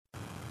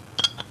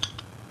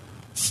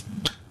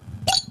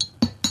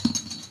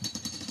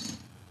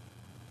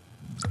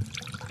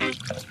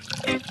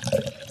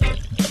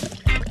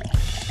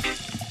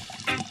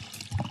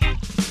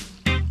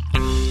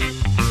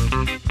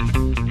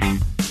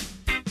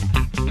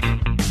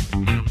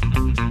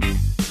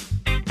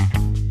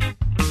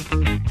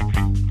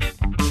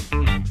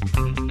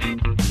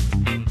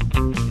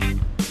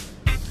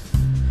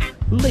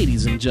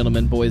Ladies and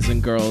gentlemen, boys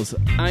and girls,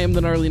 I am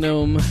the Gnarly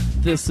Gnome.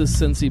 This is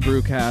Cincy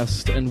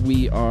Brewcast, and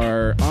we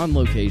are on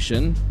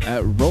location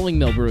at Rolling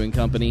Mill Brewing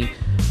Company.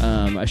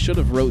 I should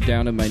have wrote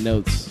down in my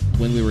notes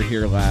when we were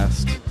here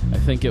last. I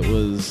think it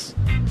was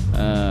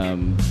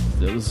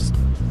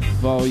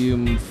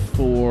volume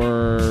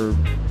 4,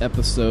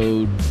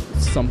 episode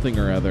something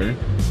or other.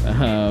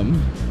 I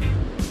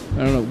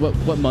don't know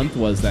what month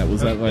was that.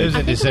 Was that like? It was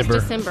in December. It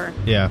was December.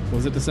 Yeah.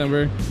 Was it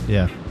December?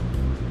 Yeah.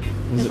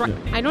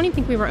 I don't even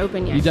think we were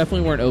open yet. You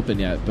definitely weren't open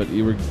yet, but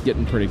you were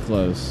getting pretty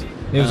close.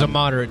 It was a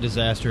moderate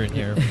disaster in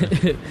here.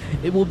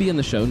 It will be in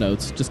the show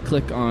notes. Just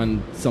click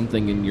on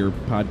something in your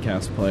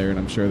podcast player, and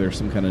I'm sure there's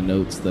some kind of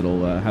notes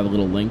that'll have a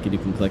little link, and you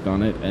can click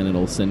on it, and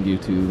it'll send you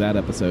to that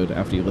episode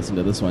after you listen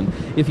to this one,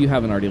 if you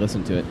haven't already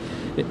listened to it.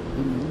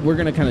 We're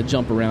going to kind of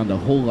jump around a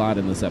whole lot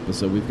in this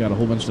episode. We've got a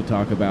whole bunch to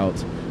talk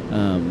about.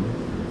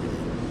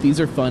 These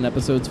are fun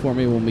episodes for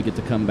me when we get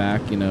to come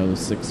back,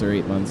 6 or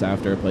 8 months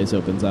after a place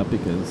opens up,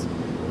 because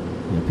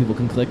people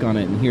can click on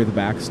it and hear the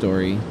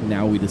backstory.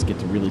 Now we just get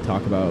to really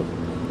talk about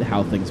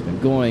how things have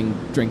been going,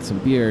 drink some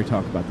beer,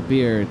 talk about the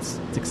beer. It's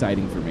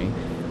exciting for me.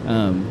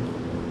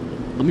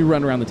 Let me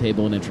run around the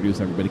table and introduce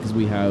everybody, because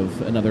we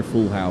have another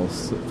full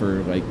house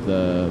for like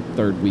the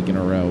 3rd week in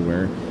a row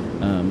where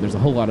there's a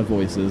whole lot of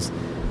voices.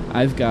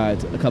 I've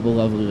got a couple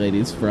lovely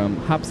ladies from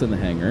Hops in the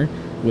Hangar,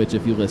 which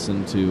if you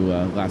listen to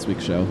last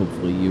week's show,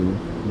 hopefully you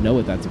know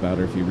what that's about,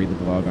 or if you read the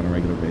blog on a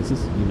regular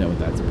basis, you know what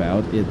that's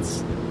about.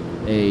 It's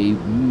a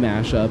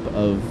mashup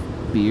of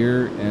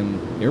beer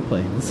and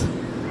airplanes.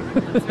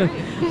 That's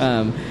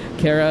right.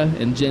 Kara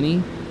and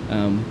Jenny,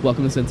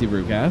 welcome to Cincy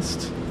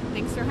Brewcast.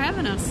 Thanks for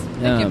having us.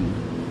 Thank you.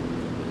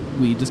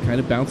 We just kind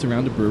of bounce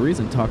around to breweries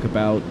and talk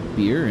about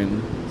beer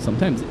and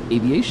sometimes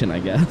aviation, I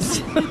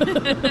guess.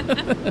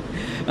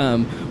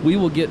 We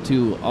will get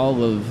to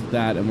all of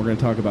that, and we're going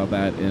to talk about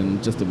that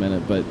in just a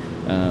minute, but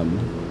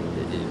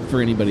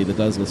for anybody that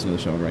does listen to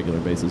the show on a regular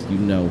basis, you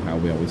know how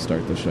we always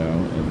start the show.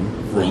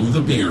 And from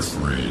the beer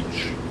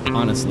fridge.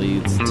 Honestly,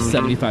 it's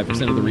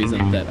 75% of the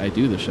reason that I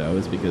do the show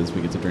is because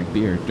we get to drink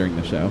beer during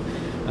the show.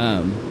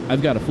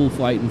 I've got a full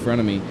flight in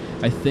front of me.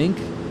 I think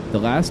the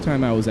last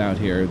time I was out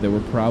here, there were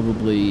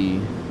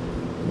probably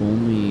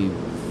only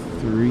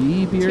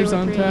 3 beers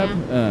on tap.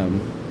 Yeah.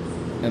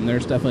 And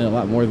there's definitely a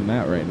lot more than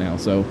that right now.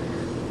 So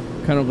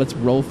kind of let's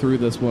roll through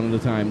this one at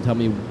a time. Tell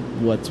me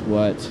what's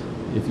what,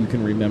 if you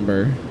can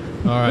remember.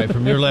 All right,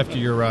 from your left to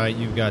your right,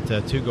 you've got 2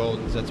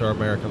 Goldens. That's our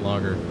American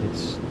lager.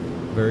 It's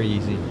very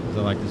easy, as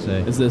I like to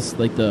say. Is this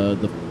like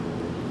the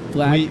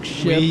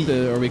flagship?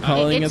 Are we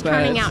calling it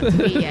that? It's turning out to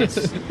be,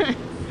 yes.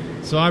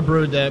 So I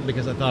brewed that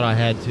because I thought I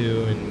had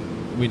to,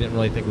 and we didn't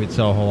really think we'd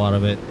sell a whole lot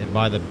of it. And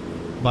by the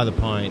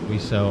pint, we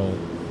sell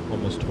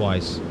almost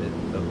twice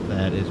of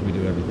that as we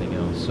do everything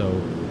else. So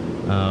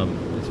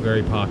it's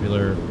very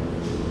popular.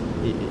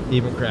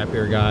 Even craft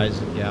beer guys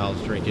and gals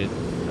drink it.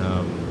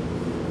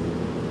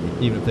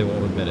 Even if they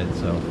won't admit it,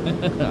 so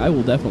I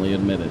will definitely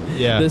admit it.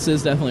 Yeah, this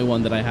is definitely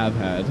one that I have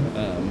had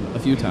a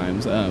few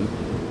times.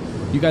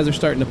 You guys are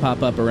starting to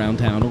pop up around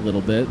town a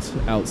little bit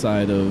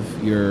outside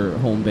of your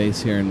home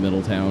base here in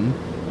Middletown.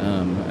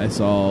 I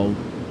saw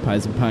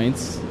Pies and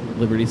Pints,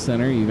 Liberty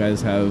Center. You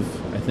guys have,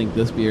 I think,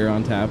 this beer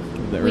on tap.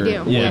 We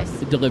do. Yes.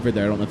 Delivered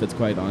there. I don't know if it's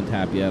quite on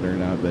tap yet or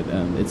not, but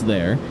it's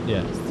there.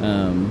 Yes.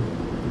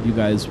 You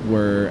guys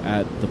were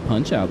at the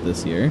Punch Out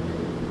this year.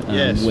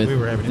 Yes, with we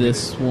were happy to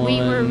this one. We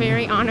were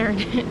very honored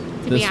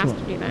to be asked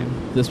to do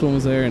that. This one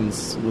was there, and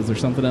was there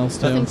something else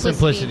too?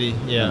 Simplicity,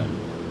 yeah.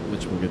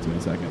 Which we'll get to in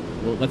a second.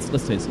 Well, let's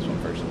taste this one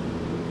first.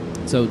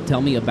 So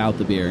tell me about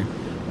the beer.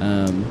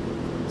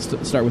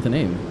 Start with the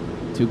name.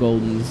 2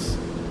 Goldens.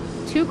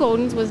 2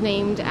 Goldens was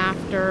named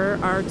after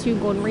our 2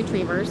 golden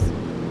retrievers.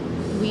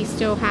 We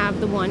still have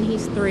the one,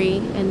 he's 3,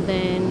 and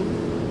then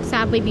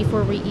sadly,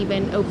 before we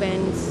even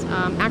opened,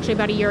 actually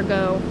about a year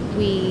ago,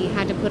 we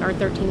had to put our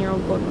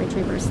 13-year-old golden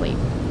retriever to sleep.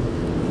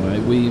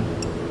 Right, we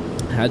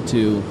had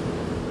to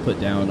put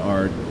down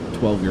our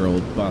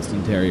 12-year-old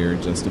Boston Terrier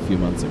just a few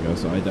months ago,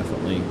 so I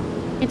definitely...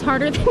 It's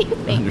harder than you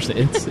think.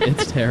 Understand.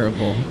 It's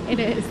terrible. It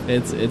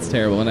is. It's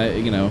terrible,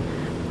 and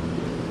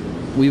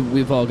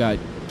we've all got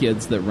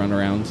kids that run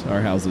around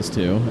our houses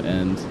too,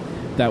 and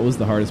that was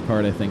the hardest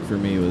part, I think, for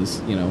me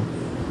was,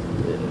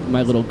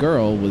 my little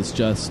girl was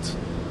just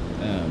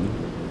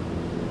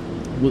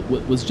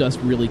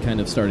really kind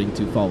of starting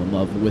to fall in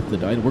love with the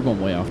dog. We're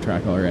going way off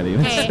track already.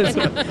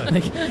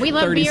 Hey, we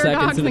love beer,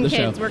 dogs, and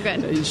kids. We're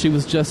good. She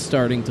was just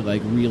starting to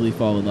really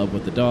fall in love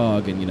with the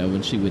dog, and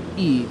when she would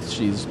eat,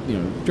 she's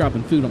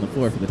dropping food on the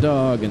floor for the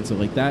dog, and so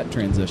that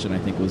transition I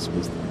think was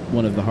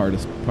one of the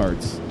hardest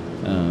parts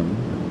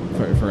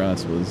for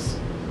us was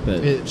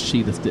that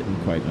she just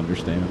didn't quite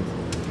understand.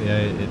 Yeah,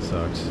 it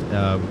sucks.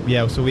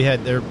 So we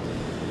had there.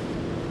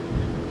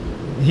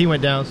 He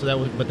went down, so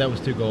that was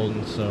Two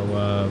Goldens.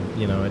 So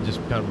it just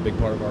kind of a big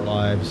part of our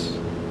lives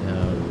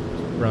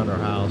around our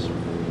house.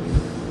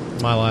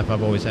 My life,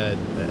 I've always had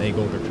a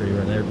golden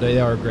retriever, and they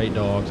are great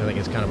dogs. I think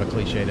it's kind of a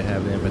cliche to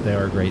have them, but they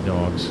are great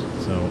dogs.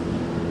 So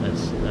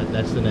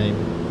that's the name.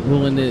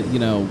 Well, and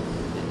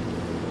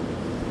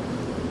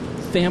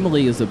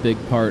family is a big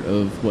part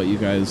of what you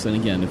guys. And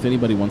again, if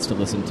anybody wants to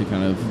listen to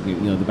kind of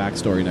the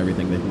backstory and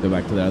everything, they can go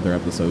back to that other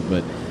episode.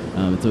 But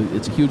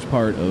it's a huge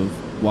part of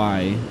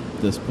why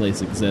this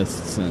place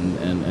exists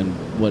and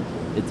what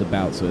it's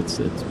about. So it's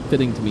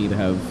fitting to me to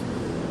have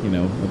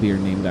a beer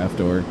named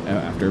after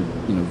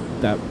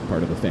that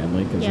part of the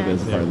family, because it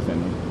is a part of the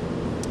family.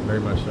 Very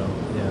much so.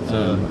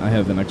 Yeah. I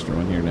have an extra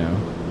one here now.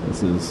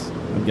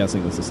 I'm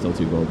guessing this is still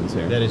Two Goldens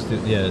here. That is Two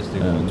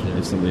Goldens.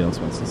 If somebody else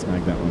wants to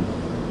snag that one,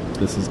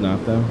 this is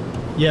not though.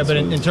 Yeah, but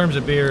in terms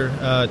of beer,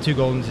 Two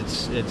Goldens,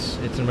 it's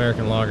an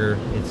American lager.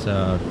 It's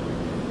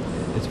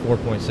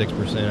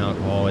 4.6%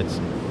 alcohol. It's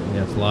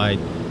light.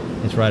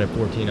 It's right at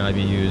 14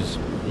 IBUs,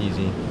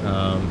 easy.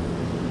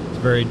 It's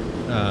very,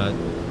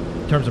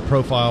 in terms of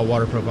profile,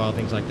 water profile,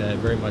 things like that,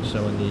 very much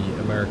so in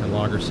the American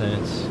lager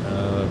sense.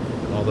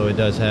 Although it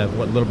does have,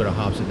 what little bit of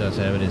hops it does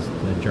have, it is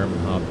the German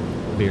hop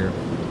beer.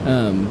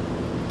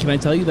 Can I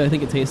tell you that I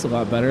think it tastes a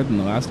lot better than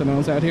the last time I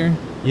was out here?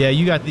 Yeah,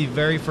 you got the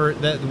very first.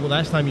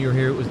 Last time you were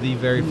here, it was the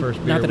very first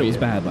beer. Not that it was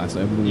bad last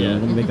time.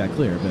 Let me make that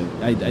clear. But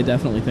I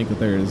definitely think that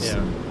there is.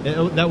 Yeah,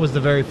 that was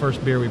the very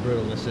first beer we brewed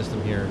on the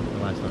system here the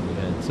last time we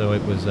had. So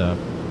it was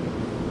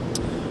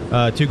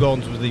Two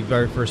Goldens was the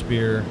very first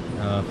beer,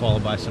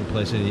 followed by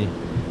Simplicity.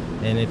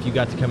 And if you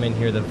got to come in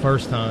here the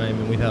first time,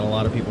 and we've had a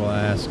lot of people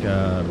ask,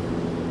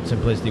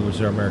 Simplicity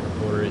was our American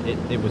porter.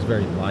 It was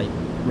very light.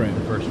 Right.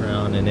 The first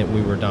round, and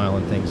we were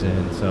dialing things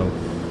in. So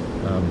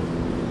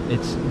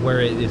it's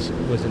where it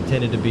was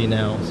intended to be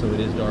now. So it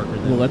is darker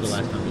than the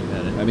last time you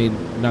had it. I mean,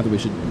 not that we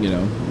should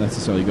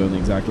necessarily go in the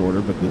exact order,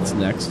 but it's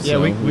next. Yeah,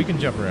 so we can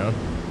jump around.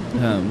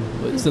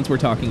 Since we're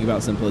talking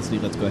about Simplicity,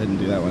 let's go ahead and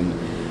do that one.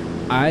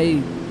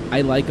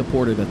 I like a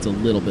porter that's a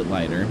little bit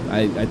lighter.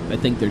 I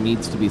think there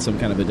needs to be some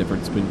kind of a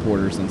difference between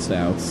porters and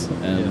stouts,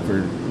 and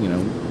for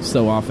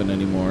so often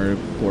anymore,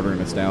 porter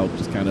and a stout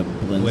just kind of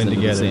blend into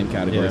together. The same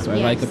category. Yeah. So I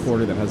like a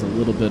porter that has a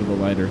little bit of a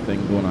lighter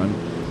thing going on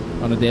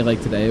a day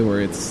like today where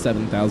it's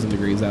 7,000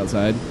 degrees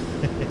outside.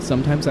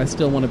 Sometimes I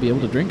still want to be able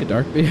to drink a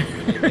dark beer.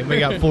 And we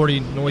got 40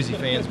 noisy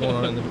fans going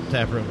on in the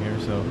tap room here,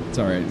 so it's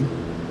all right.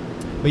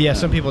 But yeah,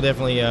 some people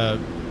definitely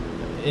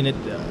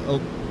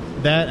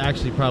that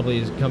actually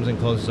probably comes in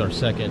close as our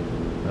second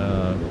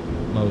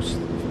most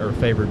or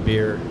favorite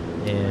beer,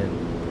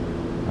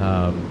 and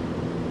I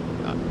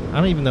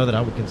don't even know that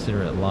I would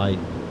consider it light.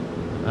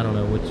 I don't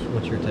know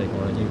what's your take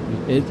on it.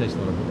 It tastes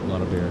a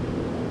lot of beer.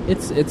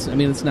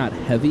 It's not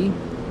heavy.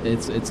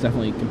 It's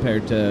definitely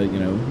compared to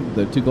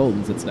the Two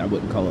Goldens. I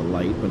wouldn't call it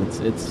light, but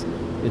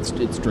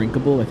it's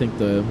drinkable. I think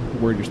the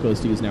word you're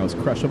supposed to use now is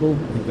crushable.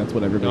 I think that's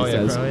what everybody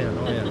says.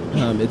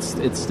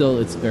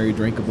 It's very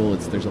drinkable.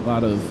 There's a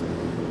lot of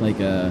like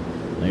a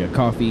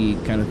coffee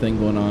kind of thing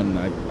going on.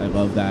 I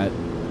love that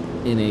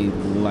in a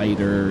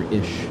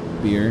lighter-ish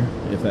beer,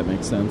 if that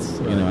makes sense.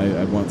 Right.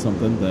 I want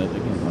something that,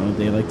 again, on a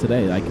day like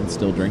today, I can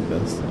still drink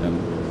this.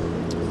 And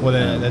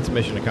that's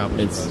mission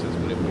accomplished. That's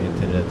what we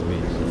intended it to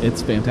be. So.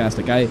 It's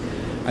fantastic. I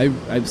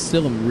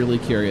still am really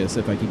curious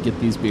if I could get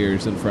these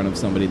beers in front of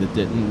somebody that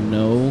didn't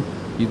know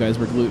you guys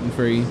were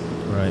gluten-free,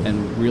 right,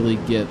 and really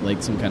get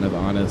like some kind of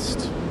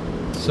honest.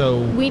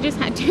 So we just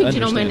had two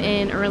gentlemen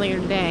in earlier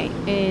today,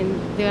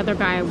 and the other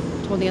guy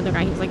told the other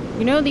guy, he was like,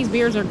 these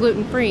beers are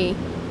gluten-free,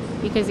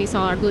 because he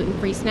saw our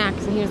gluten-free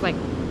snacks, and he was like,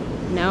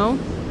 no.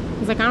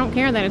 He's like, I don't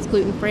care that it's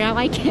gluten-free, I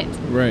like it.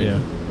 Right. Yeah.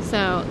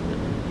 So.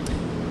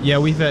 Yeah,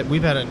 we've had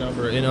a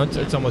number,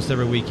 it's almost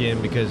every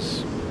weekend,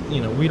 because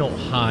we don't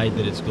hide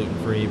that it's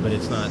gluten-free, but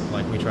it's not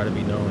like we try to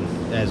be known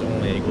as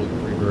only a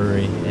gluten-free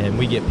brewery, and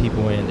we get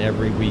people in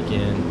every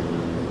weekend.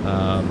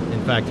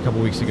 In fact, a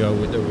couple weeks ago,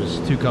 there was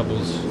two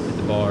couples at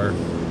the bar,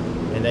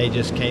 and they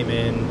just came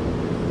in.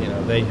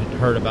 They had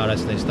heard about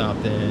us, and they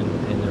stopped in,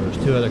 and there was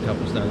two other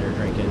couples down there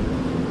drinking.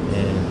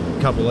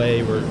 And couple A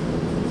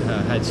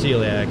had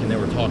celiac, and they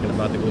were talking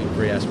about the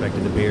gluten-free aspect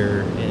of the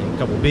beer. And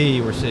couple B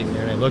were sitting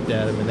there, and they looked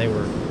at them, and they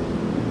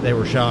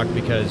were shocked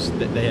because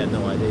they had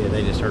no idea.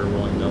 They just heard a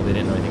rolling mill. They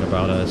didn't know anything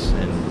about us,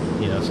 and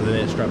so then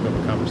it struck up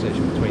a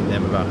conversation between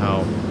them about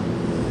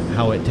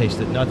how it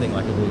tasted nothing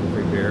like a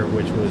gluten-free beer,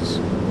 which was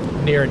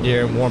near and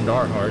dear and warmed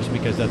our hearts,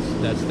 because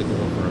that's the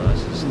goal for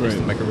us is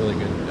to make a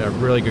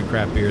really good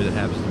craft beer that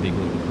happens to be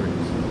gluten-free.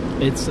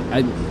 It's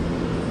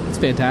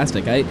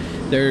fantastic.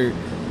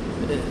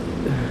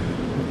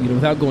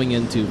 Without going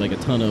into like a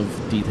ton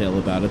of detail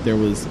about it, there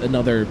was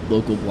another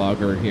local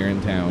blogger here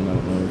in town. I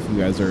don't know if you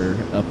guys are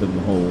up in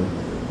the whole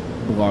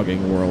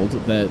blogging world,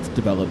 that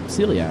developed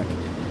celiac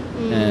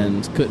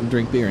and couldn't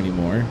drink beer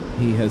anymore.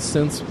 He has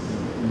since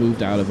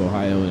moved out of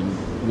Ohio and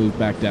moved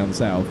back down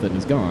south and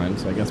is gone,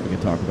 so I guess we can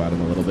talk about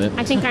him a little bit.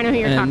 I think I know who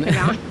you're talking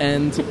about.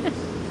 And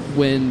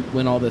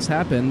when all this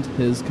happened,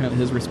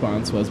 his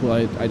response was,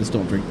 "Well, I just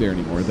don't drink beer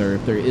anymore.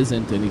 There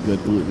isn't any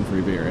good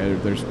gluten-free beer.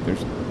 There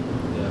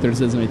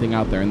just isn't anything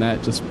out there," and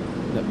that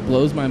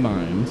blows my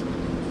mind.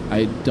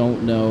 I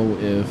don't know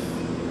if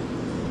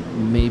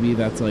maybe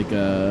that's like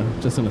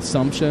just an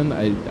assumption.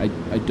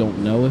 I don't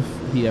know if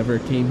he ever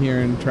came here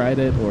and tried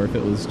it, or if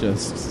it was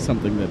just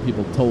something that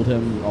people told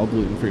him, all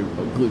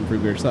gluten-free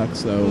beer sucks,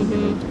 so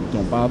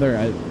don't bother.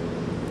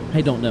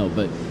 I don't know,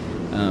 but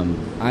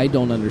I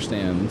don't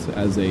understand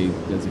as a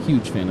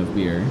huge fan of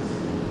beer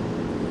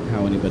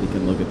how anybody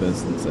can look at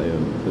this and say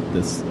that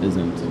this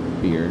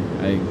isn't beer.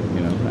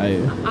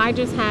 I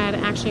just had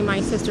actually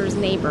my sister's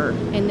neighbor,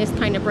 and this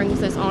kind of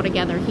brings us all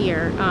together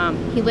here.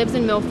 He lives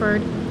in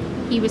Milford.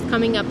 He was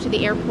coming up to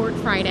the airport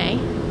Friday.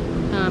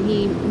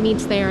 He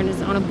meets there and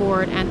is on a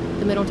board at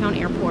the Middletown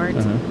Airport.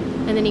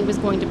 And then he was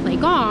going to play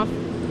golf.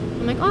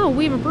 I'm like, oh,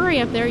 we have a brewery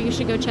up there. You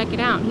should go check it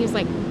out. And he was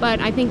like, but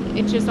I think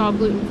it's just all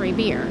gluten-free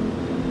beer.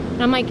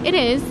 And I'm like, it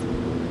is.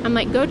 I'm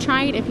like, go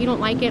try it. If you don't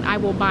like it, I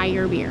will buy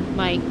your beer.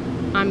 Like,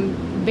 I'm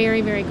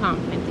very, very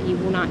confident that you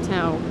will not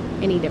tell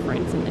any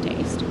difference in the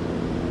taste.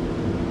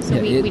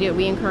 So we do.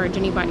 We encourage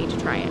anybody to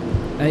try it.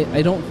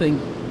 I don't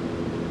think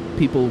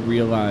people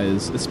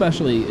realize,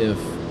 especially if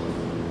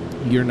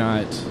you're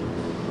not...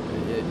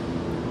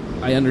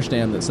 I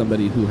understand that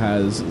somebody who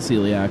has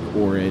celiac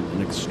or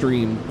an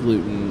extreme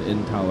gluten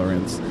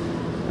intolerance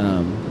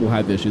will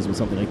have issues with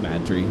something like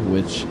MadTree,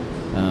 which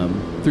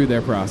through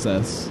their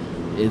process,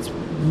 it's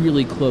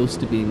really close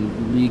to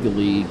being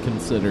legally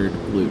considered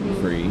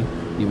gluten-free,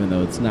 even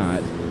though it's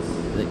not.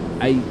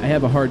 I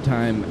have a hard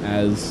time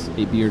as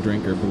a beer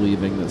drinker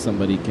believing that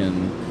somebody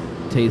can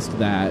taste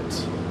that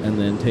and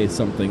then taste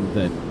something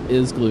that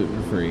is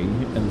gluten-free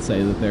and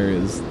say that there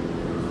is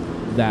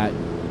that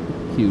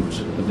huge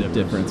of a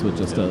difference with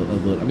just a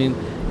little. I mean,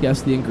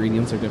 yes, the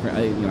ingredients are different.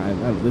 I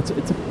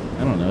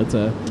don't know. It's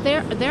a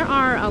there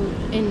are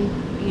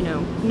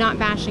not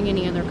bashing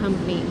any other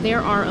company.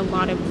 There are a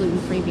lot of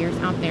gluten-free beers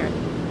out there,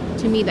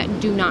 to me,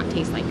 that do not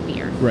taste like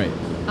beer. Right.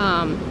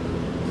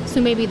 So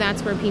maybe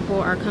that's where people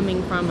are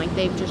coming from. Like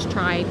they've just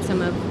tried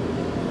some of.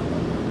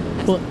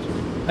 I'm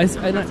not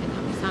saying that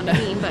we sound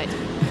mean, but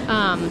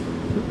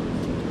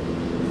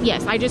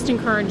yes, I just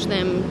encourage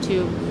them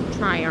to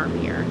try our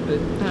beer.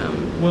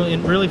 Well,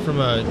 and really from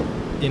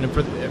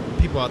for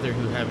people out there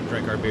who haven't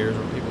drank our beers,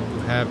 or people who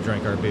have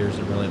drank our beers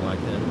and really like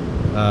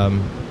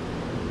them.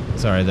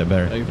 Sorry, is that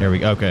better? Okay. There we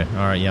go. Okay,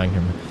 all right, yeah, I can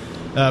hear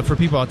me. For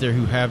people out there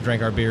who have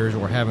drank our beers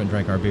or haven't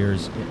drank our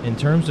beers, in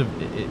terms of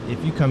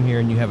if you come here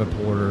and you have a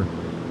porter,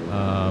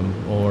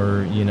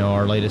 or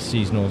our latest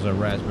seasonals, a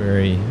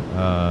raspberry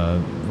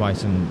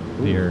Weissen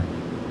beer.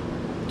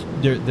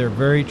 They're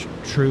very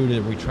true to.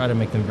 We try to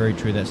make them very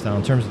true to that style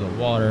in terms of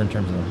the water, in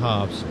terms of the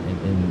hops,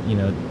 and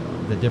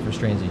the different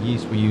strains of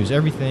yeast we use.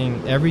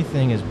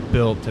 Everything is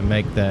built to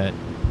make that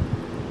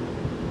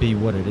be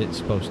what it is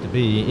supposed to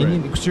be. Right.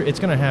 And it's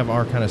going to have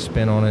our kind of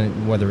spin on it,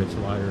 whether it's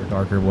lighter or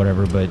darker,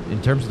 whatever. But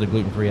in terms of the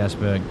gluten-free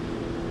aspect,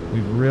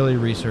 we've really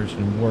researched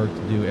and worked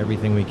to do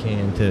everything we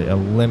can to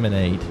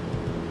eliminate,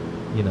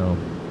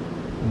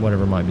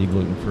 whatever might be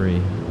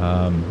gluten-free.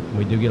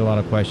 We do get a lot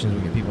of questions.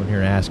 We get people in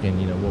here asking,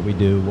 what we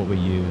do, what we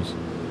use.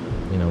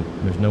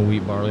 There's no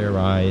wheat, barley, or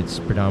rye. It's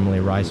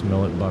predominantly rice,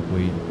 millet,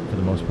 buckwheat for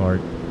the most part.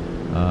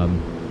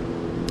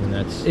 And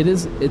that's...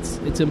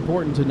 It's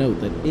important to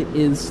note that it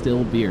is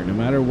still beer. No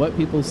matter what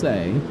people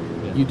say,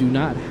 you do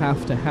not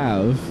have to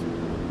have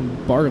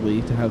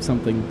barley to have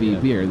something be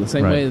beer. The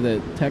same way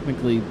that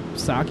technically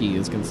sake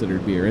is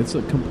considered beer. It's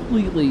a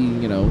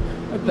completely,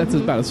 that's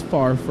about as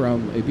far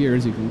from a beer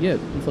as you can get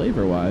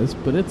flavor-wise,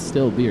 but it's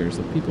still beer.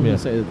 So people who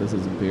say that this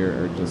isn't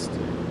beer are just...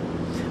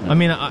 I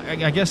mean,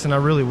 I guess, and I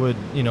really would,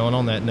 and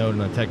on that note,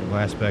 in a technical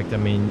aspect, I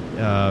mean,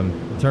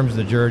 in terms of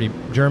the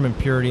German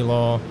purity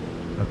law,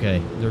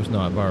 okay, there's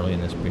not barley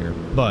in this beer.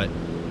 But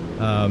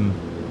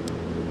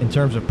in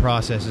terms of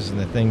processes and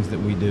the things that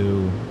we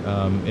do,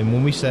 and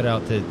when we set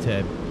out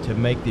to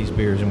make these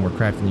beers and we're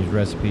crafting these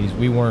recipes,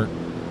 we weren't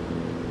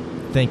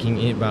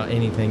thinking about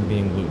anything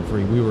being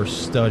gluten-free. We were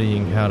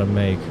studying how to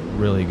make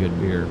really good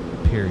beer,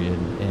 period.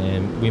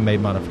 And we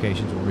made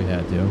modifications where we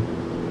had to.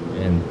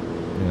 And,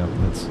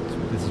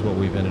 this is what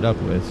we've ended up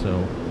with.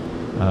 So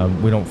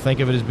we don't think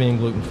of it as being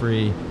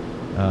gluten-free.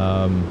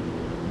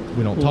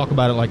 We don't talk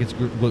about it like it's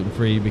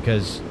gluten-free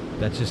because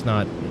that's just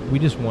not... We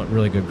just want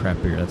really good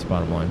craft beer. That's the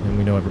bottom line. And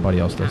we know everybody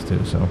else does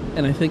too. So.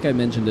 And I think I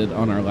mentioned it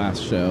on our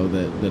last show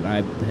that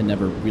I had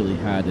never really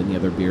had any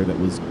other beer that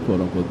was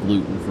quote-unquote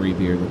gluten-free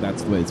beer,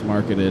 that's the way it's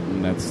marketed,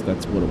 and that's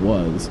what it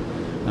was.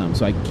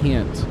 So I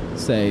can't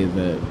say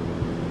that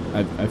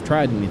I've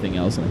tried anything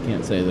else, and I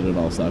can't say that it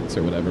all sucks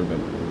or whatever, but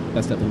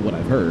that's definitely what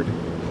I've heard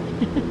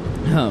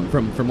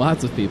from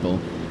lots of people.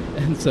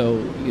 And so,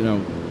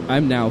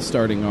 I'm now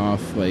starting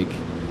off, like,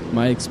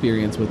 my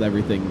experience with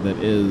everything that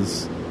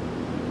is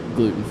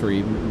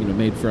gluten-free,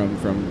 made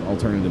from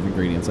alternative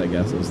ingredients, I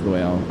guess is the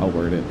way I'll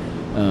word it.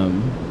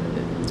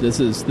 This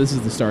is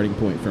the starting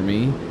point for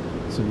me.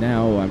 So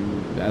now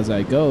I'm as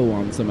I go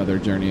on some other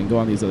journey and go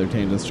on these other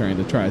tangents trying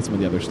to try some of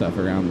the other stuff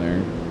around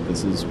there,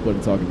 this is what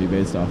it's all going to be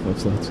based off of,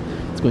 so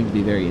it's going to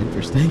be very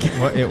interesting.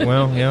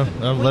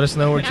 Let us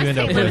know what you end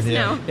up with.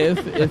 Yeah.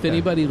 If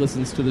anybody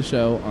listens to the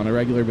show on a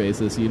regular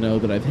basis, you know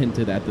that I've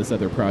hinted at this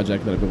other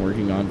project that I've been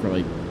working on for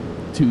like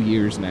 2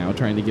 years now,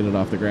 trying to get it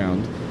off the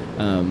ground.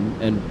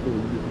 And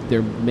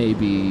there may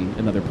be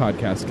another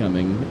podcast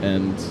coming,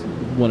 and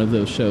one of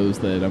those shows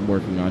that I'm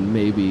working on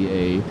may be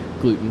a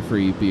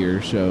gluten-free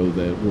beer show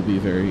that will be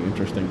very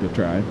interesting to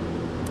try.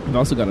 I've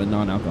also got a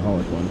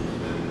non-alcoholic one,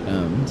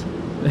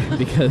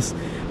 because,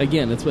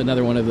 again, it's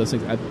another one of those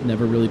things. I've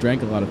never really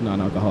drank a lot of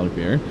non-alcoholic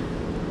beer.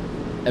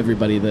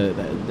 Everybody that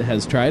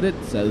has tried it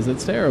says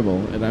it's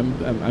terrible, and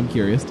I'm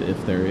curious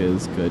if there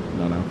is good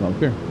non-alcoholic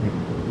beer. We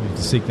have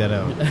to seek that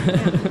out.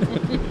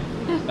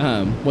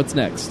 What's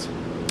next?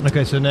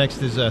 Okay, so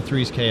next is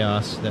Three's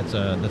Chaos. That's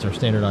our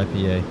standard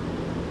IPA,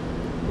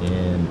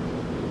 and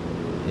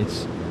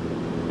it's,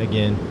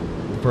 again,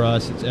 for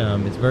us, it's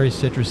very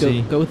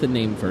citrusy. Go with the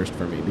name first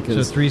for me,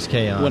 because so Three's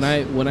Chaos.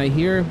 When I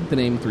hear the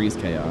name Three's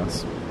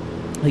Chaos,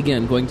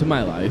 again, going to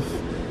my life,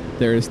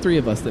 there's 3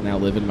 of us that now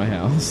live in my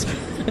house,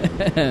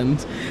 and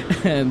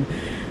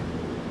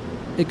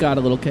it got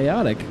a little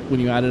chaotic when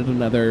you added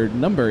another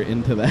number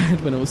into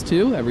that. When it was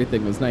 2,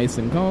 everything was nice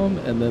and calm,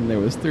 and then there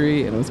was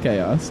 3, and it was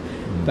chaos.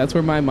 That's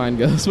where my mind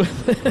goes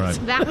with it. Right.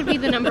 That would be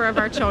the number of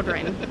our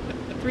children.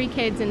 3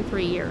 kids in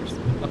 3 years,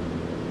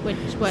 which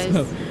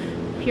was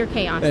pure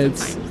chaos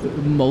it's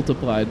sometimes.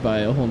 multiplied by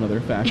a whole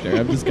nother factor.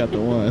 I've just got the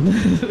 1.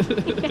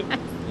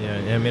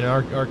 Yes. Yeah, I mean,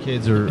 our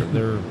kids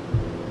they're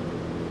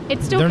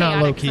It's still they're not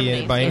chaotic low key some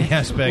days, by any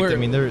yes. aspect. I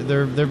mean,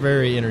 they're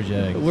very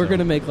energetic. We're so. going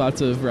to make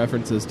lots of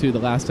references to the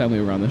last time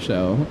we were on the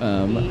show.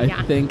 Yeah.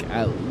 I think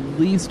at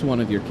least one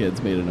of your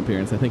kids made an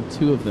appearance. I think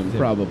 2 of them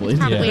probably.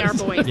 It's probably Yeah. our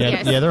boys, Yeah,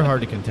 yes. yeah, they're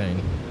hard to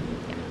contain.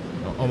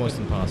 Almost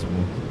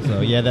impossible.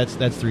 So yeah, that's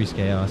Three's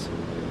Chaos.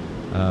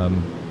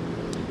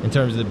 In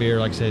terms of the beer,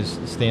 like I said,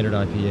 it's standard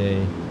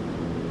IPA.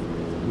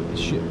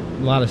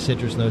 A lot of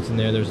citrus notes in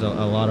there. There's a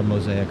lot of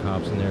mosaic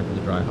hops in there for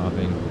the dry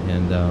hopping,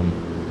 and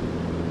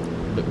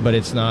but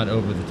it's not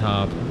over the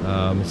top.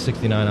 It's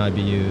 69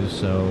 IBUs,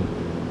 so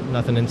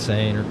nothing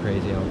insane or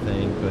crazy, I don't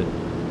think. But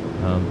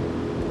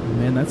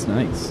Man, that's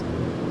nice.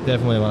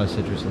 definitely a lot of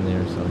citrus in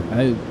there. So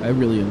I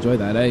really enjoy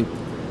that.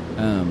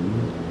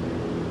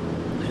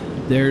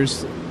 There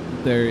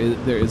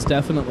is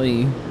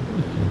definitely.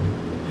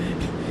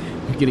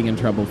 You're getting in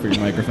trouble for your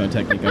microphone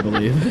technique, I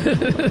believe.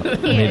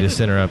 I need to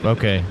center up.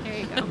 Okay. There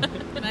you go.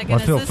 Megan, Well,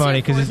 I feel is this funny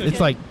your because fourth it's kid?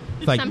 like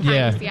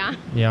Sometimes,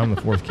 yeah. I'm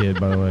the 4th kid,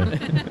 by the way.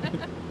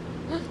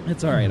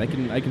 It's all right. I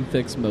can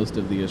fix most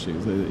of the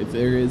issues. If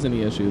there is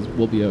any issues,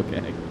 we'll be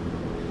okay.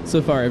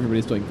 So far,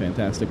 everybody's doing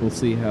fantastic. We'll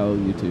see how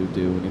you two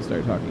do when you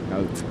start talking,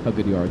 how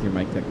good you are with your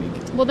mic technique.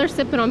 Well, they're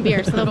sipping on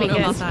beer, so I they'll don't be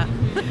know good.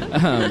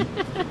 about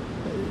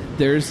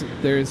that.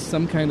 There's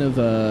some kind of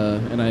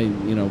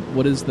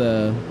what is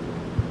the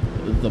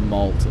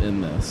malt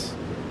in this,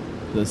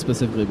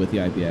 specifically with the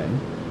IPA.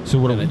 So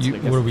what And are it's- I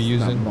guess what are we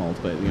it's not using? malt,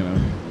 but yes.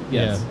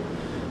 Yeah.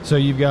 So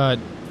you've got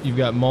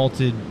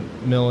malted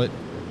millet,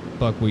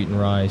 buckwheat, and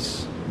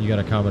rice. You got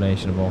a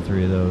combination of all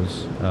 3 of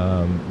those.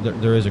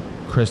 There is a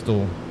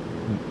crystal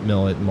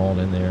millet malt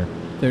in there.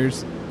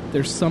 There's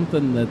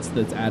something that's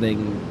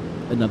adding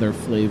another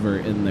flavor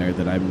in there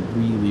that I'm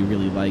really,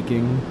 really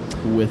liking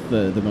with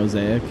the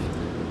mosaic,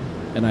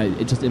 and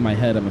it just in my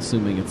head I'm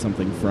assuming it's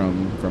something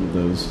from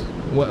those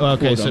Well,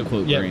 okay, quote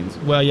unquote grains.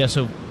 Well, yeah.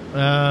 So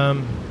I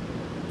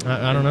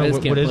don't know. I just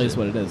What can't is place it?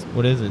 what it is.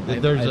 What is it? I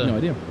have no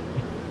idea.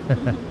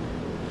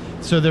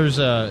 So there's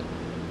a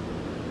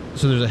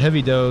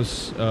heavy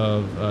dose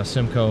of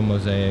Simcoe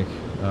mosaic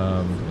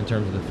in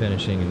terms of the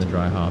finishing and the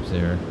dry hops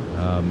there.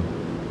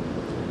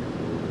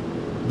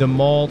 The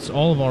malts,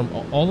 all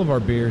of our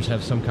beers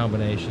have some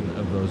combination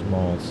of those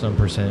malts, some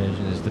percentage,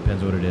 and it just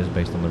depends what it is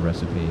based on the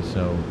recipe.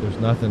 So there's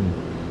nothing.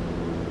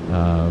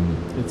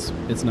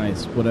 It's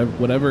nice.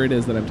 Whatever it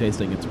is that I'm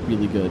tasting, it's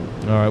really good.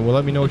 All right, well,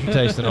 let me know what you're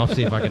tasting. I'll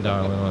see if I can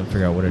dial in and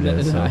figure out what it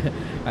is. So.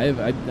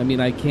 I mean,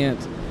 I can't.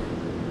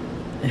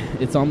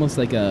 It's almost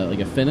like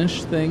a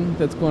finish thing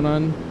that's going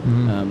on,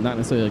 Mhm. not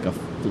necessarily like a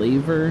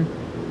flavor.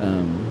 I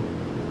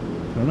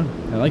don't know.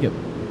 I like it.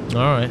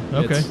 All right.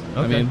 Okay.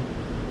 I mean,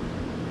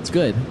 it's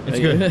good. It's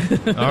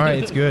good. All right,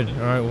 it's good.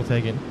 All right, we'll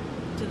take it.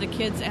 Do the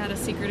kids add a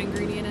secret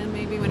ingredient in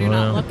maybe when you're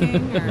not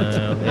looking?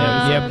 Or?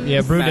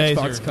 Yeah, brew days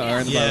Matchbox are, car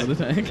in the bottom of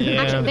the tank.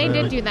 Yeah, Actually, they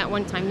really. did do that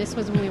one time. This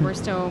was when we were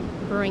still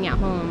brewing at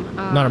home.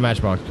 Not a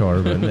Matchbox car,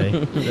 but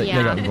they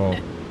Yeah. got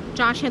involved.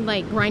 Josh had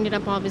grinded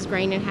up all of his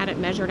grain and had it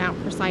measured out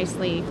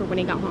precisely for when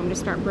he got home to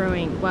start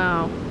brewing.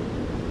 Well,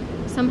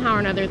 somehow or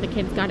another, the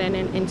kids got in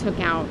and took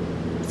out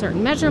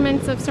certain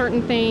measurements of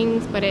certain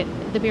things, but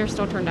the beer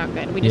still turned out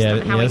good. We just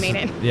don't know how we made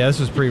it. Yeah, this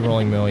was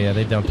pre-rolling mill. Yeah,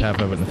 they dumped half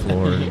of it in the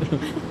floor.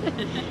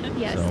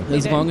 Yes, So. they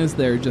As did. long as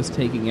they're just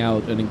taking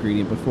out an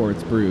ingredient before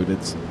it's brewed,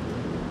 it's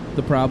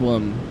the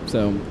problem.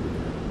 So,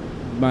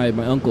 my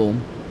uncle,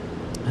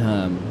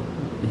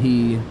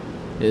 he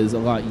is a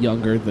lot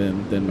younger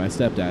than my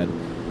stepdad,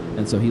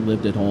 and so he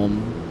lived at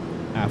home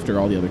after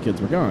all the other kids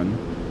were gone.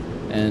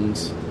 And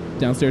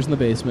downstairs in the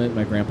basement,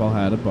 my grandpa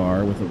had a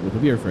bar with a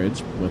beer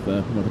fridge with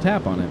a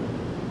tap on it.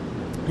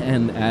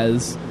 And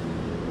as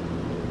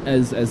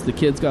the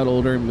kids got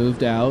older and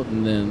moved out,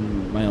 and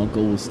then my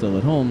uncle was still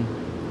at home,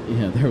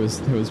 there was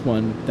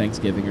one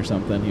Thanksgiving or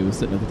something. He was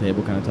sitting at the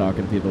table, kind of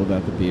talking to people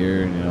about the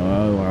beer, and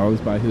I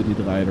always buy Hootie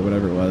Delight or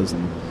whatever it was,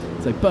 and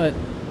it's like, but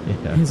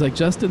he's like,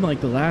 just in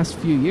like the last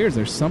few years,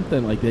 there's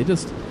something like they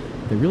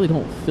really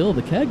don't fill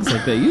the kegs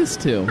like they used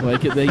to.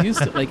 Like they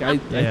used to. Like I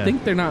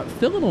think they're not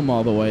filling them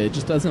all the way. It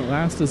just doesn't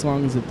last as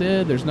long as it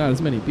did. There's not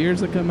as many beers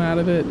that come out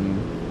of it, and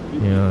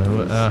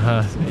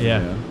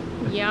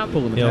Yeah.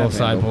 Pulling the little tap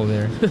side handle. pull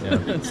there.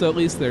 Yeah. So at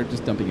least they're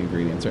just dumping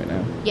ingredients right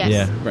now. Yes.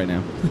 Yeah. Right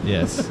now.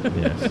 Yes.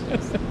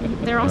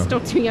 They're all No.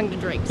 still too young to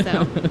drink,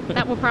 so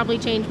that will probably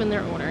change when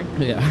they're older.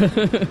 Yeah.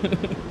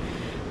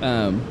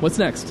 What's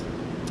next?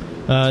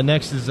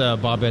 Next is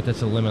Bobette.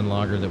 That's a lemon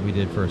lager that we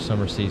did for a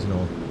summer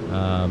seasonal.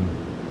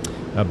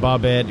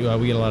 Bobette,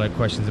 we get a lot of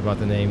questions about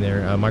the name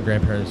there. My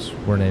grandparents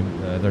were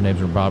named, their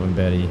names were Bob and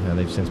Betty.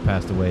 They've since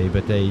passed away,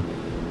 but they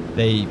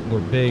were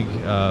big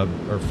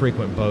or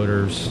frequent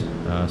boaters,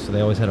 so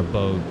they always had a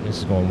boat. This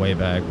is going way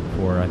back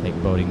before I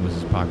think boating was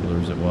as popular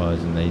as it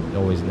was, and they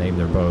always named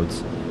their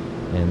boats.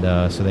 And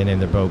so they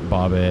named their boat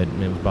Bobette,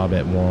 and it was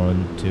Bobette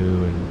 1, 2,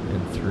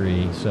 and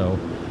 3. So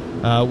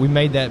we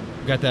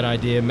got that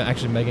idea.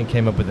 Actually, Megan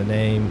came up with the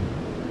name.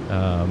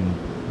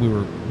 We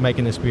were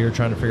making this beer,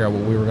 trying to figure out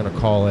what we were going to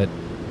call it.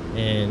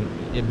 And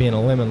it being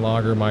a lemon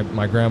lager,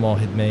 my grandma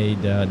had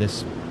made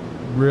this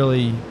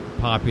really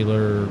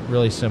popular,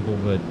 really simple,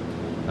 but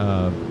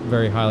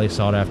very highly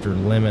sought after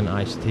lemon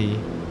iced tea.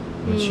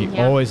 And she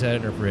always had it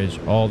in her fridge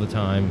all the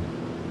time,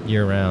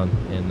 year round.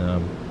 And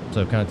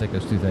so kind of take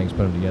those two things,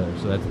 put them together.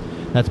 So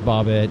that's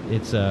Bobette.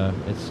 It's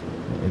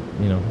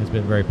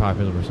been very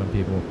popular for some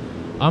people.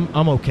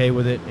 I'm okay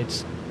with it.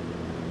 It's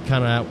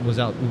kind of was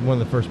out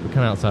one of the first, kind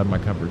of outside my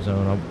comfort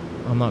zone.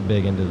 I'm not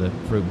big into the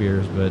fruit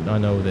beers, but I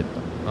know that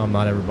I'm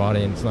not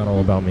everybody, and it's not all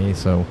about me.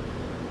 So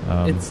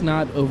It's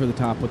not over the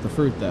top with the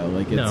fruit, though.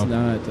 Like it's No.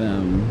 not.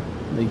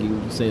 Like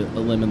you say a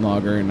lemon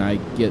lager, and I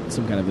get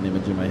some kind of an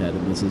image in my head,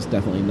 and this is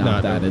definitely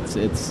not that.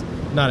 It's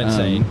not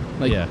insane.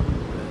 Like, yeah,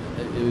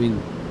 I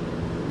mean,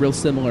 real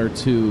similar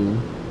to.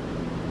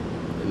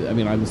 I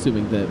mean, I'm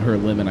assuming that her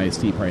lemon iced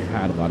tea probably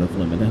had a lot of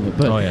lemon in it,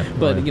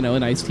 but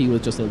an iced tea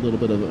with just a little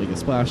bit of like a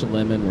splash of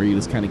lemon, where you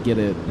just kind of get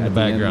it in at the the end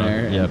background.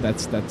 there. And Yep.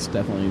 that's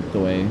definitely the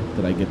way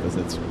that I get this.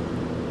 It's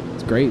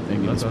great. I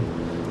mean,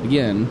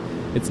 again,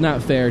 it's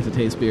not fair to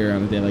taste beer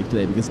on a day like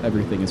today because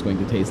everything is going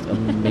to taste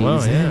amazing.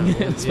 Well, yeah.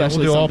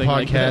 Especially we'll do all something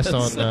like podcasts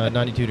this. on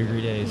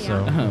 92-degree days.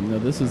 So No,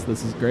 this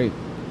is great.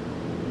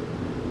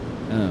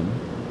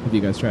 Have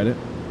you guys tried it?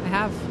 I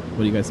have. What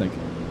do you guys think?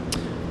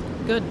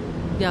 Good.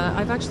 Yeah,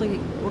 I've actually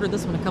ordered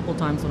this one a couple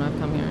times when I've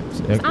come here.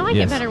 I like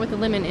it better with the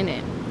lemon in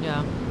it.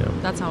 Yeah,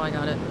 that's how I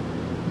got it.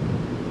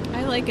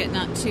 I like it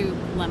not too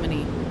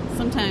lemony.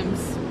 Sometimes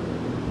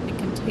it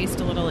can taste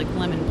a little like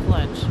lemon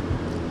pledge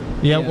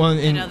yeah. Well,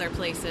 in other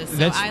places.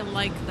 So I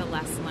like the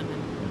less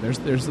lemon.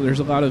 There's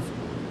a lot of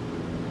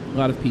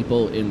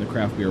people in the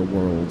craft beer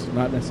world,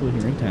 not necessarily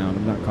here in town.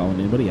 I'm not calling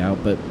anybody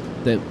out, but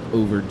that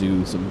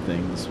overdo some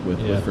things with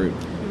fruit.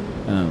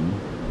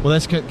 Well,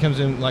 that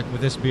comes in like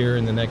with this beer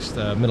and the next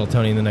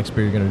Middletonian, the next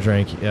beer you're going to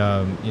drink.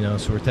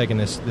 So we're taking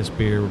this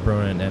beer, we're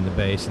brewing it in the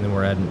base, and then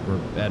we're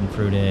adding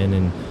fruit in,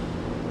 and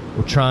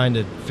we're trying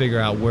to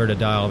figure out where to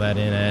dial that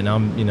in at.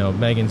 And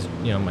Megan's,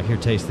 I'm like, here,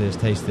 taste this,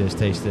 taste this,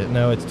 taste it.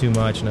 No, it's too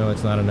much. No,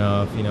 it's not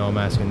enough. I'm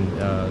asking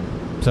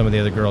some of the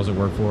other girls that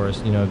work for us,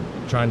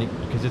 trying to,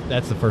 because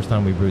that's the first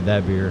time we brewed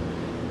that beer,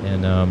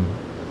 and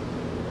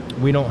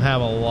we don't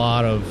have a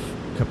lot of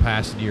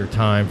capacity or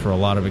time for a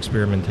lot of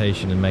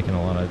experimentation and making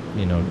a lot of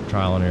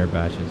trial and error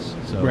batches.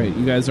 So Right,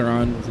 you guys are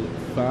on, is it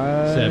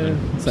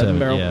 7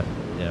 barrel? Yeah.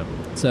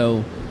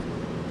 So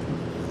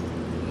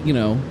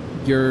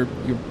your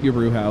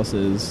brew house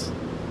is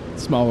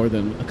smaller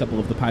than a couple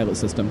of the pilot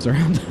systems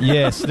around.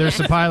 Yes, there's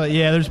some pilot.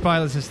 Yeah, there's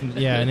pilot systems.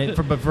 Yeah,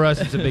 but for us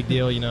it's a big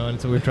deal,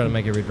 and so we're trying to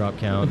make every drop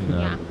count.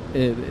 And,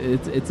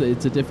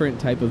 It's a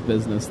different type of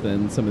business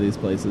than some of these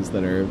places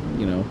that are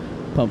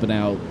pumping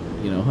out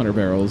 100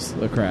 barrels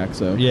a crack.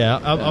 So yeah,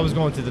 I was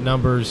going through the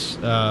numbers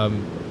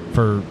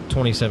for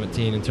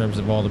 2017 in terms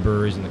of all the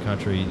breweries in the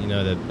country.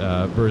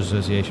 That Brewers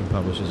Association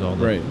publishes all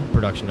the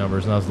production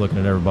numbers, and I was looking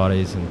at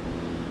everybody's, and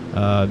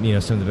some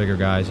of the bigger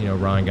guys,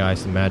 Ryan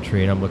Geist and Mad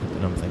Tree, and I'm looking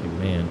at them, I'm thinking,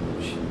 man,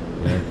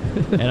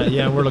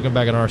 and we're looking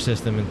back at our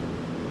system, and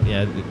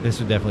this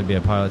would definitely be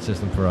a pilot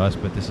system for us,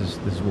 but this is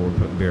what we're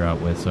putting beer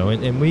out with. So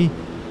and we,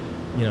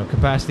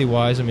 capacity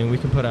wise, I mean, we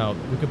can put out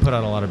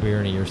a lot of beer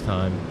in a year's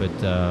time, but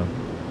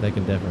they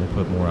can definitely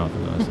put more out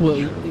than us.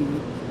 Well,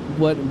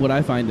 what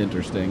I find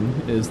interesting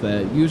is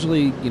that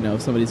usually,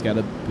 if somebody's got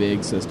a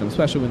big system,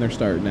 especially when they're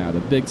starting out, a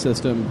big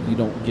system, you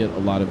don't get a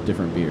lot of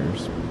different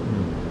beers.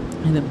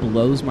 And it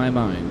blows my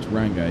mind,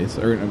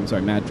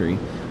 Mad Tree.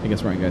 I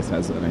guess Ryan Geist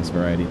has a nice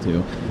variety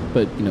too.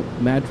 But,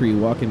 Mad Tree, you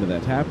walk into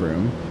that tap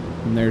room,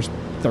 and there's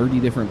 30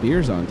 different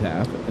beers on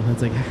tap, and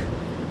it's like,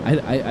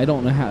 I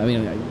don't know how. I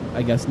mean,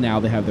 I guess now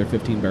they have their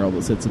 15 barrel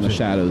that sits in the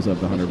shadows of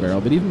the 100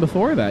 barrel. But even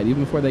before that,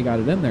 even before they got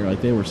it in there,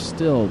 like they were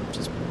still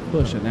just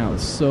pushing out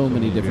so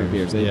many different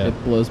beers. It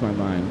blows my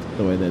mind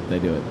the way that they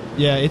do it.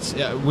 Yeah, it's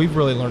we've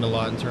really learned a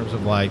lot in terms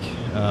of like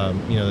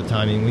the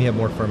timing. We have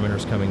more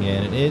fermenters coming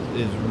in, and it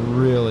is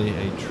really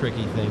a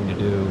tricky thing to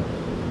do.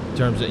 In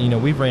terms of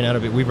we've ran out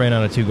of 2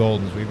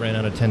 Goldens, we've ran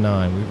out of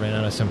 10-9, we've ran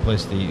out of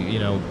Simplicity.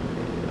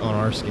 On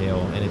our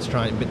scale, and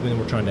but then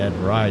we're trying to add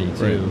variety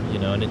too,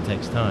 right. And it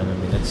takes time. I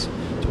mean, it's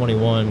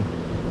 21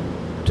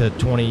 to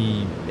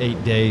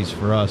 28 days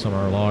for us on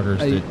our lagers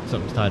that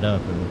something's tied up.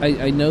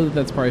 And I know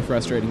that's probably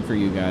frustrating for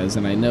you guys,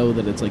 and I know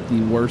that it's like the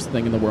worst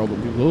thing in the world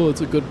when people,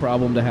 it's a good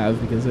problem to have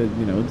because it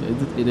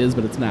is,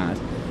 but it's not.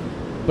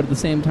 But at the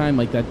same time,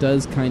 like that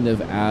does kind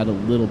of add a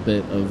little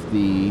bit of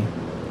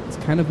it's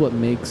kind of what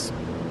makes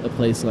a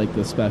place like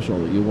this special.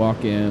 That you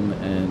walk in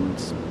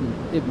and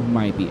it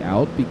might be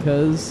out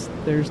because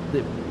this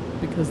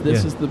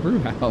is the brew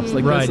house.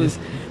 Like right.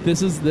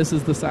 this is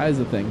the size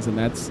of things, and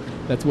that's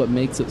what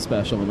makes it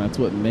special, and that's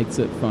what makes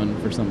it fun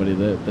for somebody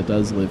that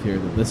does live here.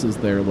 That this is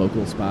their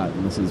local spot,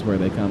 and this is where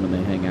they come and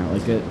they hang out.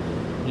 Like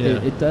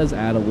it does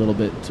add a little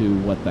bit to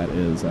what that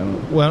is.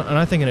 And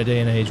I think in a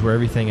day and age where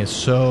everything is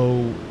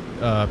so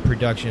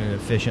production and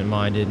efficient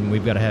minded, and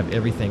we've got to have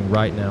everything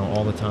right now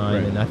all the time.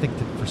 Right. And I think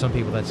for some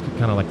people that's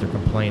kind of like their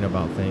complaint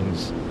about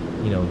things.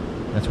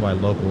 That's why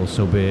local is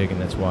so big, and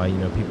that's why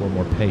people are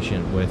more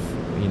patient with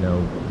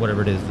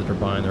whatever it is that they're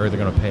buying, or they're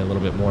going to pay a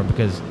little bit more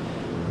because,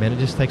 man, it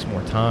just takes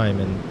more time.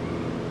 And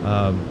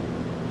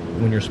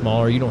when you're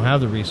smaller, you don't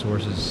have the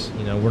resources.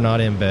 We're not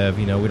InBev.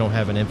 We don't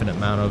have an infinite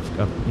amount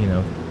of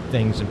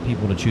things and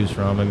people to choose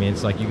from. I mean,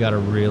 it's like you got to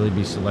really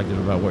be selective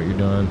about what you're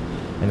doing.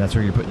 And that's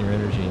where you're putting your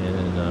energy in.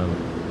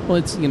 And well,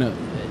 it's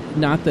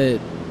not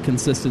that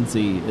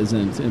consistency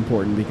isn't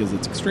important because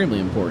it's extremely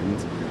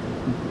important,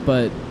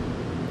 but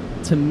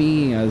to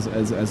me, as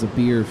a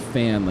beer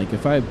fan, like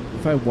if I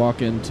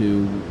walk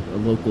into a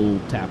local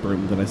tap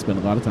room that I spend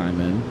a lot of time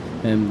in,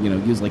 and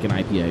use like an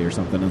IPA or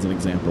something as an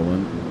example,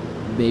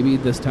 and maybe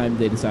this time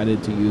they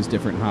decided to use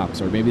different hops,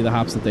 or maybe the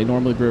hops that they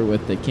normally brew it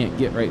with they can't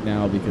get right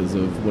now because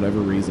of whatever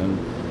reason.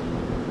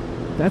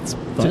 That's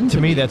fun. To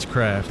me, that's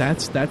craft.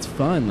 That's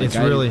fun. Like it's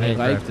really I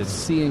handcrafted. like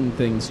seeing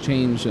things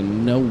change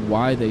and know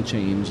why they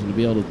change, and to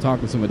be able to talk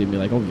to somebody and be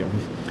like,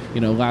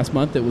 last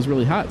month it was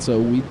really hot,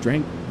 so we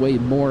drank way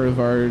more of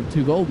our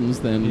 2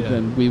 Goldens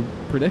than we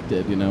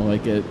predicted.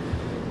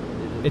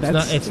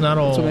 It's not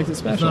all. That's what makes it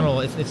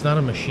special. It's not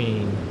a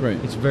machine. Right.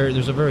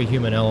 There's a very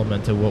human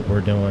element to what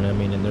we're doing. I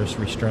mean, and there's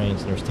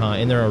restraints, and there's time,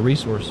 and there are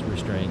resource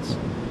restraints.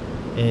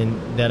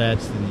 And that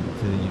adds to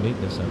the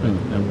uniqueness of it.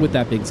 With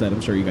that being said, I'm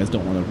sure you guys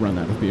don't want to run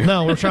out of beer.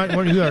 No, we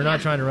are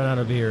not trying to run out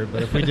of beer.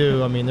 But if we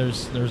do, I mean,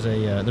 there's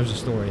a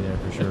story there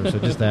for sure. So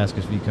just ask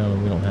us if you come,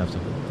 and we don't have to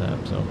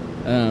tap.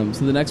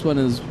 So the next one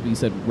is, you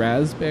said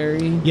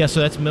raspberry. Yeah, so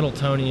that's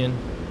Middletonian.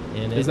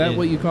 And is that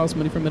what you call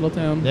somebody from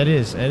Middletown? That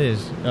is.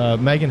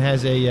 Megan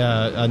has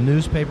a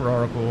newspaper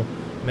article,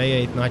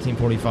 May 8th,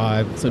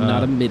 1945. So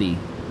not a MIDI.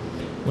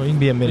 Well, you can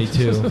be a MIDI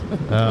too.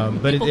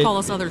 But people call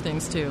us other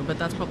things too, but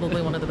that's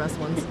probably one of the best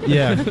ones.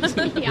 Yeah.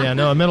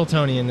 No, a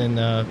Middletonian. And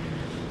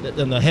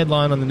the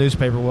headline on the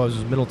newspaper was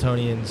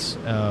Middletonians.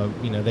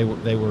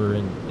 They were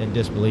in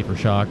disbelief or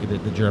shock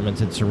that the Germans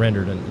had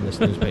surrendered in this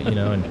newspaper.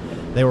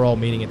 And they were all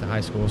meeting at the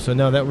high school. So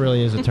no, that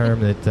really is a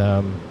term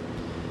that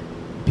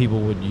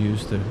people would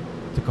use to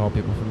call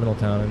people from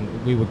Middletown,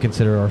 and we would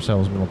consider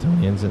ourselves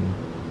Middletonians, and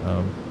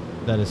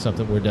that is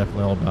something we're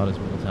definitely all about, is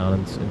Middletown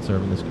and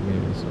serving this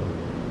community. So.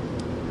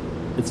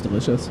 It's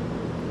delicious.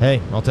 Hey,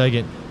 I'll take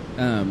it.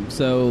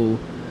 So,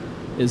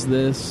 is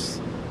this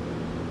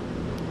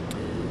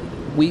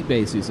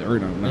wheat-based? Or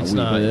no, not it's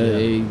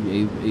wheat,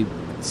 not,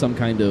 but some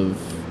kind of.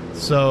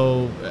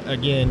 So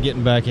again,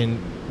 getting back in,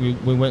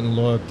 we went and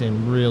looked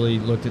and really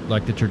looked at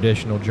like the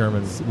traditional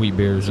German wheat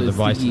beers, or the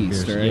Weissen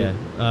yeast, beers. Right?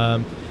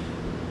 Yeah,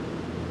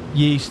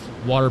 yeast,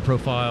 water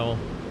profile,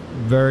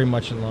 very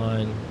much in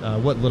line.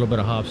 What little bit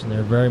of hops in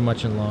there, very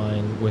much in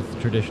line with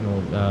traditional.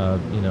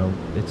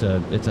 It's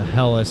a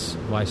Helles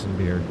Weissen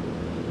beer,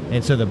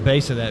 and so the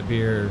base of that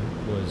beer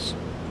was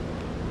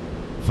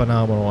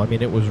phenomenal. I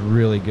mean, it was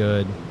really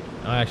good.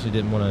 I actually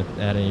didn't want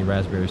to add any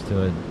raspberries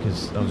to it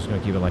because I was just going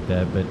to keep it like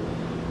that. But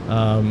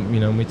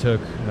we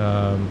took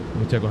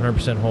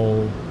 100%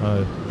 whole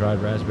dried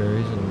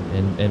raspberries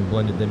and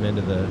blended them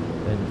into the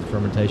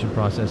fermentation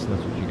process, and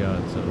that's what you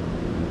got. So.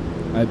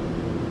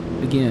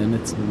 Again,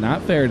 it's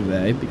not fair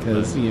today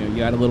because you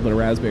got a little bit of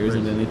raspberries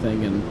into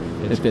anything, and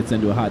it fits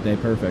into a hot day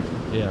perfect.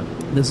 Yeah,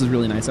 this is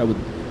really nice. I would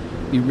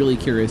be really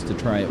curious to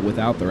try it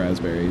without the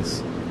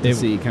raspberries to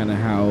see kind of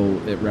how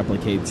it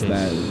replicates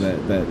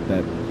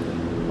that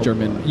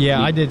German.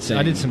 Yeah, I did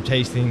thing. some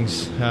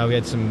tastings. We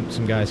had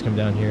some guys come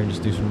down here and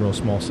just do some real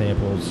small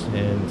samples,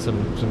 and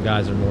some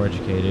guys are more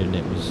educated, and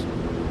it was,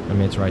 I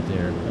mean, it's right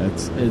there.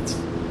 It's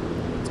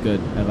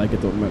good. I like it.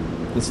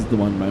 this is the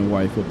one my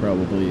wife would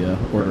probably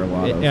order a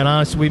lot of. And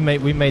honestly,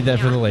 we made that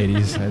for the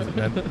ladies.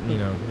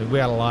 We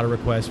had a lot of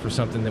requests for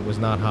something that was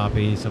not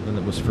hoppy, something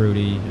that was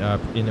fruity,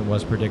 and it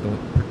was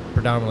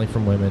predominantly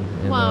from women.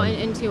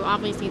 And too,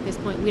 obviously at this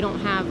point, we don't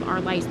have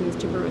our license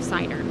to brew a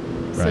cider.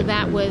 So Right.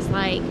 that was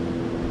like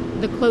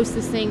the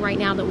closest thing right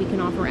now that we can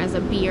offer as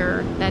a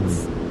beer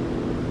that's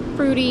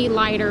fruity,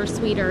 lighter,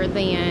 sweeter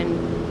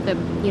than the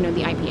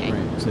IPA.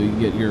 Right. So you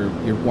get your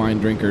wine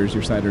drinkers,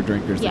 your cider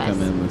drinkers that Yes.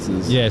 come in. This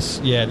is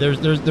Yes, yeah.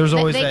 There's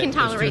always They that. can those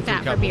tolerate 2 or 3 that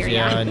for couples, beer,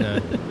 yeah.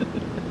 And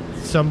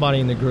somebody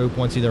in the group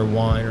wants either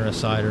wine or a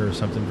cider or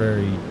something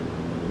very,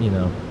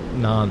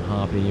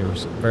 non-hoppy or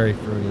very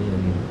fruity,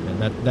 and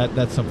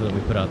that's something that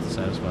we put out to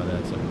satisfy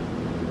that. So.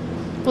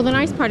 Well, the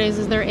nice part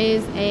is there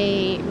is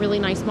a really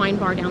nice wine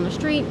bar down the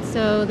street,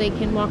 so they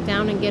can walk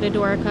down and get a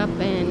Dora cup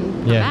and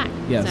come Yeah. back.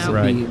 Yes, So,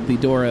 Right. the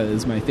Dora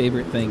is my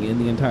favorite thing in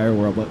the entire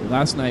world. But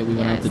last night we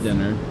went out to Yes.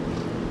 dinner,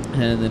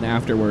 and then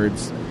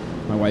afterwards,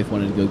 my wife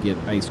wanted to go get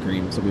ice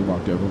cream, so we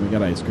walked over and we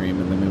got ice cream,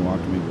 and then we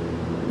walked.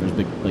 There's a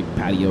big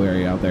patio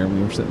area out there, and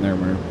we were sitting there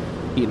and we were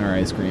eating our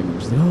ice cream, and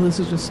she's like, "Oh, this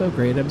is just so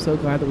great! I'm so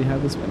glad that we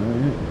have this." And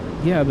I'm like,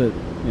 yeah, but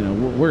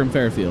we're in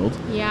Fairfield.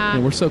 Yeah.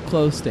 And we're so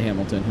close to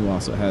Hamilton, who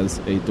also has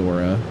a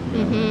Dora.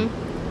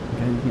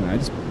 I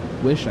just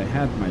wish I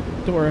had my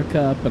Dora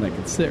cup, and I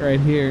could sit right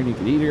here, and you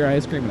could eat your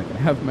ice cream, and I could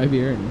have my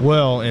beer. And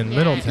Well, in Yeah.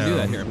 Middletown, do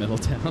that here in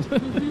Middletown.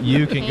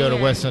 you can go to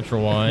Here. West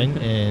Central Wine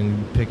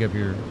and pick up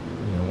your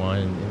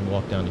wine and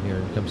walk down to here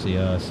and come see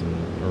us,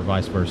 or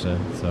vice versa.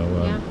 So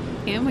Yeah.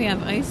 And we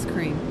have ice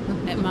cream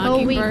at Oh,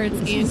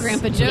 Mockingbirds and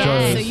Grandpa Joe's,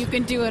 Yes. so you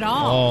can do it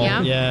all.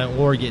 Yeah.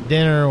 or get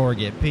dinner or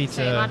get pizza.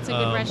 Say lots of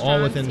good all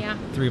restaurants, within yeah.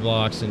 3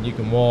 blocks, and you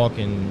can walk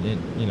and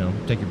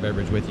take your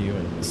beverage with you.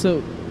 And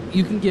So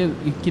you can get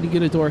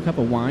a Dora cup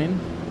of wine.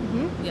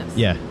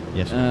 Yes.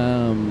 yes,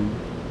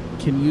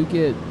 Can you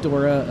get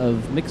Dora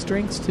of mixed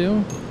drinks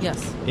too?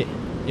 Yes.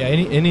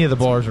 any of the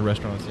bars or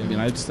restaurants. Yeah. I mean,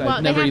 I've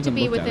Well, never they have even to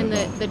be looked at within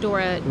it all. the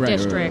Dora Right,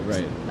 district.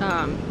 right.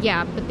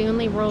 Yeah, but the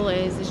only rule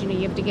is you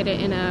have to get it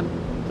in a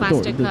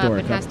plastic the cup. Dora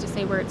It cup. has to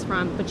say where it's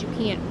from, but you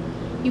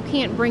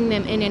can't bring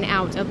them in and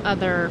out of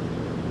other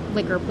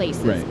liquor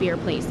places, Right. beer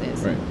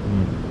places. Right.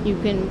 You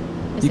can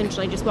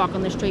essentially just walk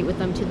on the street with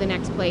them to the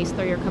next place,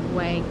 throw your cup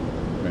away.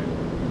 Right.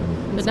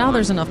 But now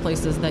there's enough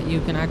places that you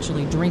can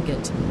actually drink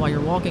it while you're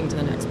walking to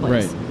the next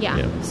place. Right. Yeah.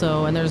 Yeah.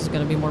 So, and there's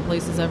going to be more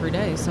places every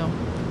day. So,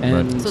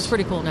 And so it's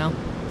pretty cool now.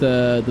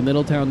 the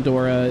Middletown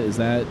Dora, is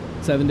that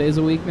 7 days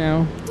a week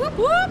now? Whoop,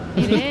 whoop.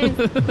 It is.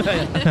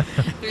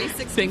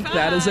 365. Think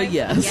that is a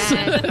yes.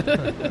 Yes.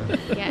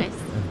 Yes.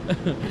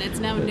 And it's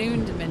now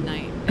noon to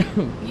midnight.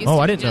 Used Oh,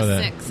 to I be didn't know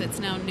just that. 6. It's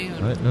now noon.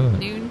 I didn't know that.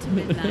 Noon to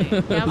midnight.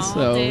 Yep. All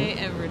So- day,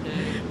 every day.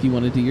 If you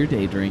want to do your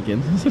day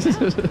drinking.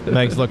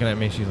 Meg's looking at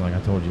me. She's like, "I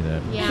told you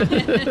that." Yeah.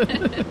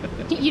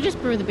 You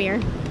just brew the beer.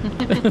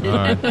 All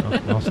right,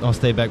 I'll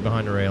stay back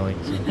behind the railing.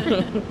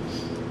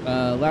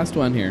 So. Last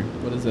one here.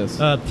 What is this?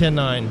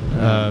 10-9.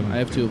 I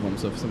have 2 of them,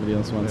 so if somebody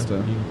else wants to.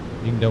 You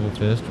can double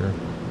fist or.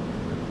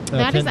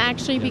 That has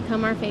actually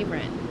become our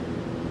favorite.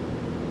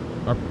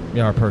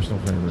 our personal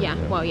favorite. Yeah.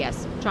 Well,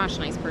 yes. Josh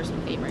and I's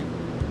personal favorite.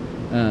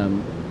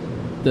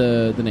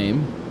 The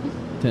name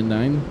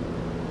 10-9.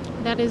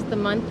 That is the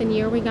month and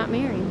year we got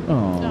married.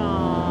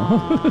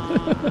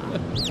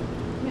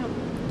 Yep.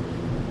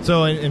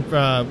 So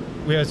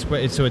we have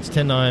so it's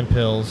 10-9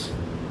 pills.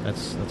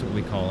 That's what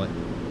we call it.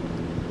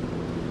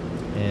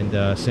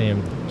 And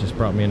Sam just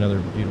brought me another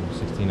beautiful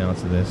 16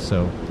 ounce of this.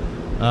 So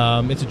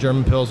it's a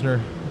German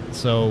Pilsner.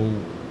 So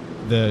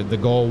the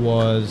goal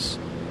was,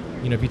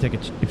 if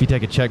you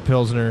take a Czech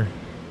Pilsner.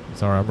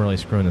 Sorry, I'm really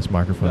screwing this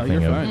microphone No,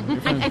 thing you're up. fine. You're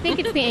fine. I think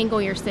it's the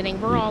angle you're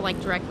sitting. We're all like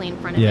directly in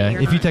front of Yeah, it.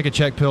 You're if you not. take a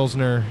Czech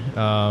Pilsner,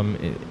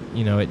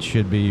 it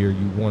should be, or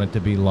you want it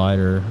to be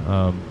lighter,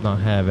 not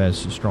have as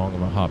strong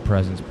of a hop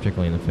presence,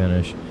 particularly in the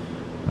finish.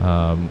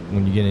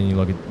 When you get in, you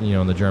look at,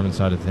 on the German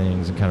side of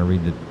things and kind of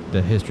read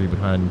the history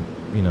behind,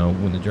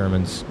 when the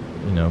Germans,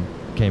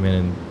 came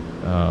in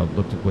and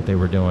looked at what they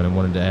were doing and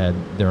wanted to add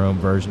their own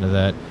version of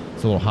that.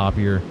 It's a little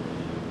hoppier.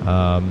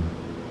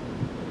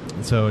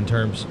 So in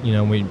terms,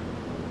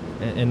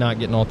 and not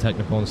getting all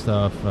technical and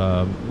stuff,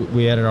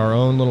 we added our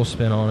own little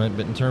spin on it.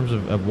 But in terms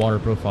of water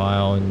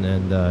profile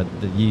and the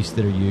yeast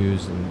that are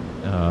used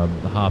and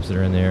the hops that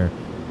are in there,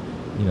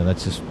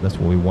 that's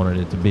what we wanted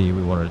it to be.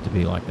 We wanted it to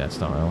be like that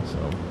style.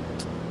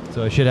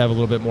 So it should have a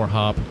little bit more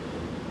hop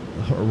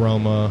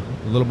aroma,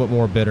 a little bit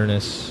more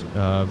bitterness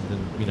than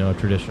a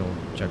traditional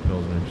Czech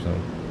Pilsner. So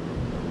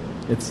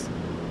It's,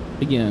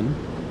 again,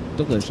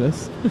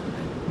 delicious.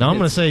 now I'm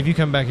going to say, if you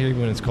come back here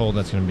when it's cold,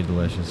 that's going to be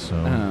delicious. So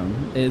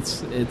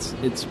It's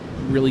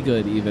really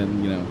good.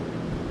 Even yeah.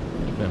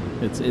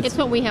 It's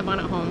what we have on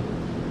at home.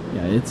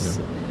 yeah.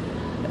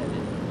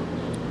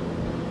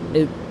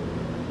 It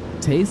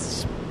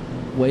tastes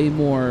way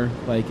more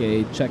like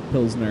a Czech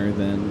Pilsner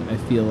than I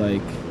feel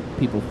like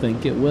people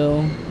think it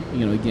will.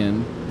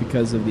 Again,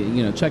 because of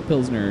the Czech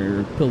Pilsner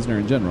or Pilsner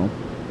in general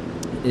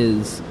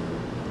is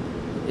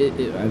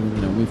I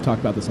mean, we've talked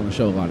about this on the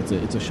show a lot.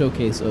 It's a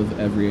showcase of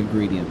every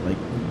ingredient, like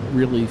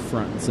really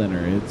front and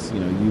center. It's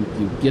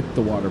you get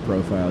the water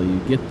profile, you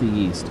get the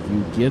yeast,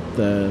 you get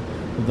the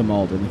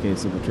malt in the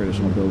case of a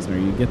traditional Pilsner,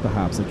 you get the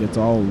hops. Like it's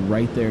all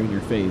right there in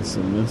your face,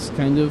 and this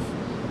kind of.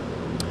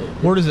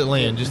 Where does it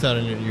land, just out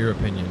of your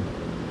opinion?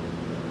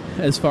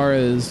 As far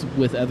as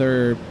with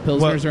other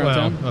Pilsners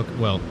around town?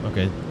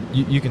 Okay.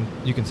 You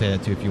can say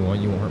that too if you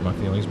want. You won't hurt my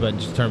feelings. But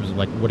just in terms of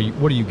like, what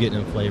are you getting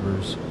in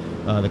flavors?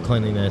 The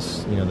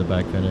cleanliness, the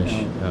back finish.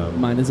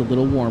 Mine is a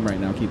little warm right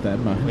now. Keep that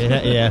in mind.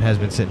 It has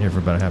been sitting here for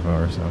about a half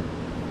hour or so.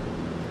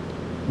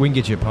 We can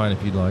get you a pint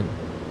if you'd like.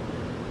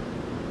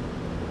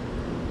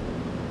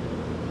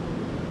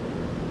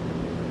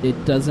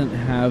 It doesn't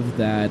have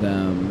that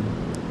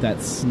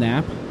that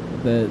snap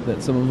that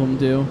some of them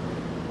do.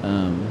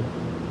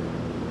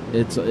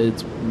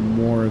 It's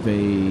more of a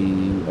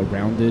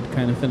rounded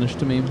kind of finish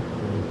to me,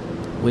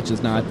 which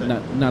is not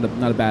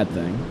a bad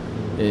thing.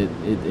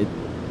 It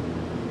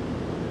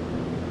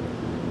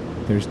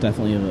there's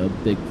definitely a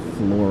big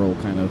floral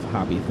kind of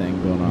hoppy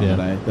thing going on that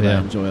I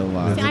enjoy a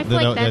lot. See, I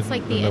feel like that's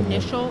like the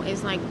initial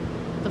is like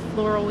the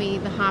floral-y,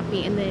 the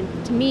hoppy, and then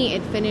to me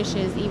it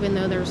finishes, even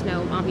though there's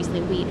no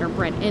obviously wheat or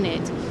bread in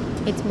it,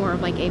 it's more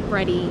of like a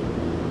bready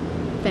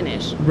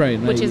finish, right?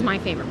 Which is my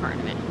favorite part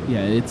of it.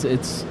 Yeah,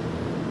 it's.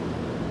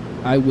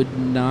 I would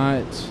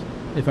not,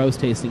 if I was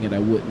tasting it, I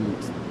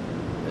wouldn't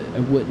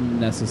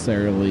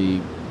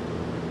necessarily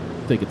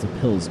think it's a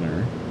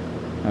Pilsner.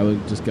 I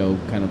would just go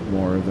kind of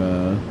more of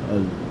a I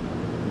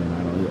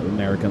don't know,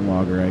 American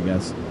lager, I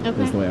guess.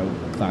 Okay. Is the way I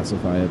would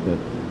classify it, but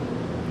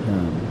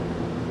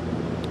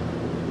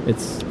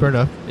it's fair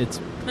enough. It's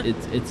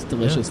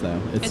delicious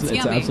though. It's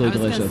yummy. absolutely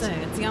I was delicious. Gonna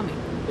say, it's yummy.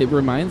 It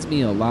reminds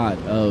me a lot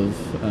of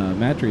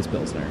Matry's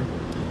Pilsner.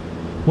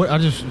 What I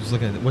just was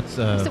looking at what's.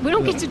 So we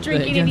don't get to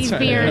drink any of these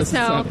beers,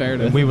 so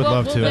we would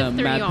love to. We'll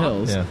Mad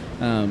Pills. Yeah.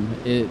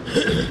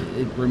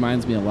 It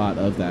reminds me a lot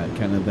of that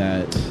kind of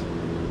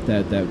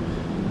that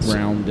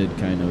rounded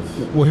kind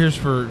of. Well, here's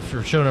for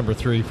show number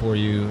 3 for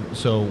you.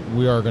 So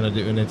we are going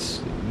to do, and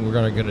we're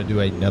going to do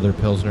another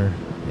Pilsner,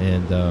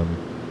 and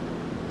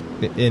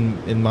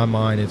in my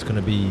mind, it's going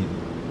to be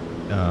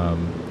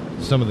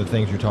some of the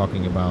things you're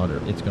talking about.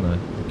 It's going to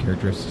the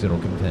characteristics it'll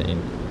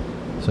contain.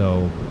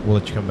 So we'll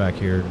let you come back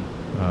here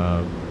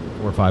 4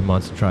 or 5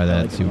 months and try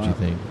that and see what you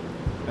think.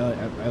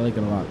 I like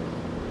it a lot.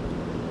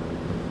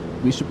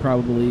 We should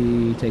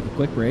probably take a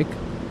quick break,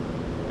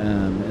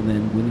 and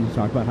then we need to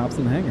talk about Hops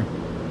in the Hanger.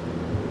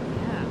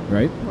 Yeah.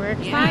 Right? We're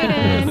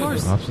excited.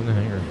 Hops in the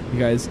Hanger. You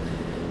guys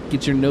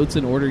get your notes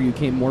in order. You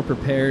came more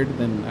prepared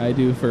than I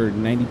do for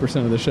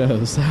 90% of the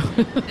show. So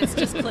It's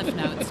just Cliff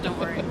Notes. Don't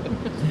worry.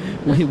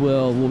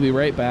 We'll be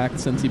right back.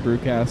 Cincy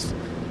Brewcast,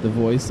 the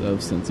voice of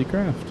Cincy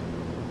Craft.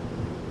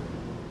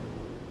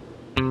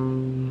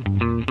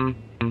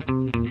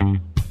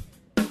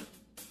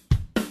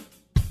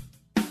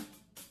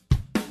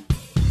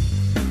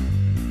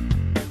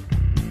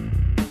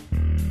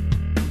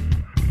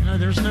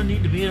 There's no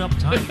need to be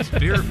uptight.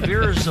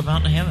 Beer is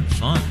about having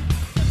fun.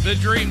 The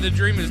dream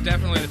is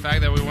definitely the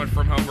fact that we went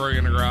from home brewing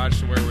in a garage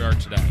to where we are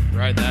today.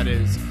 Right, that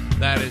is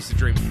the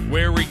dream.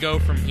 Where we go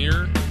from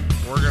here,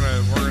 we're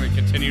gonna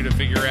continue to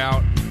figure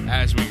out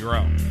as we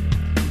grow.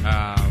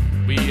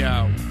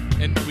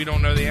 And we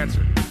don't know the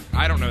answer.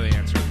 I don't know the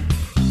answer.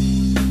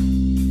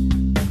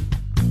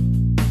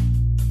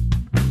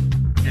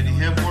 Can you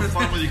have more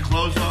fun with your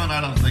clothes on?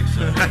 I don't think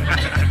so.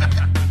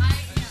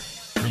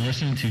 You're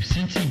listening to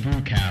Cincy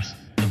Brewcast,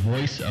 the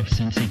voice of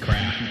Cincy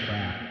Craft.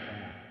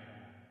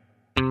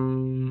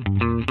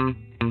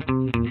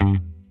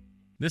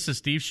 This is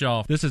Steve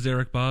Shaw. This is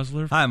Eric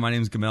Bosler. Hi, my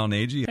name is Gamal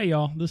Nagy. Hey,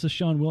 y'all. This is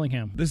Sean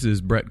Willingham. This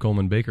is Brett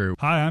Coleman Baker.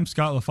 Hi, I'm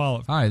Scott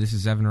LaFollette. Hi, this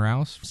is Evan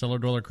Rouse. Cellar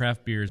Dweller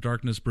Craft Beers.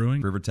 Darkness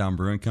Brewing. Rivertown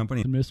Brewing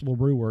Company. Municipal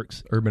Brew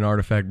Works. Urban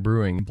Artifact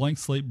Brewing. Blank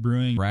Slate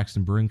Brewing.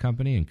 Braxton Brewing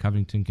Company in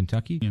Covington,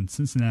 Kentucky. In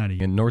Cincinnati.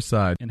 In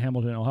Northside. In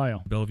Hamilton,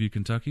 Ohio. Bellevue,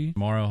 Kentucky.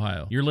 Mar,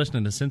 Ohio. You're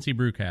listening to Cincy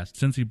Brewcast.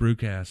 Cincy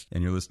Brewcast.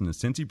 And you're listening to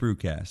Cincy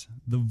Brewcast.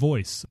 The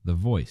voice. The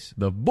voice.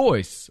 The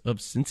voice of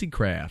Cincy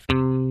Craft.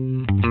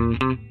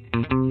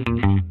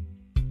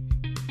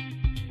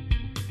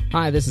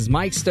 Hi, this is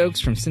Mike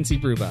Stokes from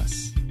Cincy Brew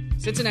Bus.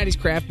 Cincinnati's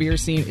craft beer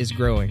scene is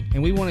growing,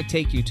 and we want to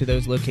take you to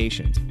those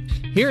locations.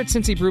 Here at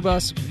Cincy Brew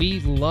Bus, we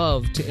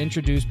love to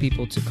introduce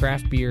people to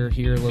craft beer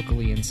here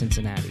locally in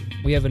Cincinnati.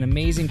 We have an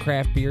amazing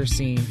craft beer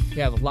scene. We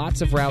have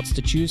lots of routes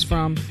to choose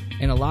from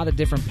and a lot of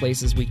different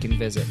places we can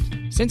visit.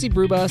 Cincy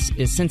Brew Bus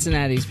is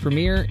Cincinnati's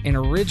premier and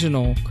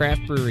original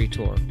craft brewery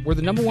tour. We're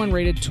the #1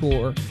 rated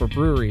tour for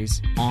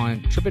breweries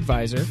on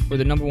TripAdvisor. We're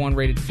the #1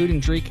 rated food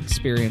and drink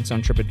experience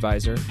on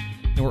TripAdvisor.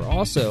 And we're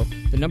also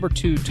the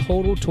 #2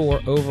 total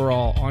tour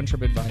overall on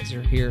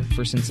TripAdvisor here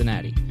for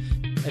Cincinnati.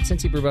 At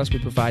Cincy Brew Bus, we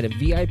provide a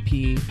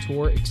VIP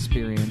tour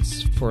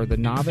experience for the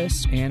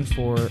novice and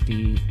for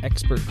the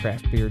expert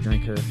craft beer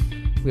drinker.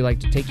 We like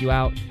to take you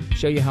out,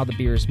 show you how the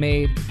beer is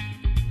made,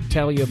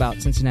 tell you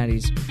about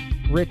Cincinnati's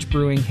rich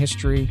brewing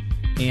history,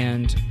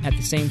 and at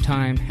the same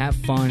time, have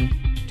fun,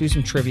 do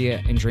some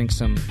trivia, and drink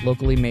some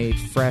locally made,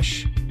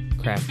 fresh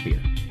craft beer.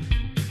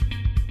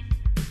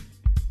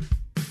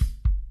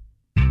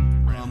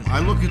 I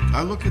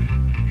look at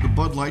the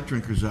Bud Light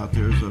drinkers out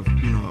there as a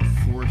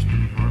forest to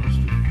be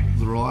harvested.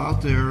 They're all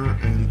out there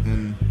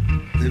and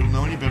they don't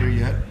know any better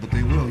yet, but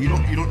they will. You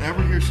don't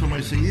ever hear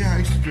somebody say, "Yeah, I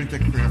used to drink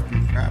that craft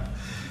beer crap,"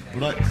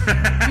 but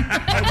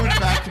I went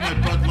back to my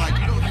Bud Light.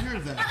 You don't hear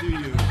that, do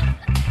you?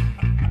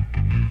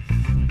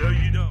 No,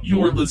 you don't.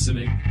 You're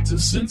listening to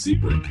Cincy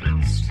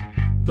Brewcast,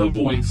 the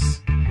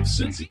voice of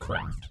Cincy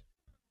Craft.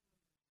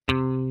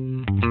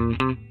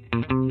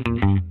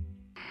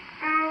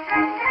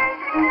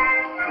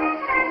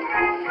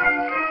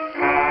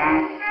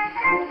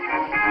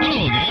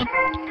 Hello there.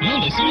 You're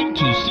listening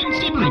to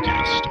Cincy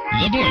Brewcast,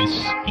 the voice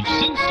of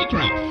Cincy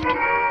Craft.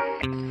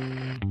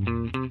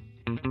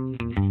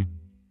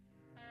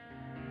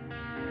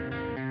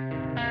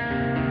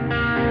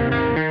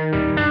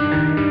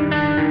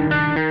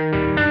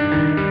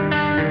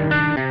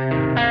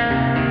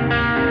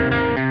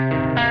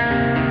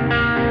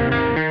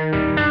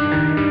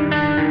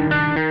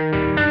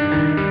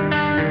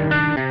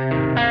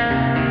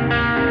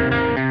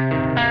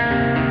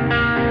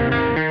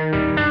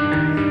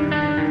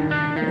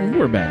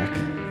 We're back.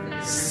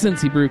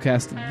 Cincy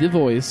Brewcast, the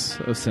voice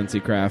of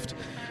Cincy Craft.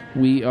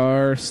 We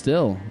are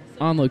still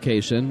on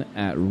location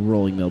at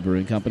Rolling Mill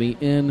Brewing Company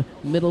in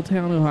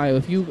Middletown, Ohio.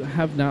 If you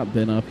have not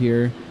been up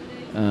here,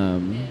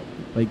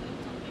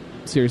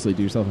 seriously,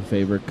 do yourself a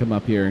favor. Come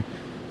up here.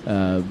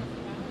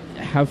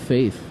 Have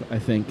faith. I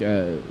think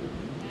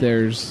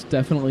there's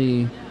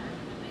definitely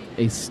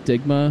a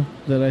stigma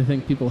that I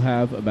think people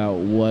have about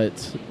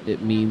what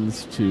it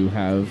means to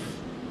have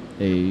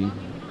a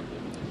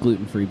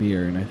gluten-free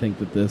beer, and I think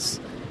that this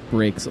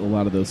breaks a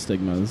lot of those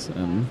stigmas,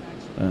 and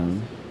I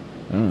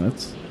don't know,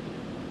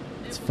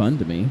 it's fun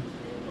to me.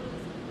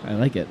 I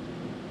like it.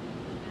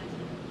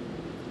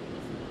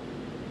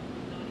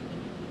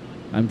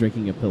 I'm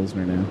drinking a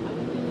Pilsner now.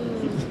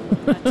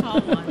 A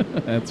tall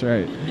one. That's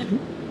right.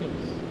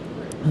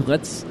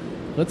 Let's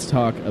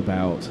talk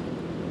about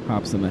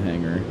Hops in the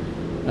Hanger.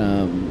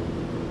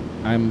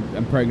 I'm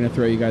probably going to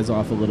throw you guys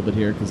off a little bit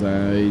here because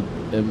I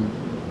am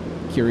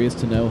curious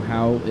to know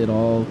how it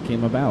all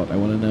came about. I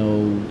want to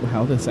know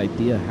how this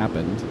idea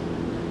happened.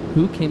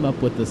 Who came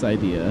up with this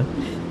idea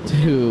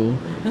to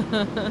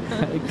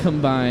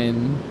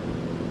combine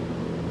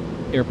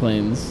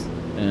airplanes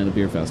and a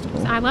beer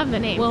festival? I love the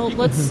name. Well,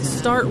 let's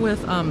start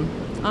with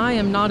I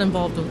am not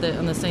involved with it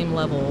on the same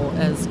level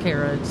as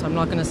Kara, so I'm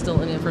not going to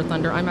steal any of her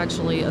thunder. I'm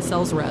actually a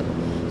sales rep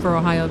for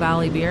Ohio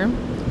Valley Beer,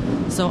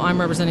 so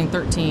I'm representing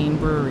 13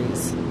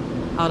 breweries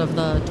out of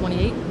the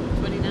 28?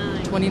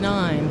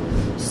 29.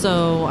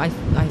 So I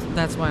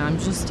that's why I'm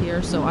just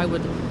here. So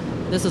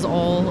this is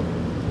all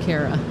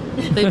Kara.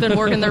 They've been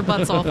working their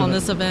butts off on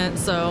this event,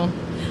 so.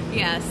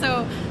 Yeah,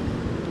 so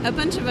a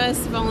bunch of us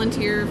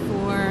volunteer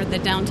for the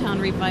Downtown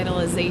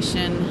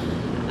Revitalization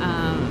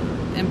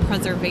and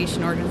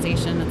Preservation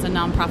Organization. It's a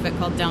nonprofit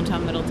called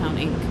Downtown Middletown,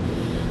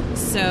 Inc.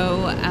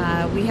 So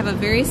we have a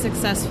very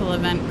successful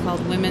event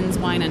called Women's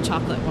Wine and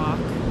Chocolate Walk.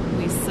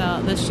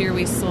 This year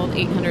we sold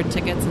 800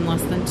 tickets in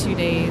less than 2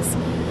 days.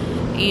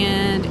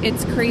 And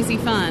it's crazy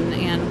fun,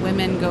 and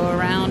women go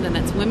around, and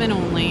it's women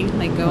only.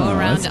 They go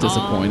around to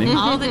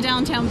all the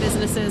downtown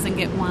businesses and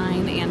get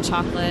wine and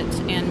chocolate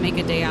and make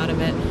a day out of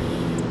it.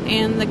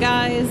 And the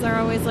guys are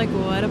always like,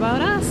 what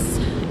about us?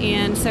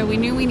 And so we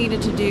knew we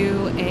needed to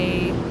do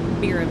a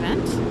beer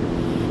event,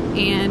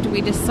 and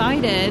we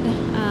decided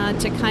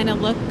to kind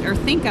of look or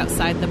think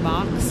outside the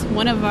box.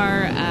 One of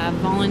our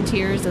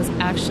volunteers is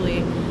actually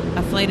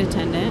a flight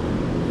attendant.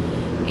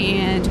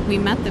 And we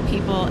met the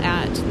people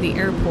at the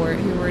airport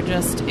who were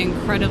just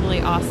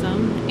incredibly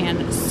awesome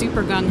and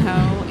super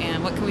gung-ho,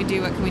 and what can we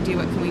do,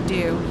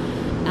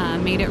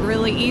 made it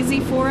really easy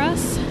for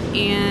us,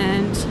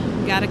 and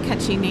got a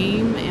catchy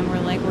name, and we're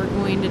like, we're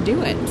going to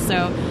do it.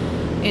 So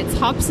it's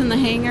Hops in the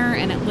Hangar,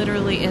 and it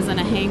literally isn't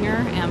a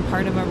hangar and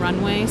part of a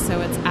runway,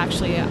 so it's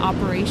actually an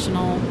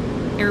operational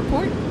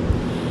airport.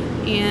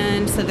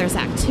 And so there's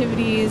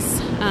activities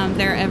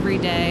there every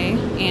day,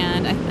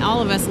 and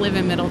all of us live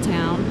in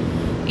Middletown.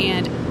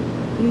 And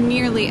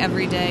nearly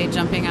every day,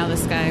 jumping out of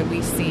the sky,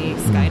 we see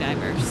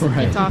skydivers,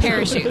 Right.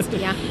 parachutes.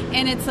 Yeah.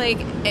 And it's like,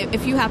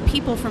 if you have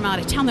people from out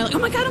of town, they're like, oh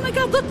my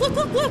God,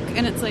 look.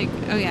 And it's like,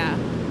 oh yeah,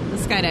 the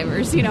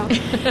skydivers,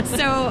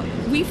 So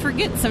we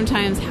forget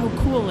sometimes how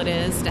cool it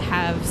is to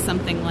have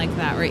something like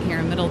that right here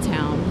in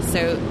Middletown.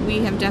 So we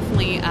have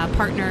definitely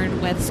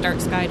partnered with Start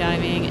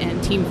Skydiving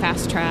and Team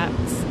Fast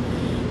Tracks.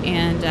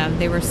 And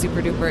they were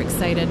super duper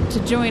excited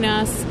to join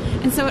us.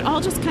 And so it all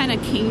just kind of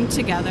came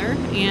together,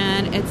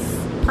 and it's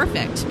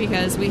perfect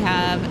because we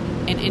have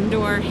an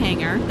indoor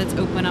hangar that's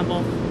open on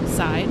both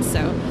sides.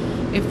 So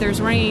if there's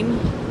rain,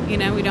 we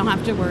don't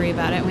have to worry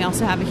about it. We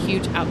also have a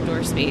huge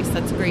outdoor space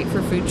that's great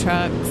for food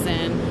trucks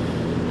and,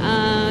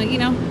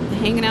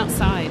 hanging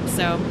outside.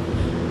 So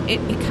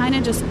it kind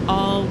of just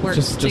all works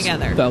just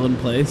together. Fell in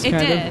place. It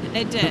kind did.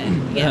 It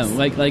did. Yes.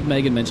 Like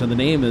Megan mentioned, the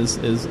name is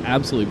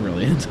absolutely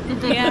brilliant.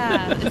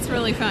 Yeah, it's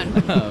really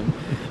fun.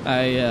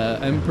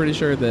 I'm pretty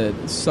sure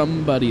that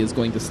somebody is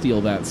going to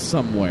steal that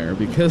somewhere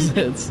because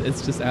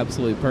it's just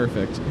absolutely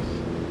perfect.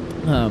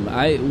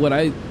 What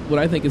I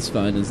think is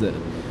fun is that,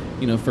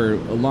 you know, for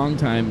a long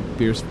time,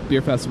 beer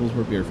festivals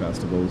were beer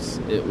festivals.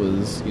 It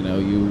was, you know,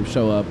 you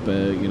show up,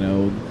 you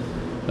know,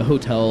 a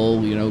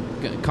hotel, you know,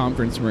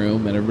 conference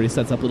room, and everybody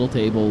sets up little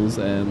tables,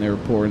 and they were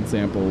pouring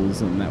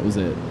samples, and that was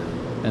it.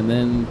 And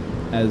then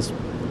as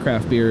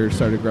craft beer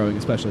started growing,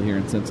 especially here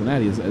in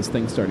Cincinnati, as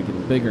things started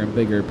getting bigger and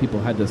bigger, people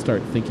had to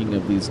start thinking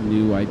of these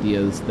new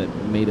ideas that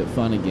made it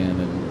fun again.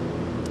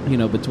 And, you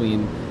know,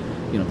 between,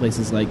 you know,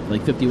 places like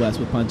 50 West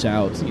with Punch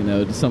Out, you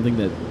know, to something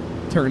that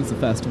turns the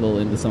festival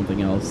into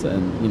something else,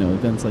 and, you know,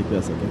 events like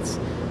this, like it's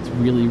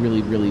really,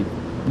 really, really,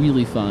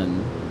 really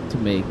fun to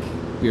make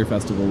beer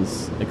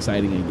festivals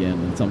exciting again,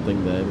 and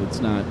something that it's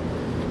not,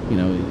 you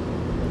know,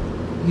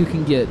 you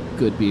can get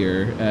good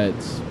beer at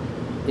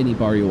any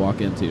bar you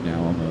walk into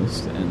now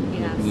almost, and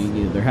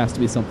there has to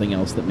be something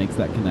else that makes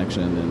that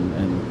connection,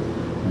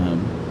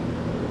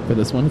 and for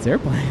this one it's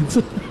airplanes.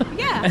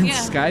 And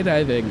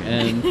skydiving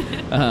and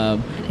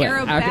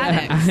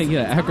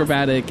aerobatics.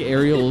 Acrobatic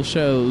aerial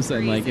shows.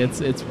 And like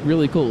it's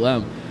really cool.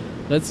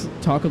 Let's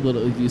talk a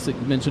little. You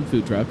mentioned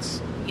food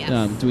trucks.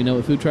 Yes. Do we know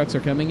what food trucks are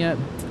coming yet?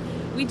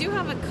 We do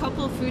have a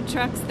couple food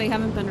trucks. They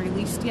haven't been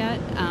released yet,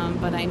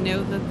 but I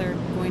know that they're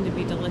going to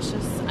be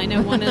delicious. I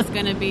know one is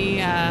going to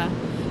be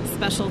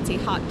specialty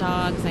hot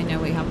dogs. I know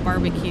we have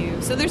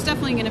barbecue. So there's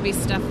definitely going to be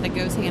stuff that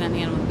goes hand in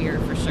hand with beer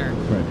for sure.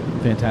 Right.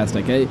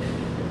 Fantastic.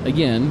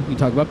 Again, you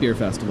talk about beer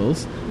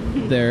festivals.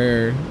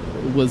 There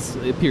was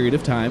a period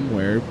of time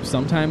where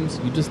sometimes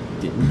you just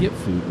didn't get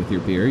food with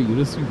your beer. You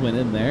just went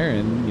in there,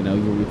 and, you know,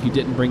 if you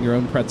didn't bring your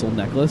own pretzel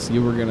necklace,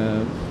 you were going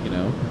to, you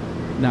know,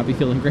 not be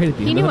feeling great at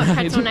the end He of knew the what night.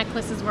 pretzel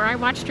necklaces were. I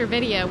watched your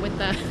video with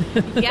the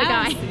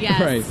guy.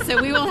 Yes. Right. So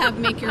we will have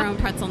make your own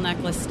pretzel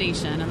necklace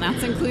station, and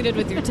that's included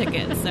with your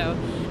ticket. So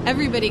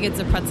everybody gets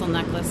a pretzel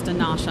necklace to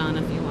nosh on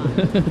if you want.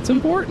 It's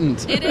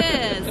important. It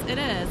is. It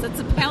is. It's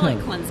a palate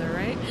cleanser,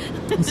 right?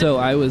 So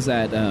I was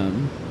at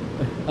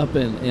up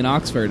in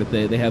Oxford.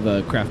 They have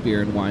a craft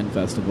beer and wine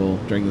festival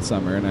during the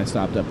summer, and I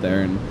stopped up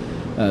there, and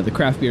the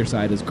craft beer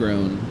side has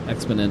grown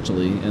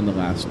exponentially in the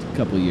last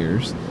couple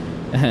years.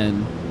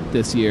 And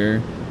this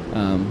year,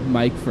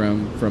 Mike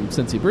from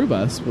Cincy Brew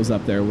Bus was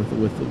up there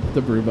with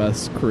the Brew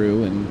Bus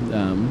crew, and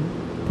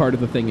part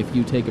of the thing, if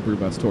you take a Brew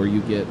Bus tour,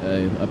 you get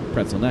a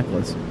pretzel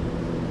necklace.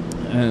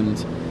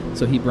 And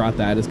so he brought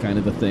that as kind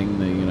of a thing,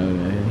 that, you know,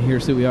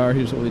 here's who we are,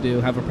 here's what we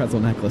do, have a pretzel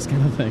necklace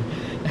kind of thing.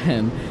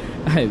 And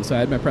so I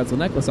had my pretzel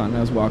necklace on, and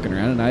I was walking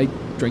around, and I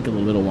drink a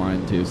little bit of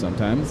wine too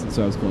sometimes. And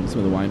so I was going to some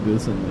of the wine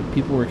booths, and like,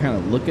 people were kind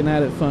of looking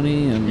at it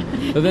funny. And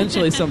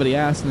eventually somebody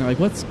asked, and they're like,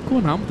 "What's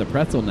going on with the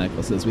pretzel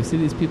necklaces? We see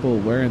these people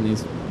wearing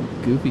these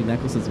goofy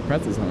necklaces with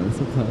pretzels on it."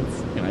 So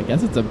I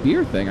guess it's a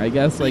beer thing. I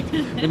guess like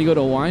when you go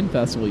to a wine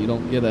festival, you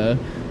don't get a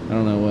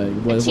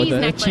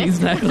cheese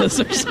necklace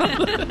or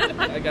something.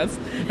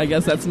 I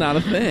guess that's not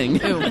a thing.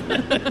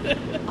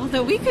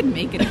 Although we could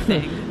make it a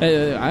thing.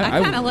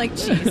 I kind of like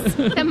cheese.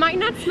 That might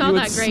not smell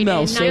that great.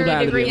 Smell so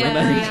bad.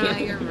 Yeah,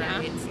 you're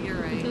right. You're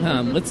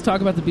right. Let's talk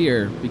about the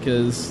beer,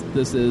 because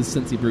this is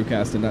Cincy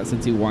Brewcast and not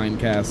Cincy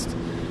Winecast.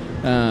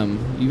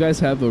 You guys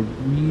have a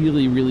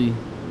really, really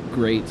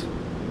great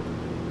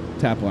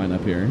tap line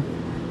up here.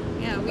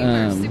 Yeah, we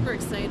are super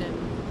excited.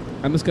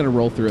 I'm just going to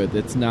roll through it.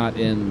 It's not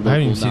in local, I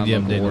haven't seen the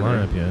non-local updated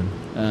order. lineup yet.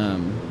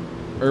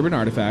 Urban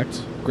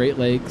Artifact, Great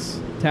Lakes,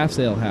 Taft's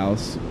Ale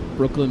House,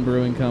 Brooklyn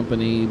Brewing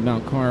Company,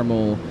 Mount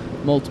Carmel,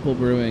 Multiple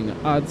Brewing,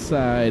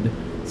 Oddside,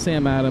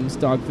 Sam Adams,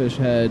 Dogfish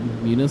Head,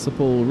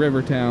 Municipal,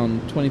 Rivertown,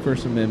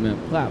 21st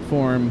Amendment,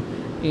 Platform,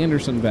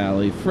 Anderson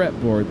Valley,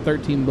 Fretboard,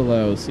 13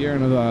 Below, Sierra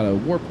Nevada,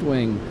 Warped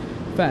Wing,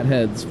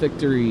 Fatheads,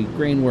 Victory,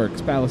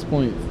 Grainworks, Ballast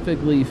Point,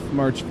 Fig Leaf,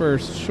 March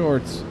 1st,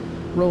 Shorts,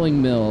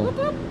 Rolling Mill,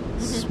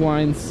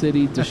 Swine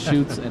City,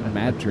 Deschutes, and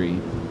Madtree.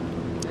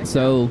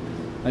 So,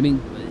 I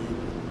mean,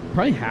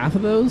 probably half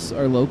of those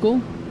are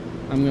local.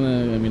 I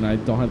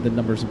don't have the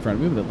numbers in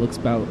front of me, but it looks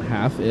about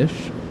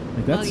half-ish.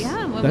 Like that's,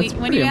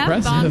 when you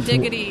have Bomb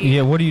Diggity.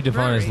 Yeah, what do you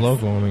define as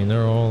local? I mean,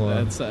 they're all.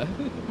 That's.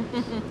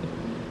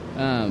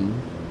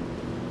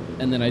 And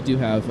then I do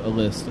have a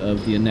list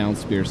of the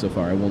announced beer so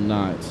far. I will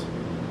not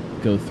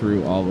go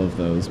through all of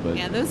those, but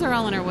yeah, those are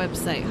all on our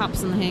website,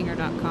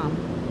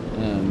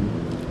 hopsinthehanger.com.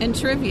 And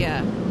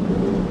trivia: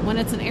 when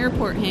it's an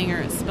airport hangar,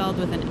 it's spelled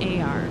with an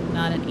AR,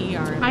 not an ER.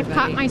 Everybody. I've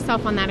caught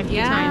myself on that a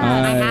few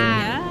times.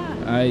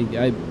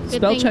 I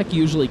spell check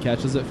usually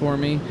catches it for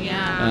me.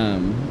 Yeah.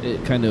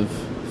 It kind of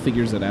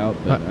figures it out,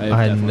 but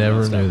I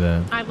never knew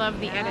that. I love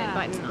the edit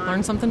button.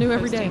 Learn something new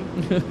every day.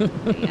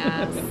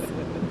 Yes.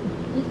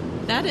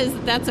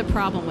 That's a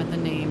problem with the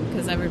name,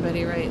 because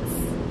everybody writes.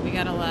 We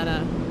got a lot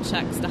of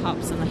checks to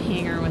Hops in the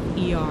Hanger with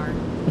ER.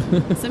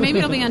 So maybe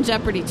it'll be on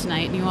Jeopardy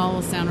tonight, and you all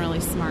will sound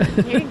really smart.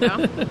 There you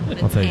go.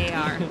 It's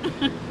AR.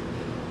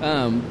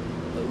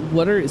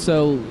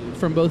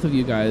 from both of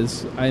you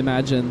guys, I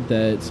imagine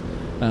that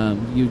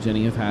you,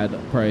 Jenny, have had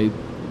probably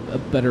a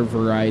better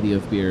variety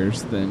of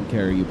beers than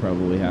Kara you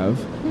probably have.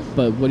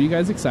 But what are you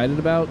guys excited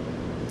about?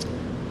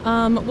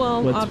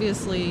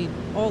 Obviously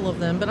all of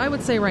them, but I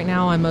would say right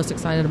now I'm most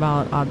excited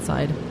about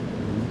Oddside.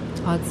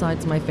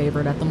 Oddside's my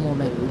favorite at the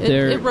moment.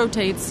 It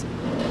rotates.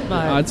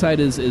 But Oddside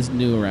is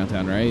new around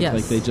town, right? Yes.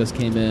 Like they just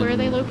came in. Where are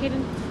they located?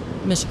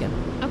 Michigan.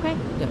 Okay.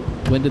 Yep.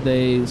 When did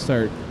they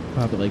start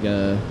popping? Like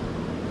a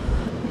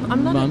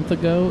month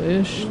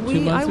ago-ish? 2 months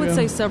ago? I would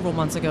say several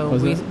months ago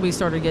we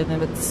started getting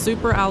them. It's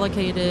super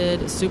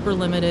allocated, super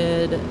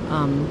limited.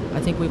 I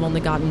think we've only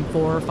gotten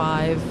 4 or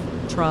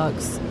 5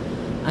 trucks,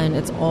 and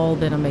it's all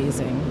been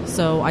amazing.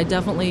 So I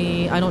don't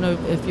know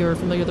if you're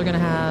familiar, they're going to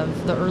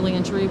have the early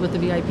entry with the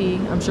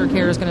VIP. I'm sure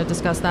Kara's going to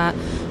discuss that.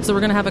 So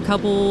we're going to have a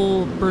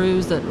couple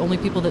brews that only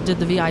people that did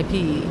the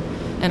VIP.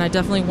 And I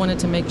definitely wanted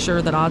to make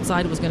sure that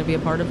Oddside was going to be a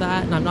part of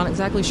that. And I'm not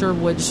exactly sure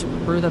which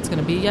brew that's going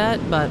to be yet,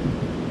 but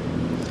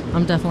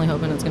I'm definitely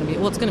hoping it's going to be...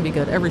 Well, it's going to be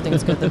good.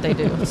 Everything's good that they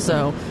do.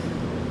 So,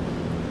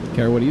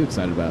 Kara, what are you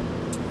excited about?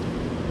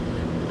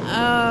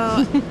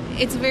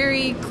 It's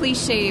very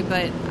cliche,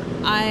 but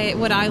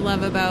what I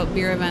love about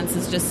beer events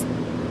is just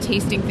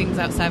tasting things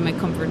outside my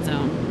comfort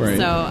zone. Right.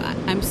 So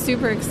I'm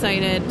super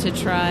excited to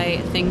try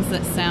things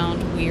that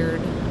sound weird.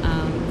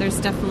 There's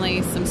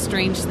definitely some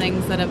strange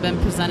things that have been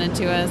presented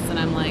to us, and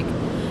I'm like,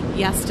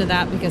 yes to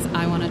that because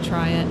I want to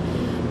try it.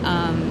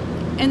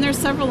 And there's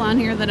several on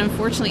here that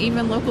unfortunately,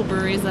 even local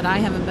breweries that I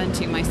haven't been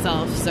to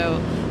myself.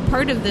 So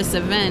part of this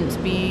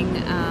event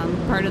being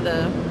part of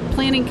the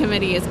planning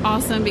committee is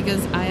awesome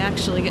because I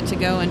actually get to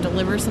go and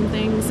deliver some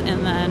things,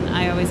 and then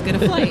I always get a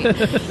flight.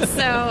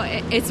 So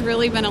it's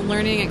really been a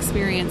learning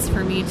experience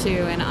for me too,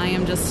 and I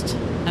am just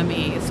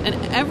amazed. And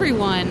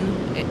everyone,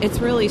 it's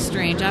really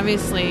strange.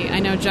 Obviously, I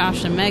know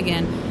Josh and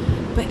Megan,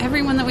 but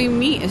everyone that we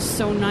meet is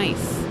so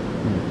nice.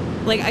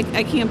 Like,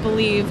 I can't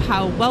believe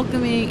how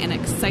welcoming and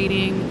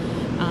exciting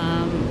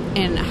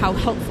and how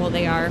helpful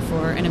they are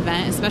for an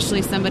event,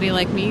 especially somebody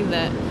like me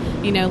that,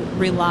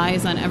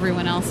 relies on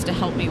everyone else to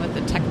help me with the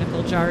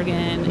technical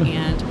jargon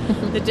and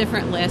the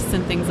different lists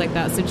and things like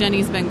that. So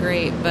Jenny's been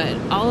great, but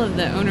all of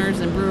the owners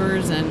and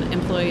brewers and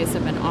employees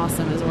have been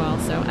awesome as well.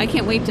 So I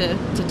can't wait to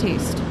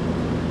taste.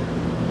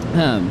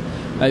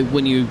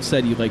 When you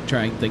said you like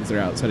trying things that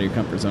are outside of your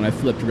comfort zone, I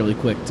flipped really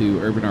quick to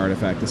Urban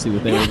Artifact to see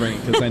what they were bringing,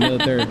 because I know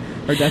that there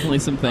are definitely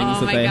some things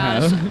that they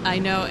have. I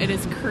know, it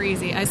is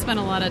crazy. I spent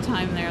a lot of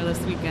time there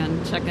this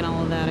weekend checking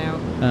all of that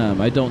out.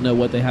 I don't know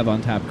what they have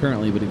on tap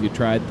currently, but have you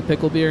tried the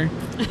pickle beer?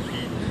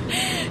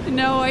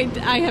 No,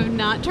 I have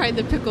not tried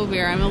the pickle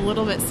beer. I'm a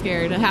little bit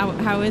scared.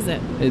 How is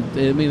it?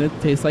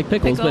 It tastes like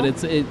pickles, but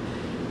it's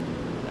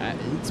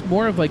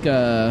more of like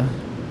a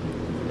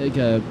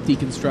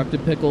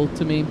deconstructed pickle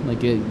to me.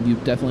 Like you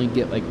definitely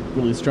get like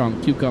really strong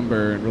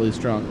cucumber and really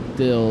strong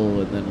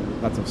dill, and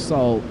then lots of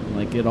salt. And,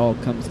 like it all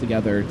comes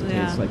together to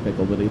taste like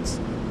pickle, but it's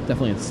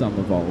definitely a sum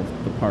of all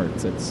of the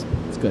parts. It's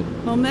good.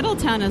 Well,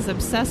 Middletown is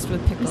obsessed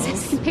with pickles.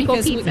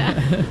 Pickle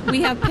pizza.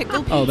 We have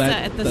pickle pizza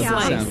at the that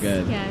Slice. Sound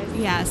good.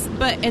 Yes,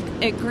 but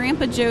at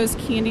Grandpa Joe's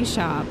Candy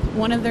Shop,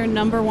 one of their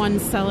number one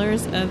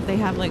sellers they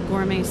have like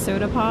gourmet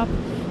soda pop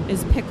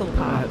is pickle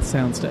pop. That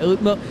sounds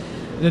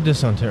it does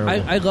sound terrible.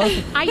 I love.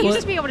 I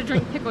used to be able to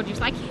drink pickle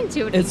juice. I can't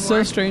do it anymore. It's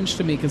so strange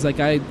to me because like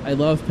I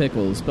love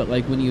pickles, but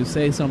like when you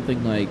say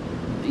something like,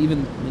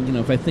 even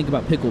if I think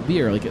about pickle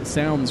beer, like it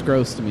sounds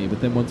gross to me, but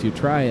then once you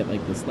try it,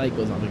 like this light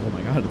goes on, like, oh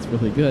my god, it's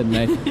really good.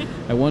 And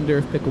I wonder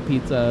if pickle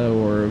pizza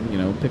or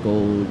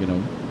pickle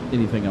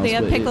anything else. They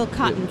have pickle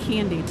cotton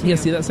candy too. Yeah,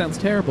 see, that sounds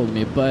terrible to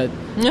me, but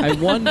I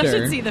wonder. I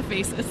should see the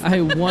faces.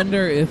 I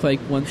wonder if like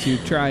once you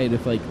try it,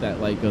 if like that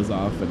light goes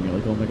off and you're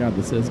like, oh my god,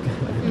 this is good.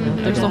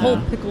 There's a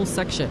whole pickle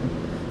section.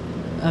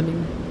 I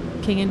mean,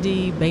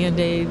 candy,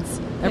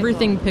 Band-Aids,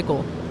 everything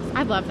pickle.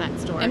 I love that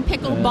store. And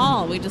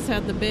pickleball. We just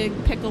had the big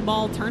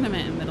pickleball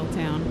tournament in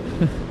Middletown.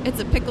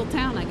 It's a pickle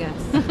town, I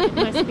guess.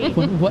 Must be.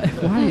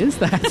 Why is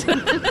that?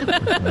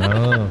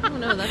 Oh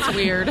no, that's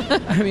weird.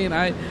 I mean,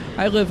 I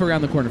live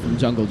around the corner from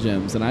Jungle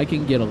Gyms, and I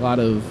can get a lot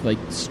of like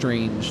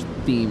strange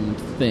themed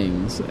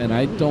things, and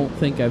I don't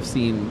think I've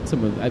seen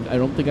I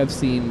don't think I've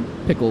seen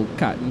pickle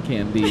cotton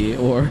candy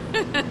or.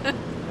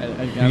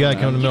 You gotta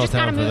come to You just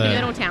gotta Middletown for move to that.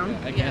 Middletown.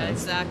 Yeah,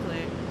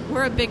 exactly.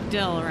 We're a big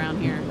deal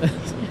around here.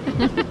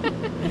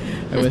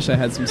 I wish I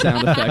had some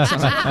sound effects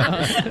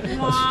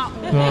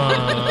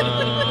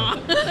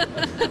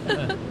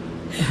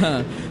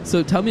on.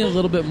 So tell me a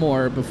little bit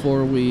more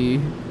before we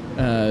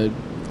are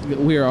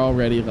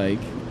already like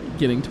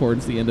getting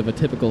towards the end of a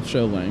typical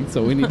show length,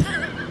 so we need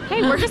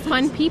Hey, we're just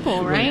fun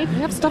people, right? We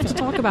have stuff to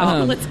talk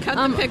about. Let's cut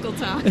the pickle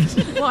talk.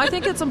 Well, I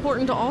think it's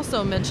important to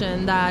also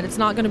mention that it's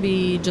not going to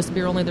be just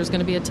beer only. There's going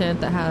to be a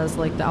tent that has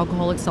like the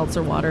alcoholic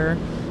seltzer water,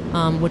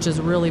 which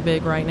is really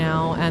big right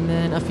now, and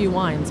then a few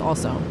wines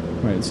also.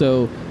 Right,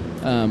 so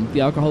the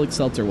alcoholic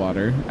seltzer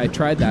water, I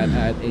tried that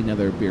at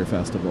another beer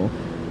festival.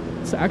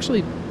 It's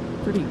actually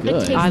pretty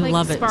good. It tastes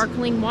like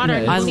sparkling water.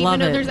 Yeah, I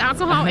love it. There's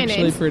alcohol in it. It's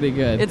actually pretty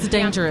good. It's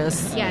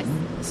dangerous. Yes.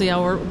 So yeah,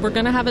 we're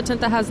going to have a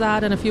tent that has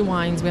that and a few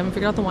wines. We haven't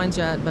figured out the wines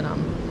yet, but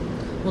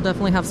we'll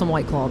definitely have some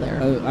White Claw there.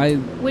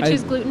 Which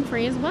is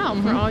gluten-free as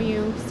well for all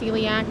you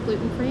celiac,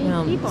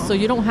 gluten-free people. So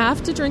you don't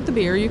have to drink the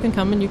beer. You can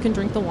come and you can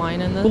drink the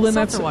wine and the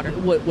seltzer water.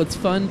 What's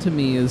fun to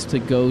me is to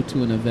go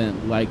to an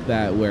event like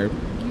that where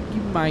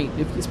you might,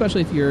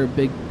 especially if you're a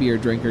big beer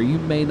drinker, you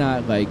may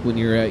not, like when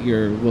you're at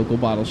your local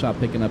bottle shop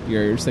picking up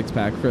your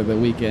 6-pack for the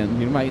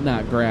weekend, you might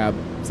not grab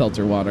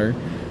seltzer water.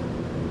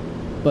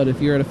 But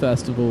if you're at a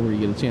festival where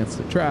you get a chance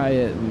to try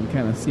it and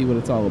kind of see what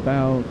it's all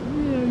about,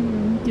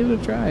 give it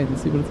a try and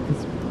see what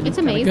it's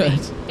amazing.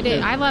 It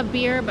is. I love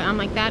beer, but I'm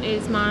like, that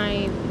is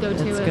my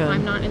go-to if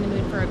I'm not in the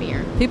mood for a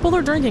beer. People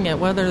are drinking it,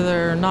 whether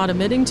they're not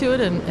admitting to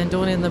it and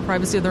doing it in the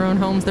privacy of their own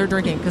homes. They're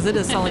drinking because it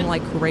is selling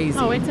like crazy.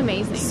 Oh, it's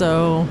amazing.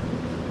 So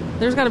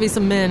there's got to be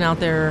some men out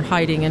there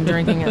hiding and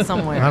drinking it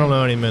somewhere. I don't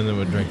know any men that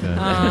would drink that.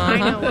 I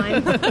know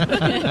one.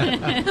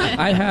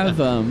 I have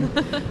a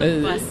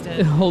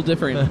whole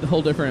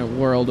different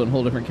world and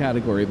whole different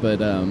category, but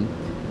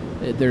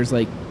there's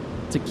like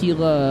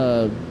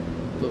tequila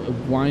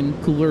wine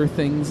cooler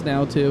things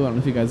now too. I don't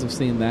know if you guys have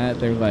seen that.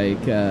 They're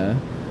like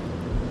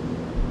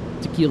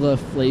tequila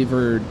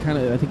flavored, kind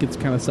of. I think it's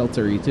kind of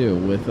seltzery too,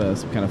 with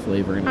some kind of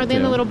flavor in it. Are they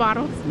in the little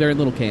bottles? They're in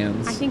little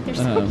cans. I think they're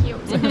so cute.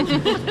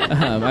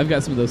 I've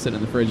got some of those sitting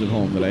in the fridge at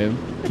home that I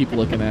keep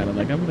looking at. I'm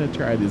like, I'm going to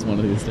try these one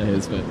of these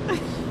days, but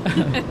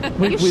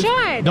you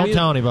should. Don't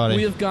tell anybody.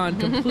 We have gone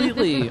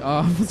completely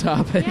off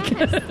topic.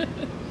 Yes.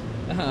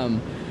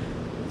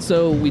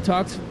 So we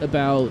talked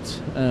about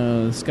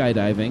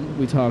skydiving.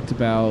 We talked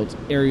about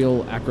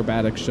aerial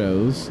acrobatic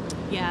shows.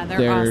 Yeah,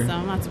 they're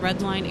awesome. That's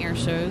Redline Air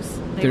Shows.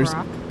 There's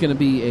rock. going to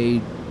be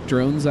a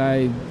drone's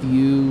eye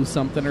view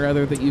something or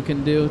other that you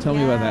can do. Tell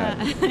me about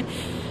that.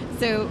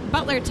 So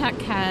Butler Tech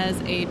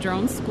has a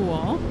drone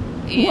school,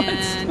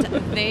 and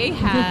they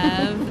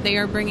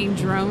are bringing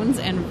drones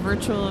and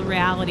virtual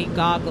reality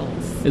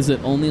goggles. Is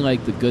it only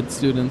like the good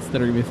students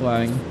that are going to be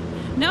flying?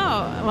 No,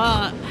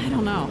 well, I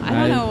don't know. I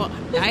don't know.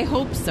 I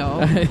hope so.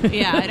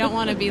 Yeah, I don't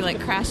want to be like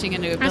crashing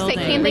into a building.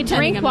 Can they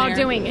drink while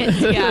doing it?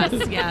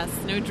 Yes.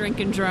 No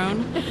drinking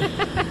drone.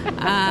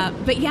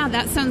 But yeah,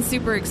 that sounds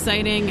super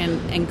exciting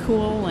and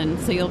cool. And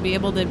so you'll be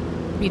able to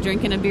be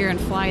drinking a beer and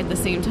fly at the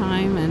same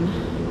time.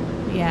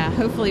 And yeah,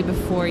 hopefully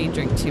before you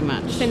drink too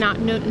much. So no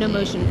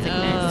motion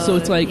sickness. So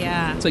it's like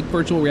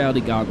virtual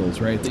reality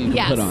goggles, right? That you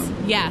can put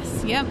on.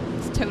 Yes. Yep.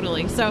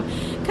 Totally. So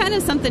kind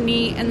of something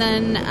neat. And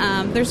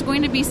then there's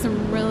going to be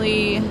some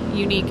really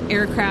unique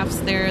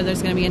aircrafts there.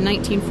 There's going to be a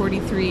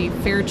 1943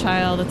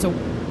 Fairchild. It's a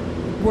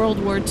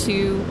World War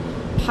II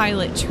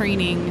pilot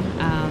training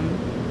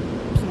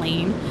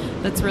plane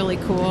that's really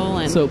cool.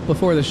 And so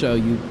before the show,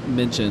 you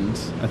mentioned,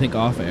 I think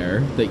off air,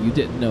 that you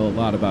didn't know a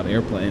lot about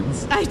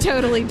airplanes. I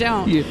totally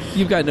don't.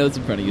 You've got notes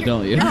in front of you,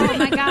 don't you? Oh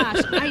my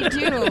gosh, I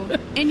do.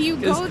 And you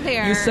go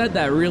there. You said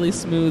that really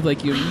smooth,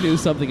 like you knew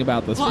something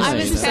about this. Well, I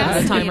was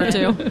fascinated. Time or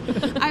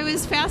two. I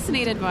was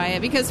fascinated by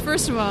it because,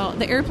 first of all,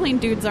 the airplane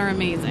dudes are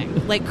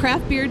amazing. Like,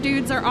 craft beer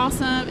dudes are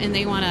awesome, and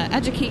they want to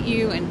educate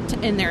you,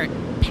 and they're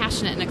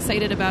passionate and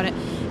excited about it.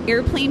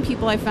 Airplane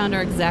people, I found,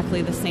 are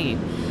exactly the same.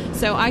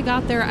 So I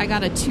got there, I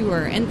got a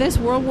tour, and this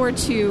World War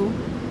II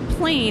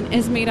plane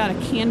is made out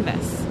of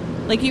canvas.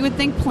 Like, you would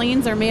think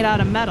planes are made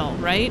out of metal,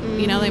 right? Mm-hmm.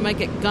 You know, they might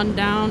get gunned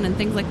down and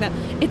things like that.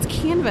 It's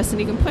canvas, and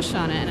you can push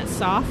on it, and it's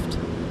soft.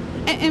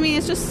 I mean,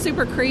 it's just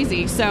super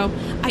crazy. So,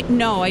 I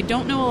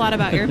don't know a lot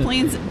about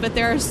airplanes, but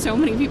there are so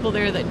many people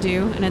there that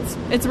do, and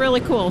it's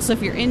really cool. So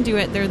if you're into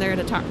it, they're there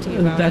to talk to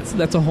you about it.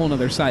 That's a whole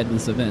other side of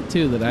this event,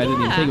 too, that I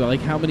didn't even think about.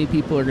 Like, how many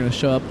people are going to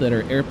show up that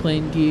are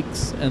airplane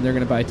geeks, and they're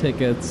going to buy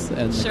tickets,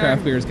 and the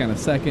craft beer is kind of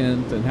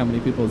second, and how many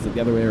people is it the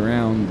other way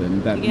around,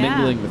 and that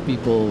mingling with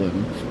people.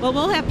 And well,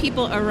 we'll have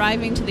people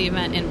arriving to the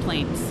event in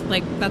planes.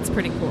 Like, that's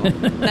pretty cool.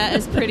 That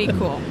is pretty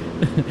cool.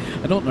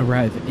 I don't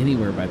arrive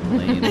anywhere by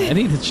plane. I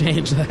need to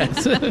change that.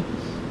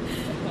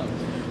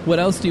 What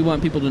else do you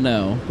want people to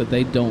know that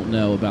they don't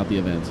know about the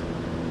event?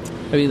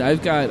 I mean,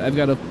 I've got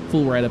a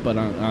full write-up on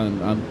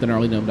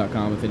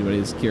thegnarlygnome.com if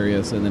anybody's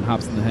curious, and then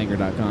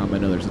hopsinthehanger.com. I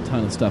know there's a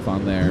ton of stuff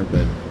on there,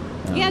 but...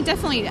 Yeah,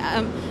 definitely.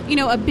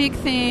 A big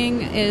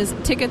thing is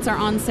tickets are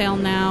on sale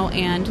now,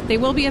 and they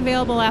will be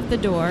available at the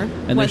door,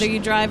 whether you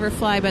drive or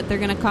fly, but they're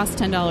going to cost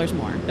 $10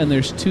 more. And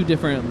there's 2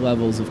 different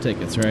levels of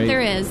tickets, right?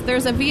 There is.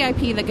 There's a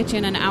VIP that gets you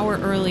in an hour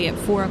early at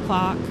 4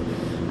 o'clock.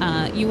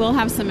 You will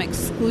have some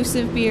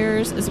exclusive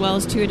beers, as well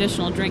as 2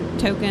 additional drink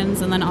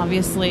tokens, and then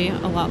obviously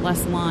a lot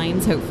less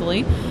lines,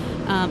 hopefully,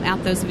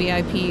 at those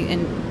VIP.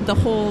 And the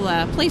whole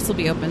place will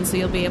be open, so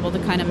you'll be able to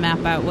kind of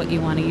map out what you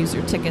want to use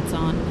your tickets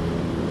on.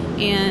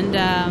 And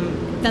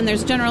then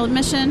there's general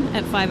admission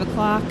at 5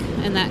 o'clock,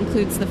 and that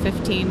includes the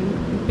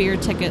 15 beer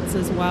tickets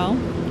as well.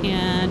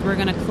 And we're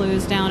going to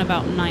close down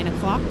about 9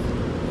 o'clock.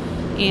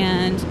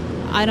 And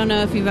I don't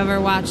know if you've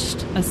ever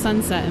watched a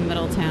sunset in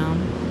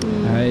Middletown.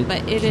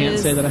 But it can't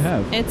say that I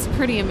have. It's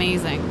pretty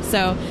amazing.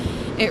 So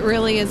it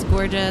really is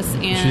gorgeous.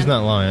 And she's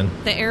not lying.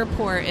 The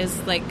airport is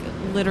like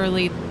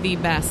literally the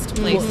best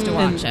place to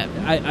watch it.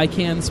 I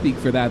can speak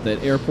for that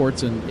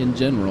airports in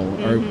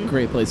general are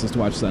great places to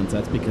watch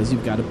sunsets because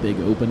you've got a big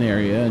open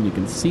area and you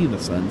can see the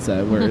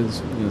sunset,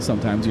 whereas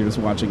sometimes you're just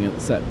watching it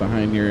set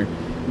behind your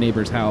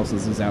neighbor's house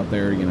as he's out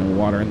there,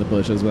 watering the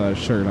bushes without a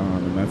shirt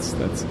on, and that's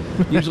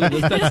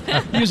usually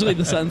that's usually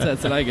the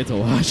sunsets that I get to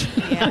watch.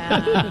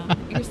 Yeah,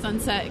 your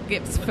sunset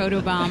gets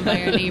photobombed by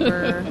your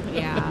neighbor.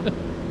 Yeah.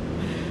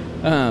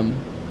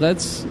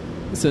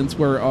 Since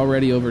we're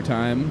already over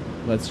time,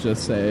 let's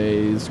just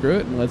say screw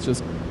it and let's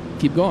just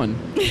keep going.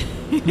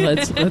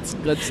 Let's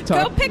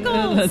talk. Go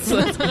Pickles!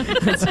 Let's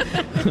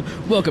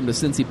welcome to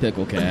Cincy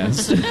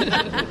Picklecast.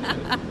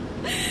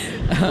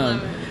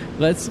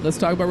 Let's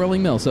talk about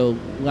Rolling Mill. So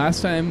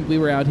last time we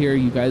were out here,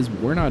 you guys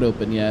were not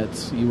open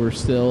yet. You were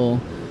still,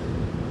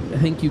 I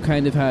think you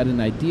kind of had an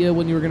idea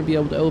when you were going to be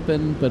able to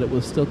open, but it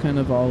was still kind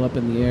of all up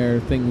in the air.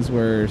 Things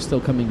were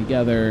still coming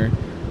together.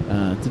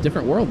 It's a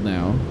different world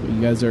now. You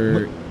guys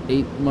are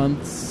 8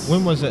 months.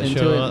 When was that into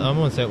show? it. I'm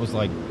gonna say it was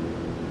like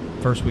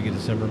first week of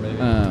December, maybe.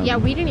 Yeah,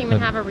 we didn't even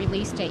have a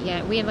release date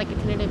yet. We had like a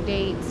tentative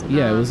date.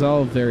 Yeah, it was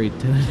all very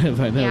tentative.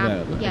 I know Yeah,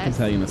 that. I can yes.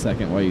 tell you in a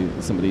second why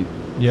somebody.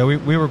 Yeah,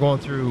 we were going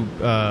through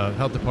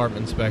health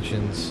department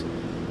inspections,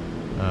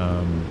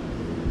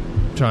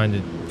 trying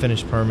to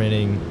finish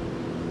permitting,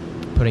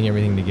 putting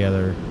everything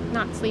together.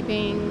 Not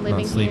sleeping,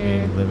 living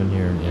here. Living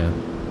here, yeah.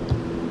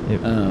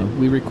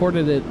 We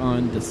recorded it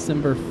on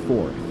December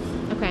 4th.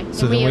 Okay,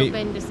 So and we then we-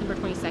 opened December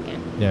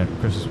 22nd. Yeah,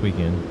 Christmas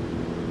weekend.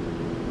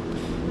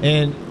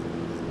 And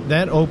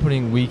that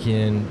opening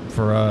weekend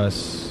for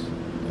us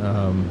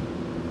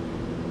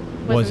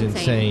was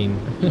insane.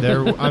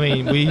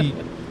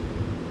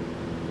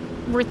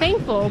 We're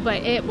thankful,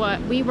 but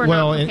we were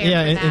well, not and, prepared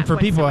yeah, for that and for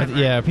people,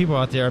 whatsoever. people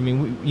out there. I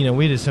mean,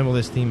 we'd assembled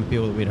this team of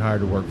people that we'd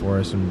hired to work for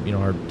us, and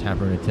our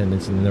tap room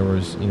attendants, and there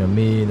was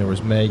me, and there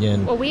was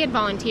Megan. Well, we had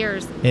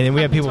volunteers, and then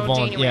we had people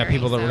January,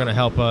 people that were going to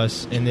help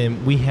us, and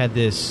then we had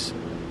this.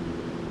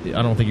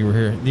 I don't think you were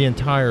here. The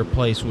entire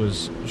place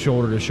was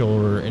shoulder to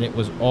shoulder, and it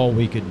was all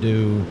we could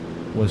do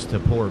was to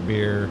pour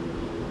beer.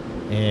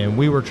 And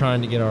we were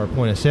trying to get our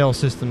point of sale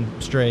system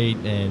straight,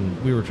 and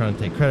we were trying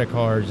to take credit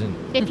cards. And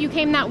If you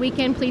came that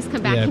weekend, please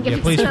come back and give us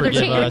please another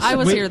forgive chance. us. I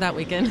was here that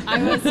weekend.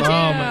 I was too.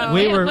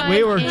 we It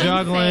were was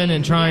juggling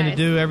and trying insane,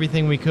 to do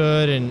everything we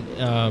could, and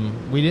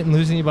we didn't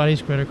lose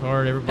anybody's credit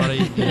card. Everybody,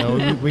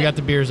 we got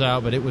the beers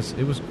out, but it was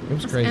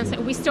crazy. And so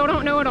we still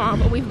don't know it all,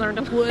 but we've learned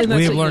a lot.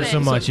 We've learned so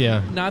much,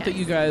 yeah. Not that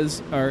you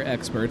guys are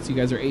experts. You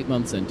guys are 8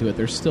 months into it.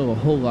 There's still a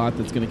whole lot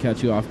that's going to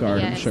catch you off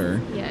guard, I'm Yes, sure.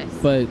 yes.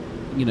 But,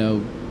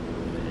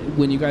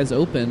 when you guys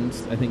opened,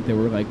 I think there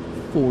were like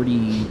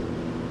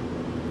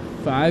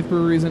 45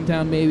 breweries in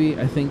town, maybe.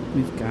 I think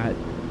we've got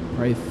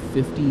probably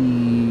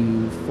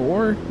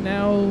 54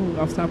 now,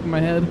 off the top of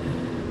my head.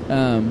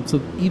 So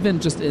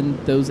even just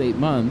in those 8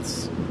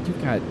 months,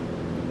 you've got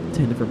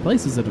 10 different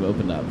places that have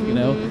opened up,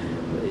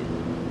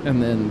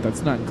 And then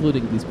that's not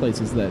including these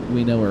places that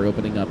we know are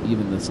opening up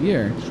even this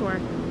year. Sure.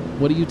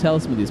 What do you tell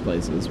some of these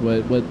places?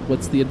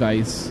 What's the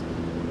advice,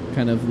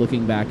 kind of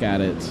looking back at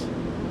it?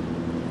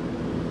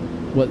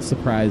 What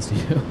surprised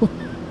you?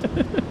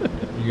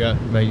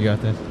 Meg, you got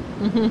this?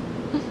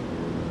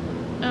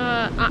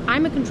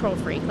 I'm a control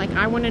freak. Like,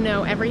 I want to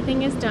know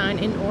everything is done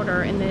in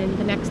order, and then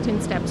the next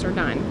 10 steps are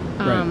done.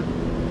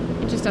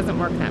 It just doesn't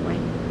work that way.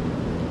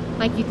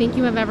 Like, you think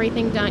you have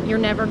everything done. You're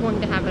never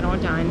going to have it all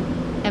done,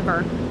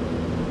 ever.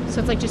 So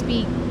it's like, just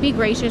be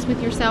gracious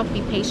with yourself,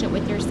 be patient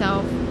with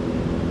yourself.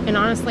 And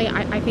honestly,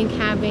 I think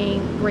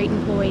having great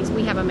employees,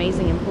 we have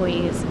amazing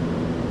employees.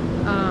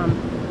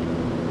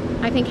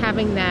 I think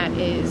having that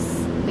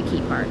is the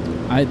key part.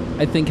 I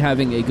think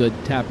having a good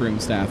taproom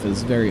staff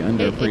is very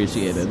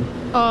underappreciated.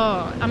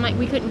 I'm like,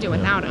 we couldn't do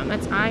without them.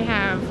 I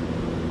have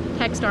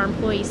texted our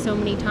employees so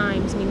many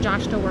times. I mean,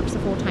 Josh still works a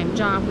full-time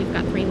job. We've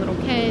got 3 little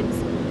kids.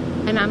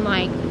 And I'm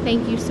like,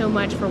 thank you so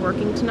much for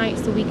working tonight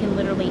so we can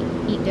literally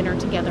eat dinner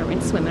together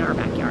and swim in our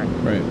backyard.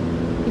 Right.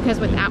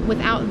 Because without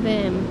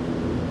them,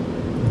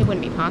 it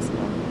wouldn't be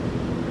possible.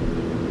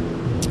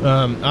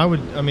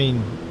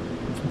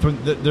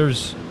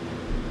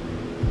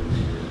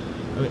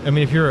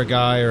 If you're a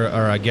guy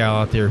or a gal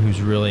out there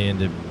who's really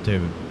into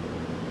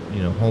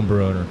home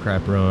brewing or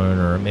craft brewing,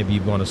 or maybe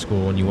you've gone to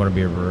school and you want to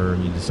be a brewer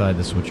and you decide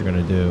this is what you're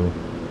going to do,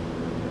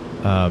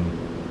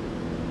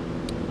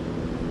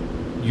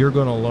 you're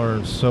going to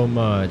learn so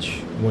much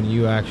when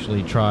you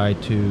actually try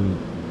to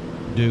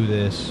do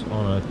this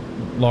on a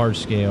large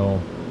scale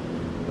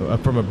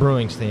from a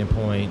brewing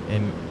standpoint.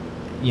 And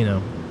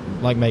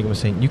like Megan was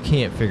saying, you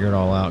can't figure it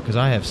all out, because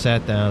I have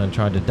sat down and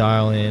tried to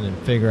dial in and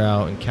figure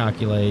out and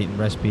calculate and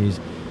recipes,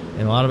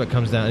 and a lot of it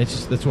comes down.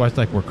 That's why it's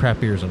like where craft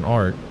beer is an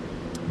art.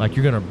 Like,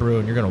 you're going to brew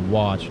and you're going to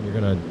watch and you're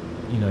going to,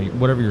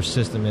 whatever your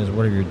system is,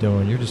 whatever you're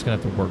doing, you're just going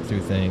to have to work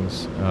through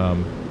things.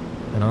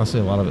 And honestly,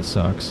 a lot of it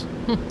sucks.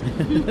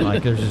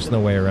 Like, there's just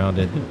no way around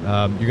it.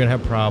 You're going to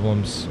have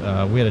problems.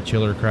 We had a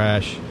chiller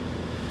crash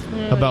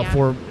about yeah.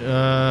 4.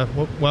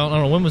 Well, I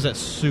don't know, when was that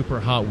super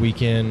hot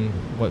weekend?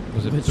 What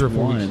was it? Which 3 or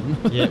 4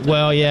 one? weeks? Yeah.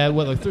 Well, yeah.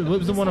 What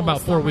was the one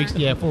about 4 weeks?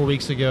 Yeah, 4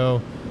 weeks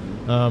ago.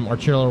 Our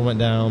cheerleader went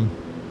down,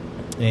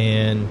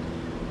 and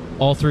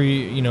all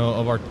three,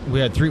 we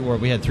had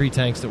 3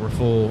 tanks that were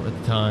full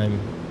at the time,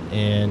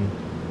 and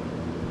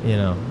we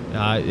God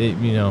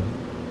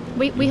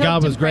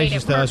hoped was and prayed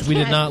gracious it to us. worked. We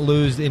did not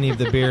lose any of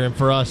the beer, and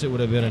for us, it would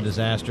have been a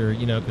disaster,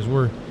 because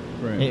we're,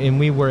 Right. and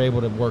we were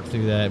able to work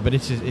through that. But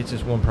it's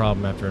just one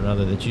problem after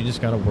another that you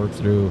just got to work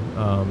through.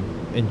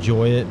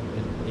 Enjoy it.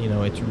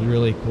 It's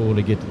really cool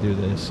to get to do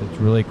this. It's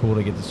really cool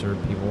to get to serve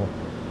people.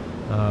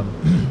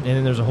 And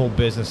then there's a whole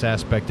business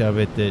aspect of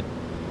it that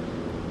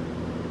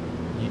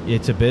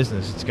it's a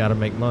business. It's got to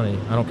make money.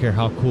 I don't care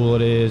how cool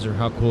it is or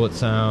how cool it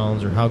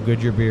sounds or how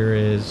good your beer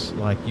is.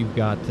 Like, you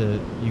got to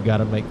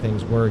make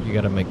things work. You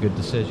got to make good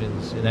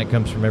decisions, and that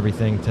comes from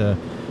everything to,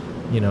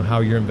 how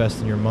you're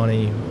investing your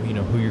money,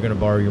 who you're going to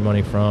borrow your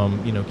money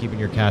from, keeping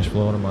your cash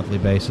flow on a monthly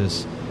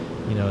basis.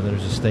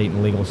 There's a state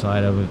and legal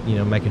side of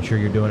it, making sure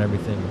you're doing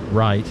everything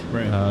right.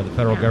 The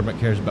federal government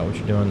cares about what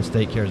you're doing. The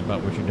state cares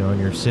about what you're doing.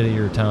 Your city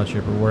or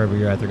township or wherever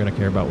you're at, they're going to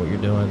care about what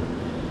you're doing.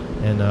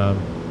 And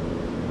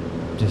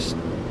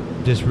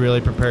just really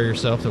prepare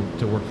yourself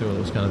to work through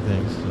those kind of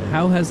things. So.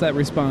 How has that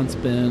response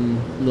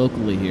been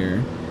locally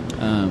here?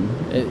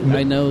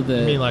 I know that...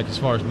 You mean like as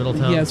far as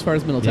Middletown? Yeah, as far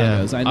as Middletown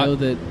Yeah. goes. I know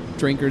that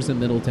drinkers in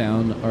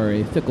Middletown are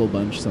a fickle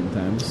bunch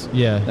sometimes.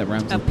 Yeah. That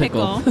rhymes A with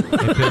pickle. A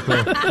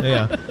pickle.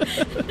 Yeah.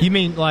 You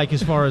mean like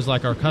as far as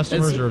like our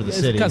customers or the As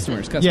city?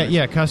 customers.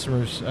 Yeah,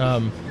 customers.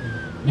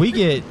 We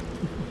get...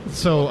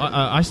 So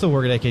I still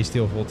work at AK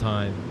Steel full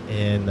time,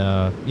 and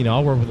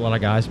I'll work with a lot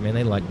of guys. Man,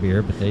 they like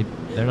beer, but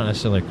they're not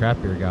necessarily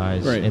craft beer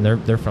guys, Right. and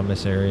they're from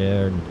this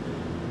area, and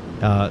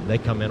they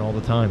come in all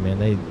the time. Man,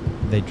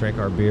 they drink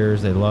our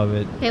beers, they love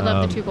it. They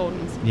love the 2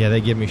 Goldens. Yeah, they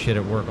give me shit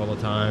at work all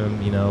the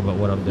time, about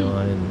what I'm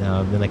doing,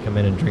 and then they come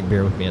in and drink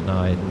beer with me at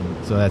night,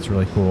 and so that's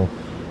really cool.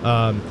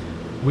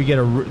 We got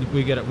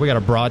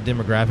a broad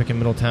demographic in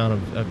Middletown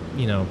of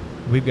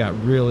we've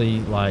got really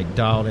like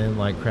dialed in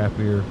like craft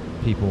beer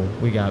people.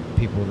 We got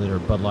people that are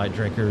Bud Light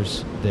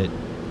drinkers that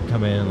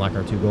come in like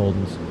our 2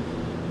 Goldens.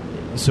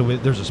 So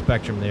there's a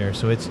spectrum there.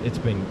 So it's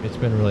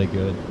been really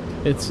good.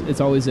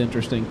 It's always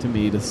interesting to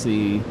me to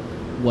see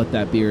what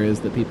that beer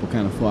is that people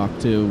kind of flock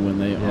to when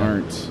they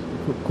aren't,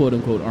 quote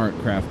unquote, aren't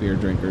craft beer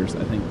drinkers.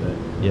 I think that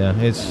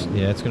it's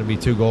going to be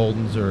 2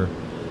 Goldens or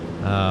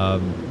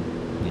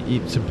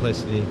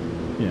simplicity.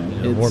 Yeah,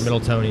 more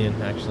Middletonian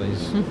actually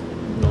is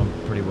going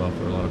pretty well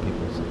for a lot of people.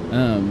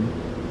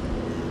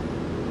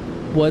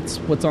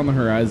 What's on the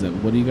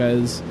horizon? What are you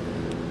guys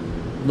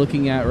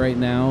looking at right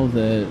now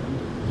that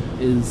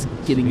is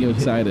getting you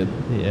excited?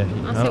 Yeah.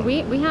 So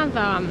we have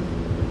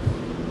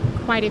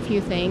quite a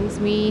few things.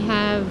 We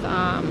have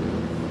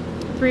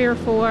 3 or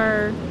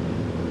 4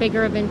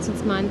 bigger events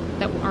this month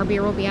that our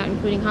beer will be at,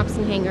 including Hops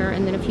and Hanger,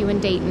 and then a few in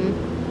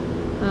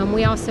Dayton.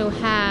 We also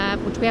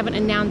have, which we haven't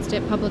announced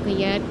it publicly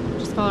yet,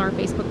 just follow our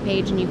Facebook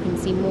page and you can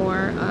see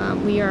more.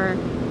 We are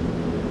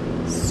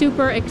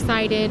super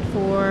excited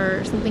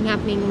for something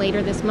happening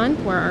later this month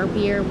where our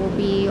beer will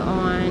be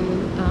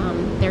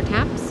on their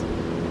taps.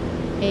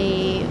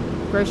 A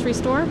grocery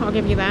store, I'll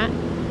give you that.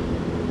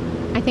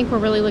 I think we're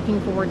really looking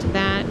forward to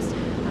that.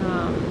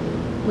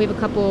 We have a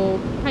couple,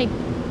 probably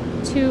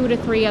 2 to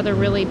 3 other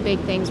really big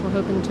things we're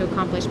hoping to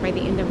accomplish by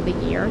the end of the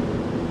year.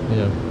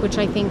 Yeah. Which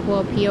I think will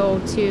appeal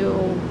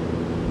to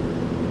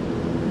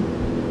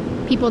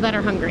people that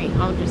are hungry.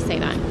 I'll just say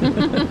that.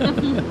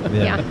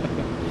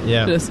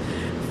 Yeah. Just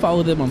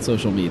follow them on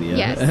social media.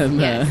 Yes. And,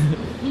 yes.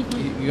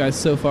 You guys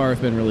so far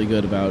have been really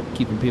good about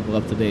keeping people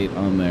up to date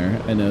on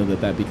there. I know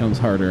that becomes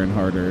harder and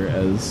harder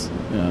as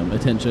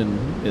attention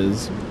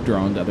is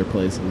drawn to other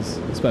places,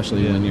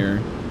 especially when you're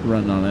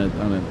running on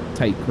a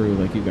tight crew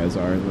like you guys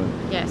are. But.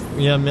 Yes.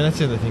 Yeah, I mean, that's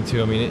the other thing,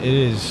 too. I mean, it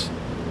is...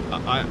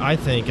 I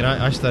think, and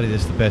I study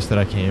this the best that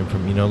I can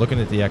from,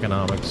 looking at the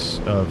economics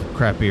of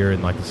craft beer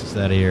in, like, the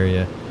Cincinnati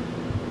area.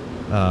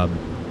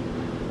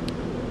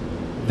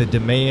 The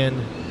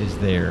demand is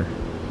there,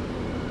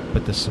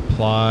 but the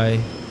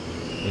supply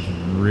is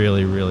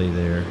really, really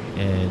there.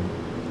 And,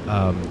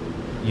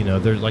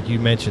 there's, like you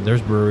mentioned,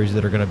 there's breweries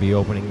that are going to be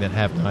opening that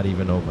have not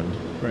even opened,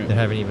 right. that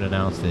haven't even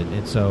announced it.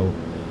 And so,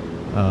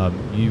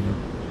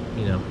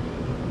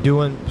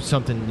 doing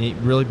something neat,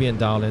 really being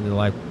dialed into,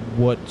 like,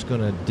 what's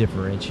going to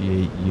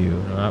differentiate you.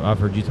 And I've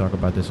heard you talk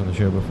about this on the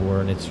show before,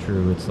 and it's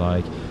true. It's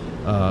like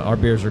our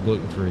beers are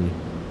gluten-free.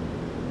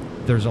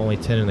 There's only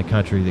 10 in the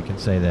country that can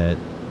say that,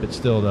 but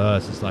still to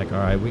us, it's like, all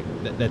right,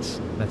 that's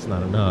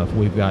not enough.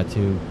 We've got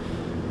to.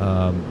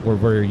 We're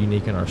very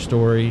unique in our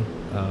story.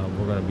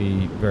 We're going to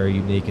be very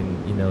unique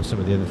in some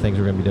of the other things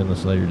we're going to be doing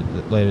this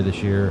later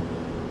this year.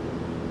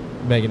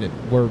 Making it,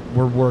 we're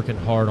working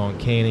hard on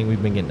canning.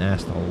 We've been getting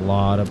asked a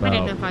lot about. I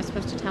didn't know if I was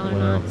supposed to tell or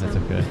well, not. that's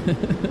so.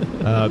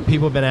 Okay.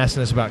 People have been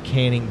asking us about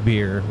canning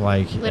beer,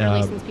 like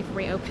literally since before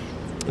we opened.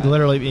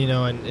 Literally,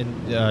 and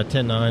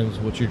 10-9s,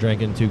 what you're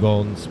drinking, 2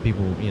 Goldens.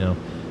 People,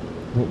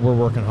 we're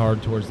working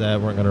hard towards that.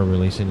 We're not going to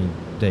release any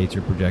dates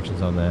or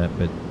projections on that,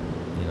 but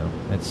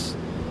that's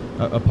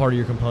a part of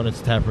your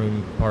components, tap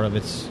room. Part of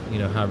it's how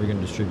are you going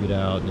to distribute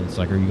out, and it's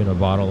like, are you going to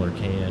bottle or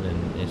can,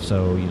 and if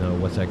so,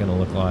 what's that going to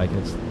look like?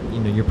 It's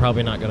you're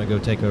probably not going to go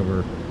take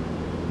over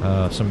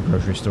some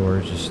grocery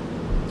stores. It's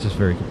just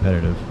very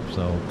competitive.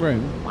 So right.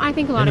 Well, I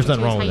think a lot of it is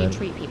how you that.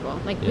 treat people.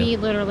 Like we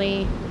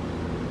literally,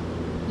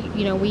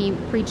 we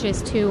preach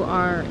this to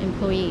our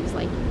employees.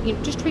 Like,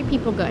 just treat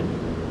people good,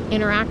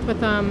 interact with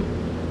them.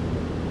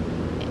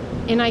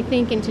 And I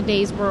think in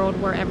today's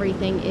world where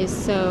everything is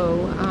so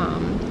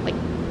like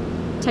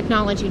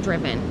technology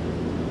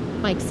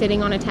driven, like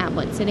sitting on a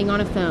tablet, sitting on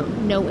a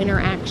phone, no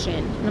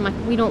interaction. And I'm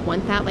like, we don't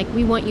want that. Like,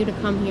 we want you to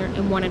come here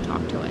and want to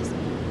talk to us.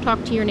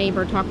 Talk to your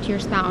neighbor, talk to your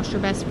spouse,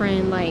 your best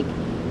friend. Like,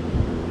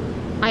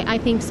 I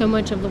think so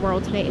much of the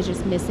world today is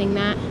just missing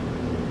that.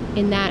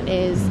 And that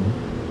is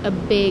a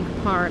big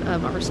part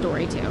of our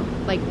story too.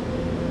 Like,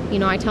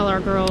 I tell our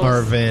girls, our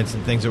events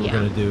and things that we're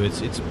going to do,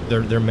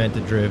 they're meant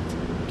to drive,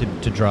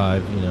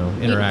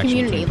 interaction.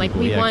 Community, like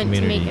we want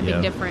to make a big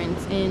yeah.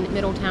 difference in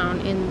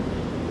Middletown, in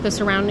the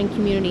surrounding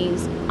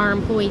communities, our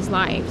employees'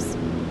 lives.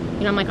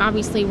 I'm like,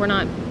 obviously we're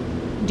not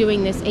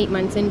doing this 8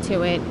 months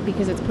into it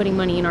because it's putting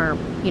money in our,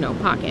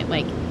 pocket.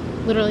 Like,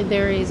 literally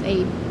there is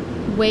a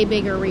way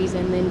bigger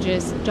reason than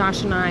just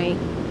Josh and I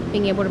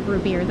being able to brew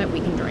beer that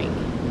we can drink.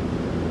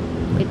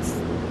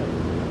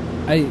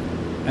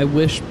 I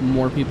wish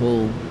more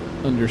people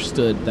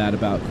understood that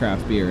about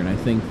craft beer, and I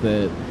think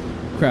that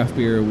craft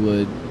beer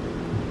would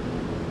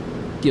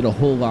get a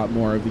whole lot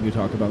more of, you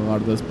talk about a lot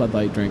of those Bud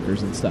Light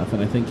drinkers and stuff,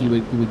 and I think you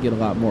would get a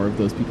lot more of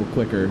those people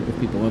quicker if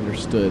people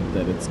understood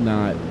that it's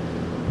not,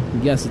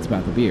 yes, it's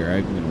about the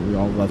beer. We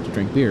all love to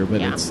drink beer,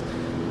 but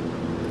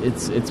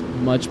it's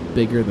much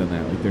bigger than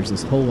that. Like, there's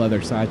this whole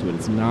other side to it.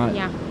 It's not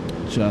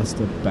just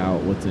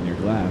about what's in your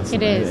glass.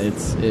 It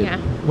is.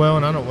 Well,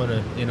 and I don't want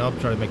to, I'll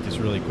try to make this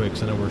really quick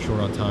because I know we're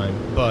short on time,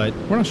 but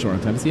we're not short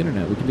on time. It's the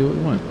internet. We can do what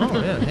we want. Oh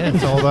yeah,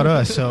 it's all about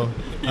us. So,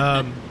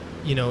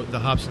 the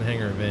Hops and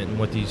Hanger event and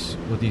what these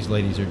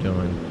ladies are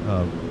doing,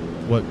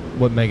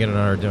 what Megan and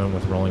I are doing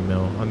with Rolling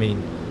Mill. I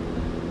mean,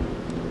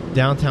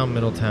 downtown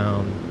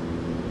Middletown,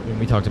 and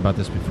we talked about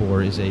this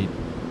before, is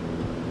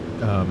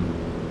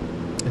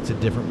it's a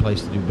different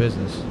place to do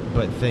business,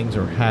 but things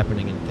are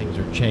happening and things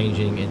are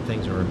changing and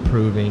things are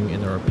improving,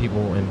 and there are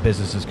people and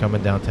businesses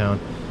coming downtown,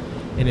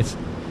 and it's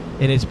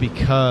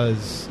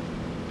because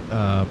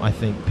I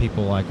think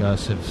people like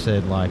us have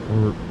said, like,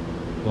 we're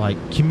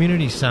like,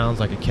 community sounds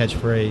like a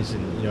catchphrase,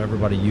 and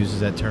everybody uses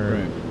that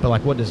term, right. But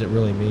like, what does it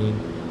really mean?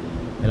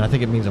 And I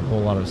think it means a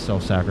whole lot of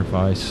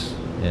self-sacrifice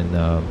and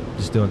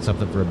just doing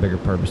something for a bigger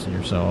purpose than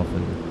yourself.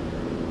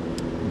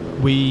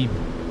 And we,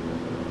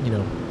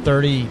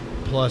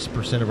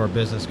 30+% of our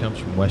business comes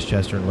from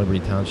Westchester and Liberty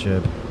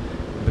Township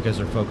because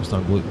they're focused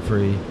on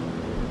gluten-free.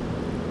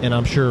 And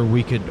I'm sure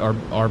we could,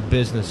 our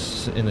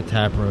business in the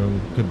tap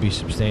room could be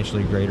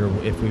substantially greater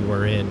if we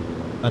were in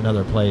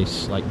another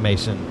place like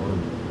Mason or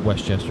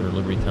Westchester or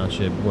Liberty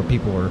Township, where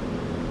people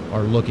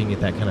are looking at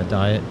that kind of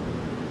diet.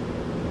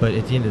 But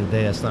at the end of the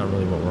day, that's not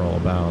really what we're all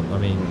about. I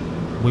mean,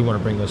 we want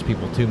to bring those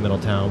people to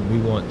Middletown. We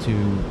want to,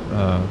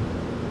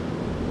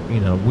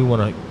 we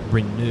want to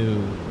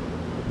renew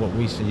what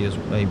we see as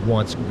a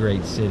once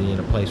great city and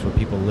a place where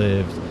people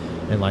lived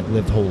and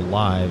lived whole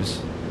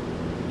lives,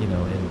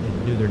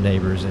 and knew their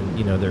neighbors and,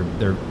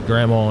 their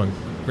grandma and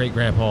great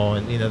grandpa,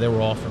 and, they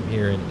were all from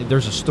here. And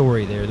there's a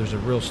story there. There's a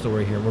real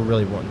story here. And we're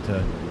really wanting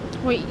to,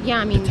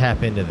 to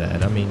tap into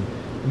that. I mean,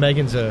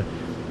 Megan's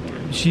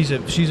she's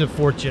a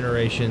fourth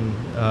generation,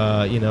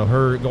 her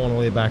going all the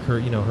way back,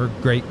 her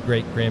great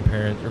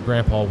grandparents or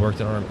grandpa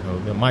worked at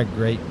Armco. My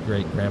great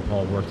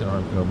grandpa worked at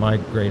Armco. My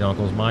great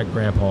uncles, my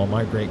grandpa,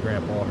 my great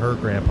grandpa, her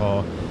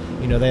grandpa,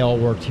 they all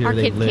worked here. Our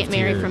they kids lived can't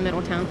marry here. from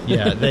Middletown.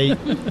 Yeah,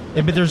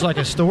 but there's like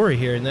a story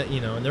here, and that,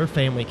 and their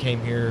family came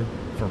here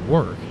for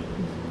work.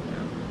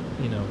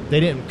 They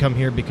didn't come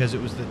here because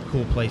it was the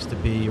cool place to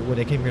be, or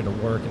they came here to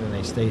work, and then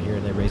they stayed here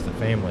and they raised a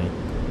family,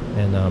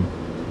 and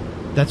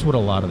that's what a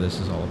lot of this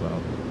is all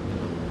about.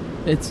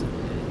 It's,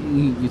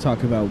 you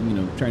talk about,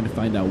 trying to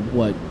find out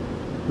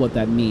what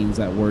that means,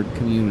 that word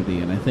community,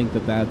 and I think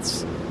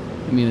that's,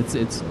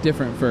 it's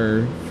different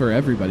for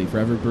everybody, for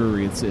every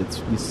brewery. It's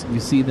you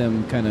see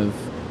them kind of,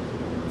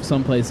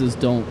 some places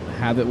don't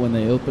have it when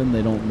they open,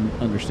 they don't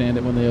understand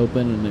it when they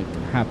open, and it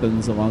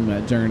happens along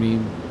that journey.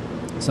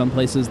 Some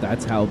places,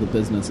 that's how the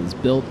business is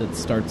built. It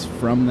starts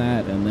from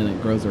that, and then it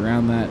grows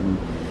around that, and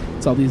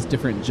it's all these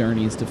different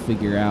journeys to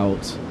figure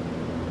out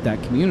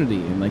that community.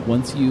 And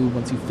once you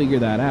figure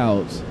that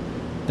out,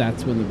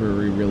 that's when the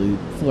brewery really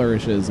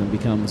flourishes and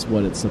becomes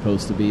what it's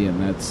supposed to be. And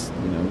that's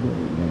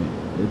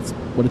it's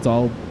what it's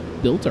all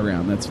built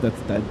around.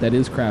 That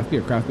is craft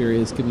beer. Craft beer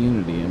is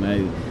community, and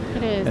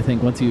I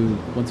think once you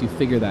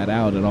figure that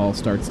out, it all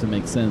starts to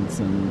make sense.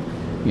 And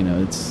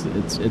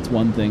it's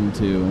one thing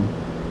to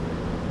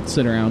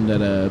sit around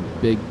at a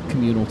big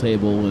communal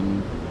table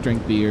and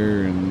drink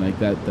beer and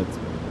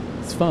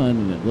it's fun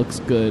and it looks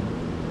good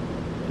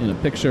in a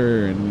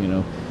picture,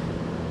 and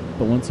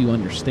but once you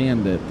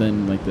understand it,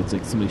 then like it's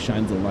like somebody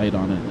shines a light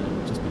on it,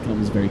 and it just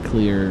becomes very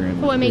clear. And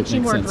Well, it makes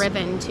you more sense.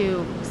 driven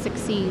to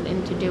succeed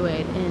and to do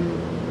it, and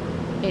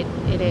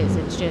it is.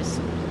 It's just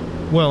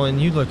Well,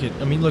 and you look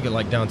at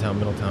like downtown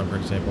Middletown, for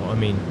example. I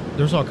mean,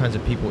 there's all kinds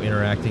of people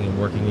interacting and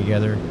working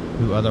together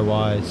who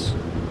otherwise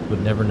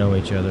would never know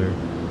each other,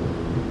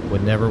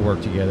 would never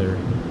work together,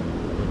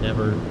 would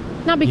never.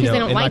 not because they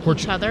don't and like we're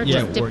each other.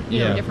 Yeah, just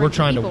different we're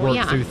trying people. to work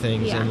Yeah. through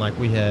things, Yeah. and like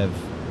we have,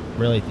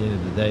 really at the end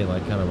of the day,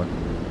 like kind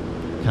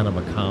of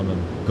a common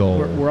goal.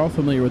 We're all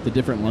familiar with the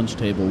different lunch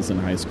tables in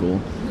high school.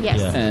 Yes.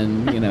 Yeah.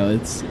 And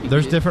it's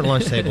There's different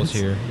lunch tables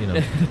here.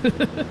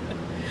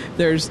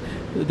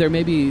 There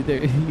may be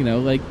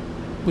like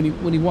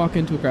when you walk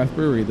into a craft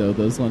brewery, though,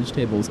 those lunch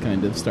tables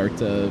kind of start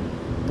to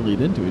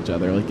bleed into each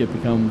other. Like it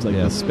becomes like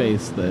Yeah. the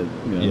space that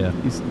you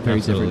see very absolutely.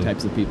 different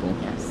types of people.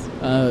 Yes.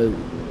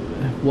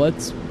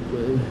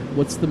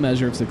 What's the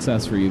measure of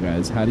success for you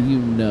guys? How do you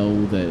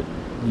know that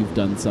you've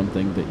done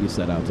something that you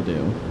set out to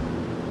do?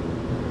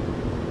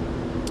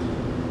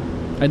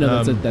 I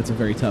know that's a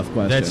very tough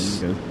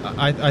question.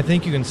 I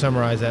think you can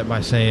summarize that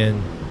by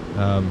saying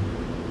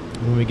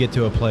when we get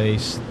to a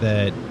place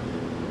that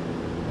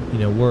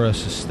we're a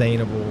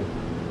sustainable,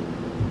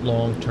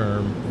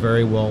 long-term,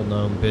 very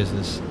well-known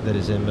business that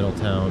is in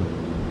Middletown,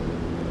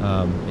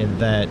 and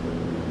that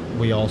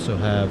we also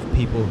have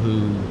people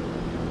who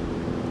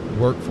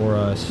work for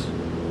us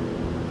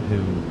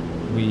who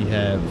we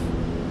have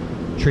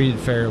treated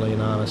fairly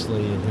and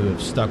honestly, and who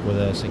have stuck with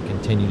us and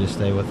continue to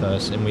stay with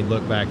us, and we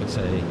look back and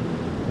say,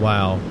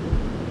 wow,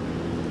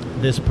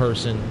 this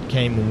person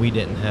came when we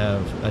didn't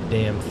have a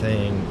damn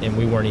thing and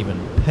we weren't even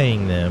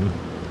paying them,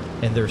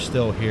 and they're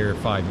still here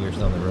 5 years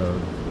down the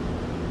road.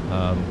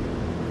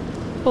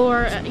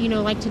 Or,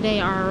 like today,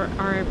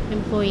 our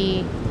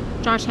employee,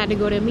 Josh, had to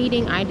go to a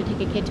meeting. I had to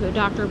take a kid to a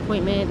doctor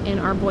appointment, and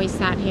our boy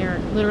sat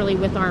here literally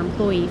with our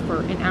employee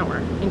for an hour,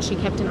 and she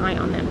kept an eye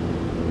on them.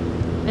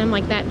 And I'm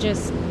like, that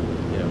just,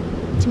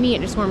 to me,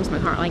 it just warms my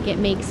heart. Like, it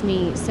makes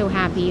me so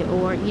happy.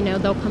 Or,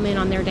 they'll come in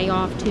on their day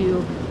off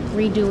to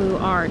redo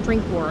our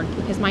drink board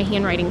because my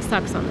handwriting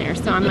sucks on there.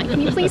 So I'm like,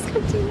 can you please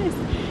come do this?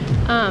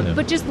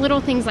 But just little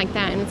things like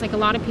that. And it's like a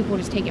lot of people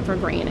just take it for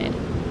granted.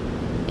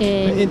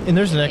 And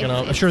there's an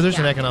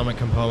economic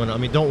component. I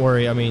mean, don't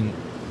worry. I mean,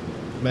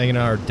 Megan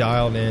and I are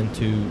dialed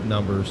into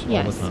numbers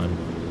all the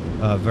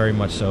time, very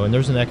much so. And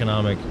there's an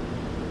economic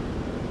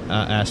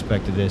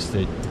aspect of this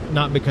that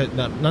not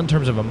in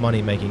terms of a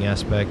money making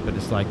aspect, but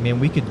it's like, man,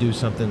 we could do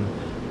something.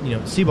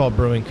 Seaball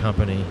Brewing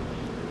Company,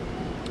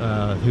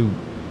 who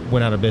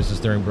went out of business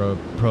during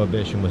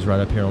Prohibition, was right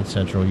up here on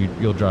Central.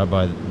 You'll drive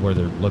by where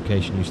their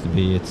location used to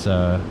be. It's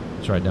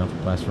right down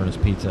from Blast Furnace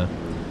Pizza.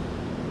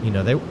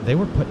 They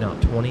were putting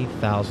out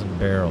 20,000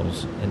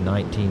 barrels in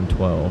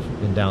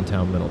 1912 in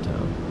downtown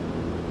Middletown.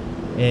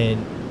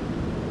 And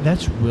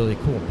that's really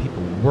cool.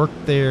 People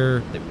worked there.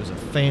 It was a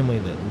family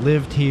that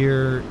lived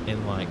here,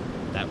 and like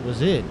that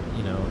was it,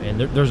 And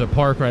there's a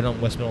park right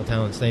on West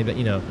Middletown and staying, but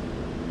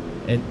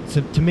and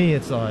to me,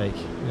 it's like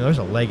there's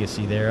a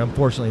legacy there.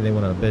 Unfortunately, they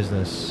went out of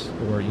business,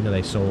 or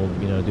they sold,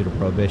 due to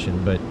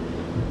Prohibition. But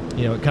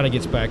it kind of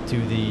gets back to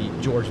the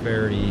George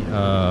Verity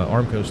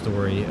Armco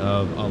story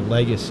of a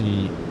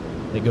legacy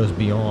that goes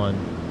beyond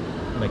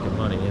making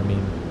money. I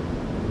mean,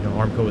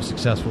 Armco was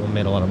successful and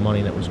made a lot of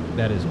money.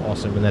 That is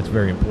awesome, and that's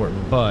very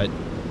important. But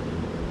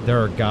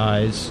there are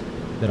guys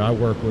that I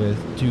work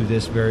with to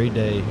this very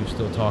day who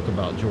still talk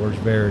about George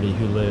Verity,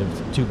 who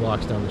lived 2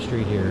 blocks down the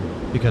street here,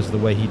 because of the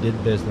way he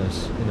did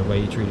business and the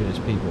way he treated his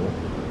people.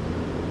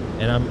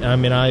 And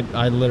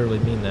I literally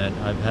mean that.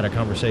 I've had a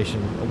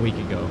conversation a week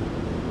ago,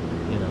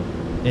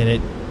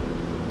 and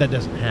that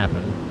doesn't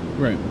happen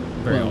very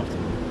often.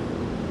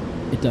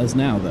 It does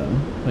now, though.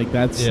 Like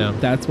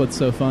that's what's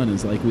so fun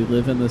is like we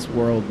live in this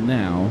world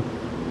now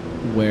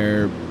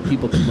where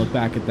people can look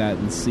back at that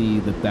and see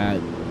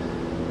that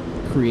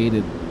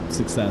created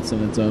success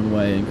in its own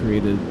way and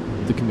created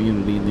the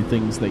community and the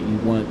things that you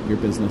want your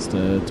business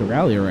to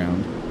rally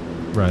around.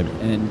 Right.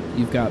 And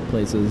you've got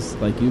places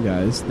like you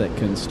guys that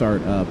can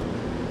start up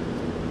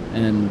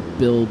and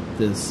build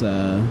this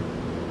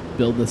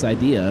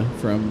idea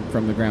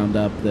from the ground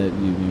up that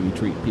you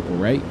treat people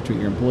right, you treat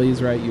your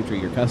employees right, you treat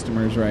your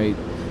customers right,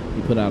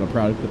 you put out a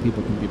product that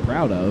people can be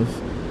proud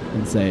of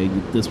and say,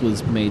 this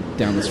was made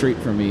down the street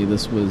from me,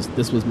 this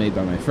was made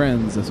by my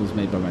friends, this was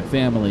made by my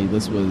family,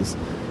 this was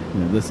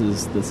this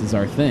is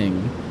our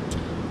thing.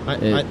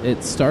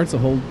 It starts a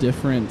whole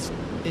different...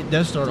 It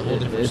does start a whole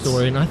different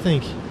story, and I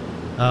think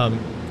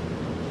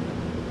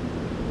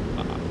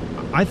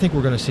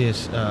we're going to see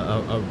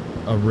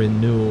a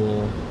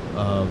renewal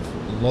of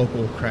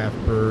local craft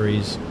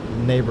breweries,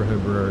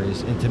 neighborhood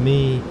breweries. And to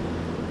me,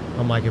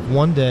 I'm like, if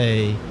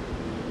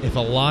a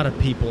lot of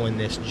people in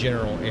this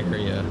general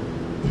area,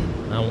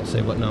 I won't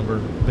say what number,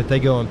 but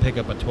they go and pick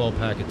up a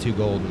 12-pack of 2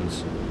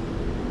 Goldens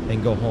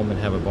and go home and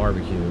have a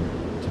barbecue,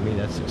 to me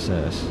that's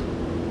success.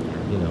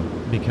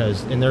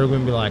 Because, and they're going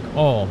to be like,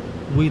 oh,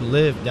 we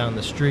live down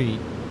the street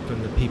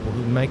from the people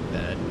who make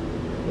that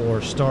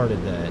or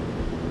started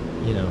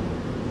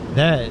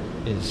that.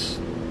 is,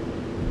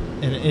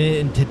 and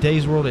in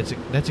today's world,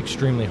 that's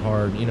extremely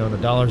hard. You know, in the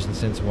dollars and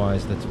cents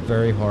wise, that's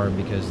very hard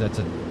because it's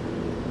a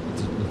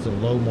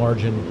low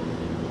margin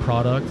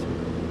product,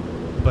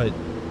 but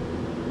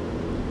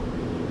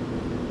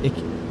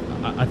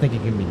I think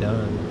it can be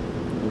done.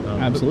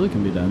 Absolutely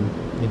can be done.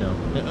 You know,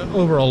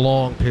 over a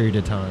long period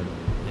of time.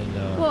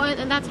 Well,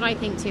 and that's what I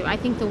think too. I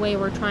think the way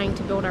we're trying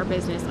to build our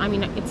business, I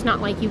mean, it's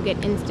not like you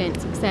get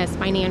instant success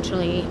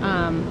financially,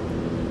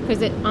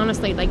 because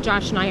honestly, like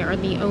Josh and I are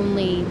the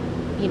only,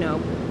 you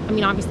know, I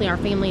mean, obviously our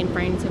family and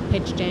friends have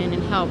pitched in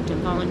and helped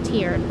and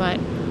volunteered, but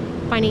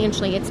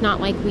financially, it's not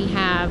like we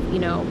have, you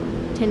know,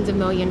 tens of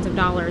millions of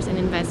dollars in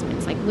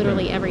investments. Like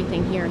literally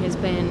everything here has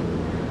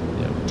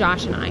been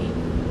Josh and I.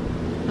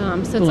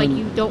 So it's like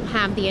you don't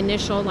have the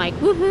initial like,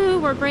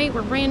 woohoo, we're great,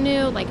 we're brand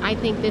new. Like I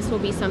think this will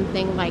be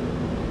something like,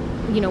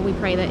 you know, we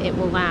pray that it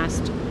will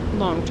last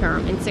long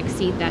term and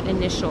succeed that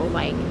initial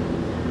like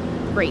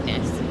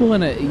greatness. Well,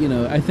 and you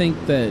know, I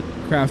think that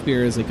craft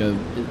beer is like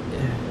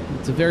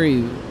it's a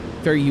very,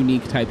 very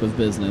unique type of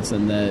business,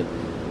 and that,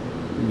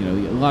 you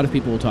know, a lot of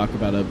people will talk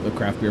about a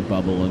craft beer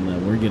bubble, and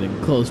that we're getting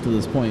close to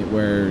this point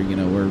where, you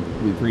know,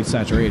 we've reached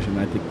saturation.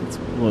 I think it's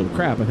a load of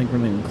crap. I think we're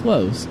not even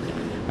close.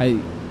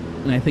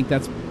 And I think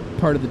that's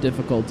part of the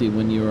difficulty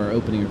when you are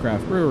opening a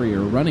craft brewery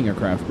or running a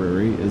craft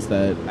brewery, is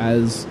that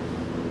as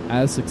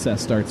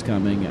success starts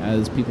coming,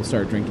 as people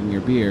start drinking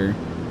your beer,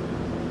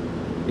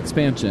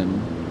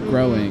 expansion,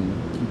 growing,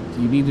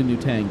 you need a new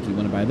tank. You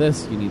want to buy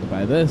this, you need to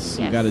buy this.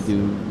 Yes. You got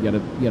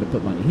to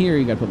put money here,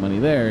 you got to put money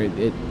there.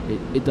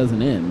 It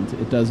doesn't end.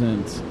 It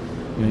doesn't.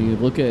 You know, you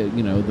look at,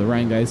 you know, the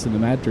Rheingeist and the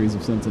Mad Trees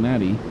of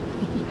Cincinnati.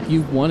 If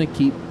you want to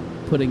keep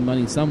putting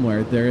money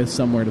somewhere, there is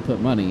somewhere to put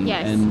money.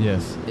 Yes. And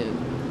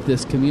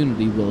this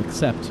community will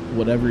accept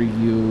whatever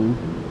you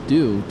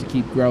do to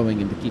keep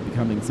growing and to keep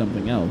becoming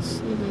something else.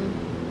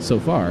 Mm-hmm. So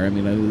far, I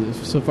mean,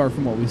 so far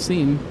from what we've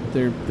seen,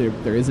 there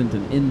isn't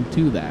an end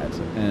to that,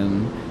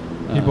 and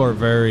people are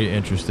very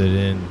interested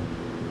in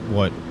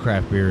what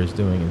craft beer is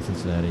doing in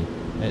Cincinnati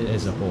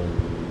as a whole.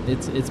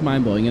 It's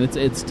mind blowing, and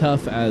it's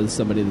tough as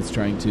somebody that's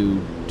trying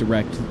to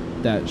direct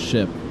that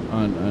ship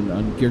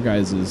on your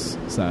guys'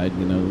 side.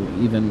 You know,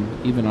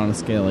 even on a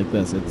scale like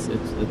this, it's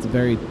a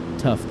very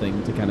tough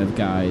thing to kind of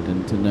guide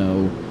and to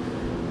know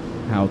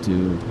how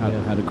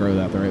to grow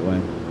that the right way.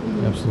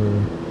 Mm-hmm.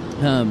 Absolutely.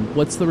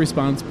 What's the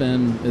response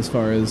been as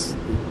far as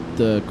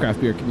the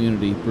craft beer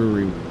community,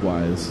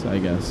 brewery-wise, I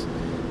guess?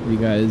 Have you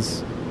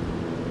guys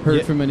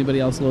heard from anybody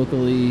else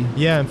locally?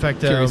 Yeah, in fact...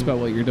 Curious about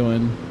what you're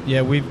doing?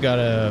 Yeah, we're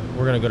going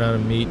to go down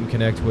and meet and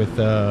connect with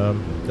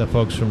the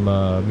folks from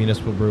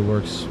Municipal Brew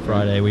Works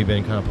Friday. We've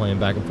been kind of playing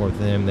back and forth with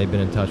them. They've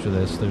been in touch with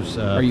us. There's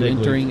Are you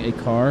entering a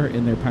car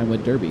in their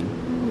Pinewood Derby?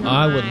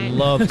 I would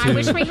love to. I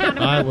wish we had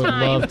I would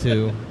love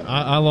to.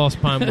 I lost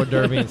Pinewood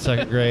Derby in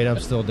second grade. I'm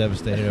still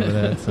devastated over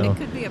that. So it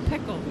could be a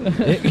pickle.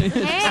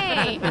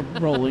 Hey,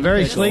 rolling.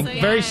 Very pickle. sleek,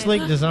 very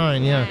sleek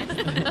design. Yeah.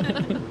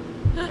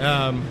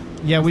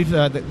 We've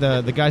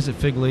the guys at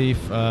Fig Leaf.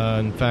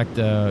 In fact,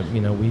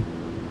 you know,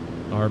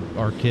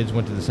 our kids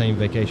went to the same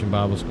Vacation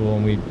Bible School,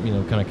 and we, you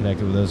know, kind of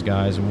connected with those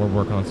guys, and we're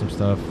working on some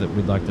stuff that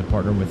we'd like to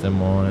partner with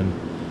them on.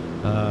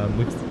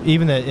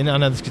 And I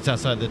know this gets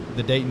outside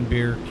the Dayton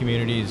beer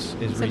community is so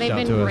reached they've out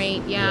been to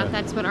great. us. Yeah,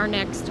 that's what our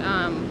next.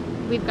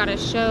 We've got a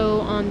show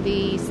on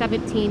the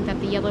 17th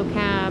at the Yellow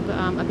Cab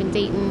up in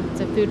Dayton.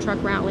 It's a food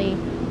truck rally.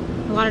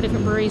 A lot of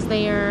different breweries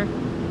there,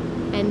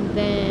 and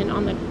then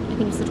on I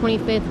think it's the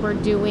 25th, we're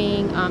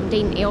doing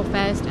Dayton Ale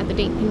Fest at the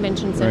Dayton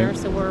Convention Center. Right.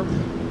 So we're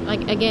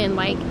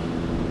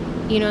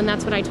you know, and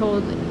that's what I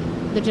told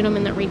the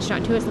gentleman that reached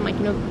out to us. I'm like,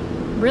 you know,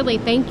 really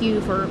thank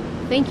you for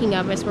thinking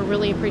of us. We're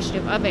really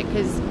appreciative of it,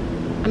 because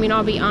I mean,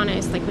 I'll be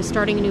honest, like with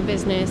starting a new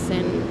business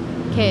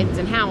and kids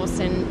and house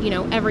and, you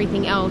know,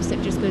 everything else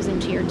that just goes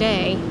into your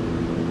day,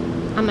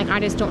 I'm like, I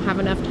just don't have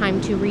enough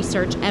time to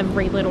research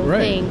every little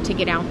thing to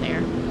get out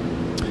there.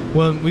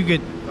 Well, we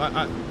get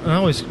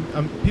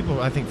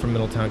people I think from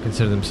Middletown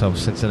consider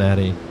themselves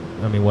Cincinnati.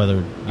 I mean, whether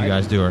you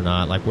guys do or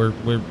not, like we're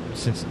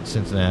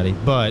Cincinnati,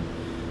 but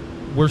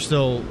we're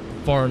still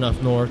far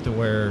enough north to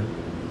where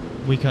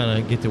we kind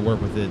of get to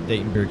work with the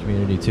Dayton beer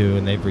community too,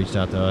 and they've reached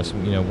out to us.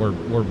 And, you know,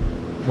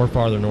 we're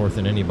farther north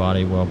than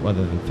anybody, well,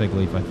 other than Fig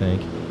Leaf, I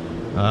think.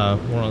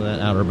 We're on that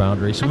outer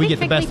boundary, so we get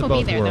the best of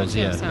both worlds.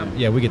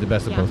 Yeah, we get the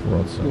best of both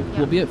worlds. So.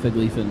 We'll be at Fig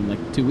Leaf in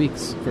like 2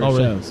 weeks for a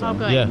really? show. So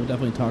good. We'll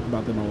definitely talk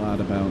about them a lot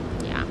about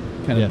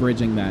kind of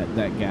bridging that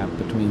gap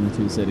between the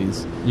two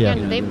cities. Yeah,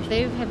 and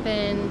they have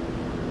been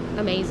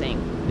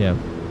amazing. Yeah,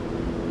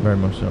 very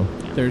much so.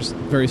 There's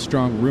very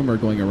strong rumor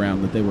going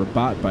around that they were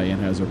bought by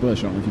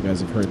Anheuser-Busch. I don't know if you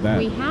guys have heard that.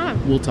 We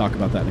have. We'll talk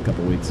about that in a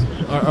couple of weeks.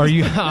 Are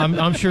you?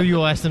 I'm sure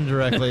you'll ask them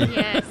directly.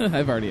 Yes.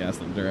 I've already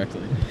asked them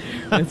directly.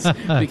 It's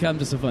become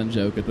just a fun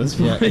joke at this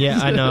point.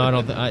 Yeah, I know.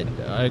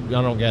 I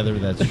don't gather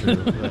that's true.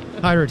 But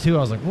I heard it too. I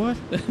was like, what?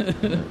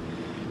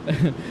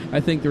 I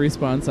think the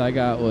response I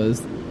got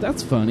was,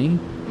 "That's funny,"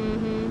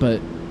 but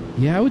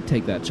yeah, I would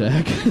take that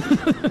check.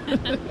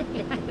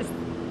 Yes.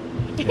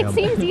 It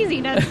seems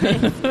easy, doesn't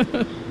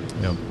it?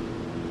 Yep.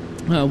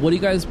 What do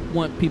you guys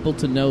want people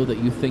to know that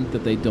you think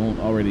that they don't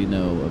already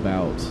know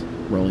about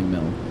Rolling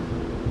Mill?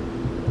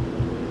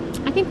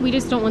 I think we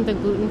just don't want the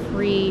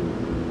gluten-free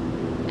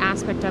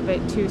aspect of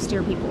it to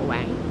steer people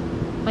away.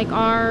 Like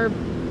our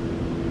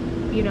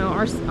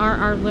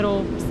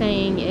little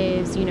saying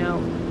is,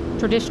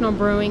 traditional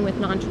brewing with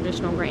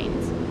non-traditional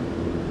grains.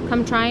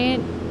 Come try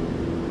it.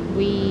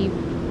 We,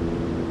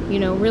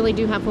 really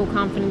do have full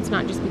confidence,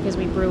 not just because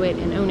we brew it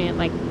and own it.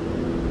 Like,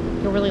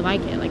 you'll really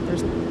like it. Like,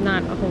 there's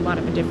not a whole lot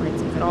of a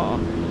difference, if at all.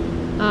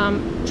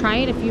 Try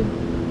it. If you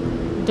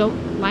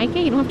don't like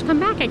it, you don't have to come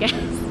back, I guess.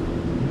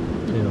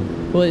 Yeah.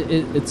 Well,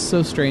 it's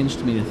so strange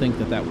to me to think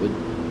that would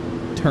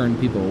turn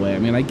people away. I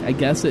mean, I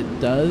guess it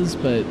does,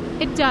 but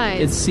it does.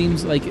 It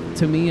seems like,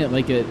 to me, it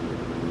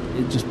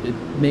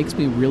makes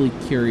me really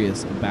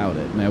curious about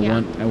it, and I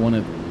want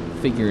to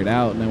figure it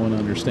out, and I want to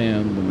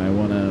understand, and I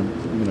want to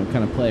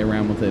kind of play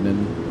around with it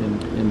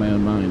in my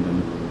own mind.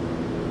 And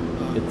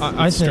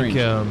I think strange.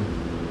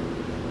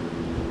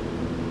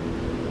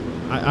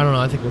 I don't know.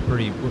 I think we're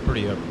pretty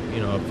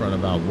upfront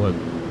about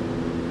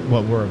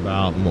what we're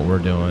about and what we're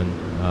doing.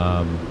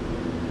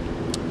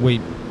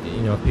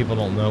 If people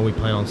don't know, we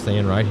plan on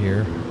staying right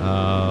here.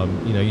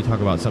 You talk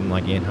about something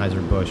like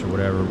Anheuser-Busch or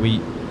whatever.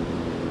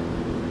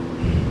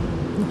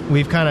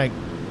 We've kind of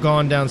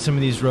gone down some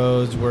of these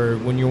roads where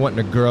when you're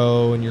wanting to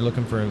grow and you're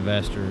looking for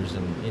investors,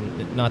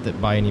 and not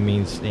that by any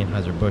means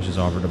Anheuser-Busch has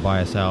offered to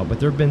buy us out, but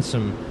there have been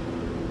some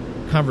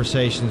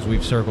conversations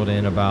we've circled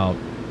in about,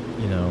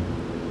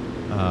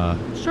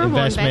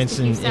 investments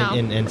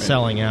and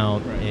selling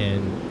out,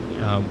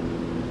 and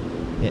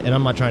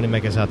I'm not trying to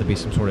make us out to be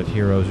some sort of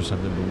heroes or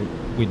something, but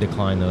we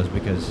decline those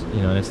because,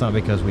 and it's not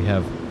because we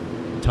have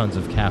tons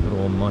of capital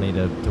and money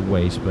to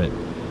waste, but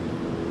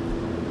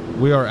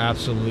we are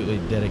absolutely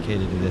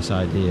dedicated to this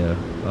idea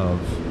of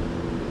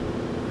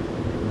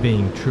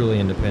being truly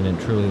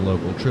independent, truly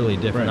local, truly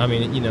different. Right. I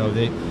mean,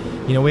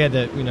 we had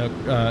the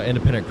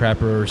independent craft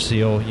brewer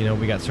seal.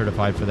 We got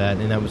certified for that,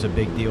 and that was a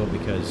big deal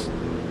because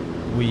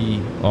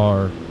we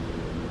are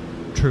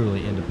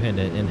truly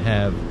independent and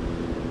have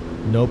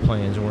no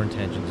plans or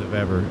intentions of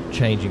ever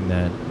changing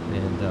that.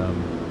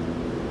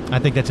 And I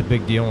think that's a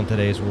big deal in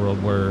today's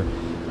world where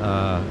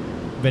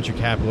venture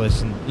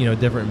capitalists and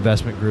different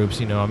investment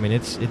groups.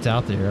 It's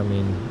out there. I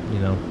mean,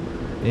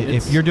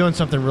 if you're doing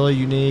something really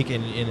unique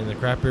and in the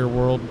craft beer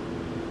world,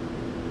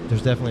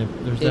 there's definitely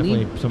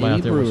somebody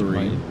out there with some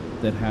money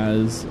that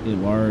has a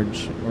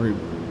large or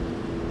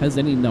has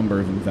any number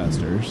of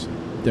investors.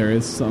 There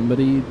is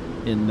somebody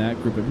in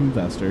that group of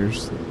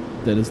investors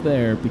that is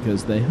there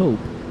because they hope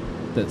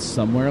that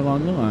somewhere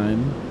along the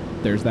line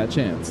there's that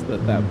chance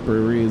that that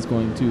brewery is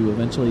going to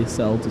eventually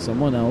sell to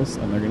someone else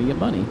and they're going to get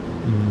money.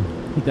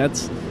 Like,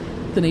 that's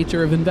the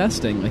nature of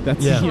investing. Like,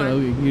 that's they're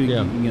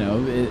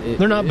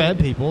not bad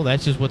people.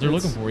 That's just what they're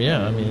looking for.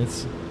 Yeah, I mean,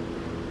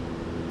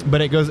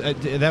 but it goes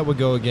that would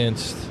go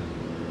against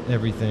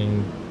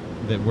everything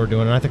that we're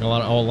doing. And I think a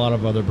lot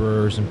of other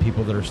brewers and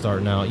people that are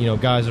starting out,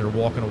 guys that are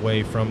walking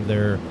away from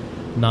their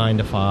 9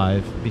 to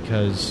 5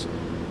 because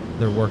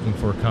they're working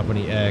for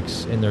company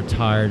X and they're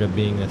tired of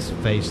being this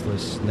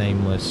faceless,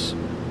 nameless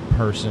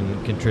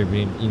person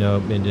contributing,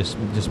 and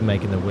just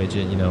making the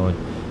widget,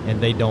 and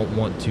they don't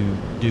want to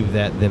do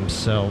that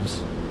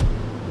themselves.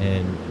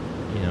 And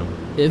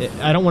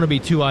I don't want to be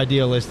too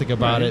idealistic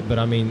about it, but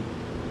I mean,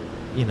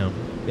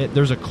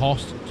 there's a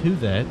cost to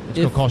that. It's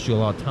going to cost you a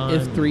lot of time.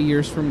 If 3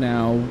 years from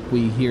now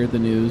we hear the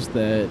news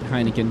that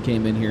Heineken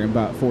came in here and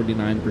bought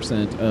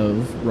 49%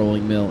 of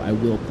Rolling Mill, I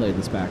will play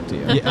this back to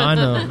you. Yeah, I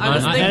know.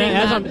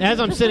 As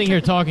I'm sitting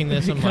here talking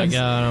this, I'm like,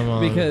 God, I'm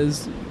on.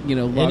 Because,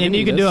 and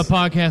you can do a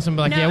podcast and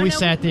be like, we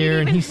sat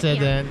there and he said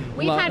that.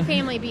 We've had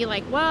family be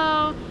like,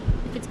 well,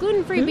 if it's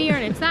gluten-free beer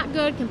and it's that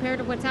good compared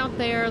to what's out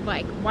there,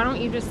 like, why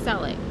don't you just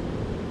sell it?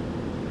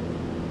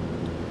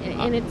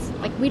 And it's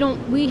like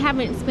we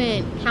haven't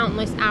spent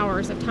countless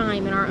hours of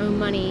time and our own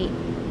money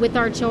with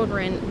our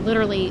children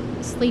literally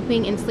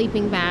sleeping in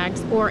sleeping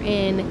bags or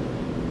in,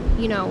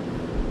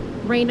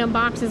 random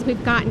boxes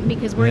we've gotten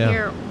because we're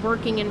here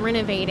working and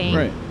renovating.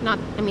 Right.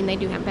 They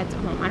do have beds at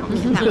home. I don't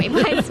mean it that way,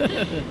 but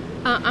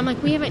I'm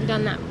like, we haven't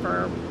done that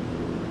for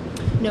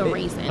no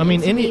reason. I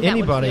mean,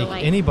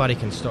 anybody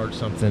can start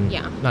something.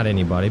 Yeah. Not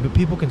anybody, but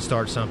people can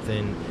start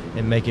something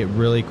and make it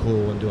really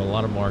cool and do a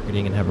lot of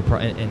marketing and have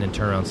and then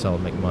turn around and sell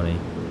and make money.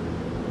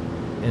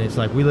 And it's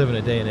like we live in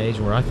a day and age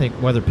where I think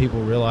whether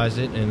people realize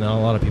it, and a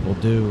lot of people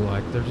do,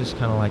 like they're just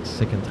kind of like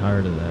sick and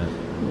tired of that.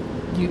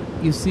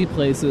 You see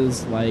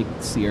places like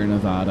Sierra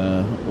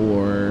Nevada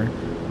or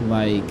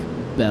like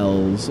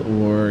Bell's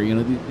or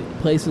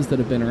places that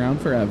have been around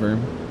forever.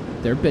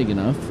 They're big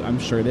enough. I'm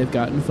sure they've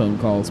gotten phone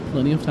calls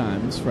plenty of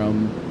times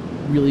from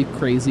really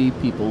crazy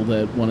people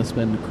that want to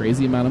spend a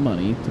crazy amount of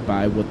money to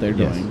buy what they're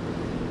doing.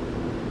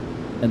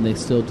 And they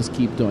still just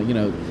keep doing.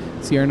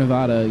 Sierra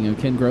Nevada,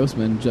 Ken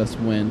Grossman just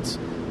went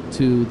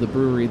to the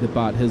brewery that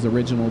bought his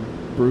original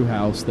brew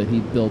house that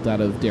he built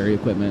out of dairy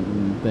equipment,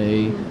 and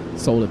they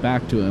sold it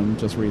back to him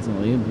just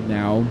recently. And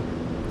now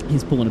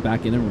he's pulling it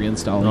back in and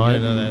reinstalling Oh, I it.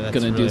 know that. and That's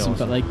gonna do really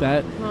something awesome. like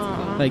that.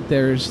 Aw. Like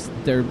there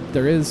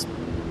is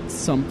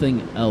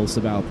something else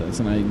about this,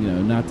 and I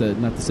not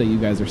to say you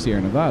guys are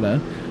Sierra Nevada,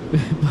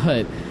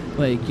 but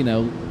like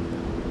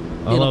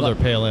I love their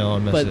pale ale. I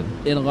miss but it.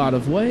 in a lot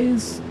of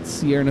ways,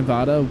 Sierra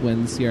Nevada,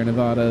 when Sierra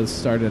Nevada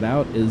started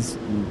out, is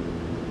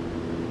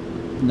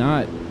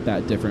not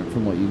that different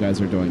from what you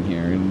guys are doing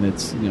here. And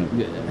it's,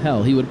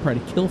 hell, he would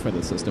probably kill for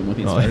the system when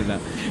he started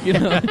out.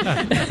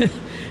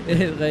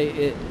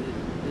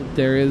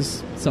 There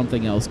is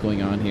something else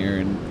going on here,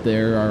 and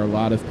there are a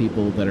lot of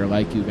people that are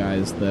like you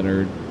guys that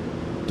are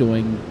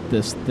doing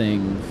this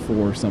thing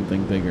for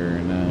something bigger.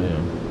 And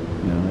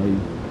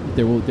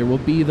there will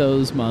be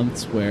those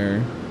months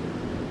where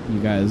you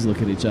guys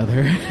look at each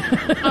other.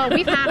 Oh,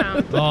 we've had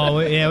them. Oh,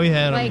 yeah, we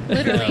had them. Like,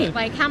 literally.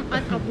 Like,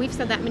 we've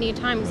said that many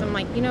times. I'm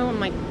like,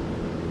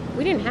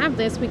 we didn't have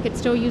this. We could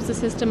still use the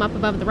system up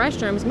above the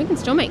restrooms. We can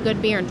still make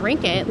good beer and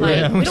drink it. Like,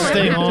 yeah, we don't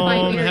stay have to buy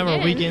home, beer have our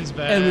again. weekends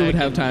back. And we would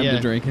have time to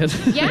drink it.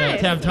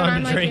 Yes. have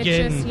time But to drink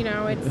it's it.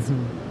 Just, it's,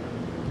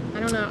 I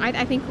don't know.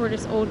 I think we're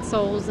just old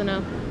souls in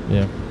a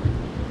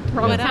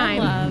wrong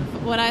time.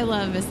 What I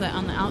love is that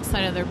on the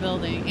outside of their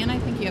building, and I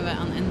think you have it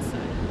on the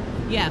inside.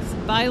 Yes,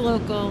 buy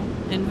local,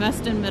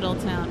 invest in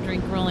Middletown,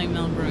 drink Rolling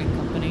Mill Brewing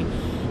Company,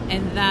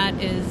 and that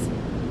is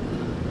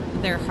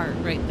their heart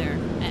right there.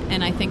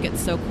 And I think it's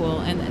so cool.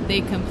 And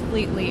they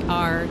completely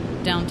are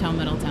downtown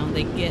Middletown.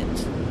 They get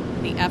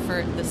the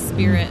effort, the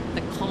spirit,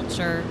 the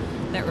culture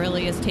that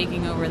really is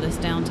taking over this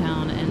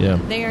downtown.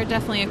 And they are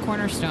definitely a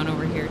cornerstone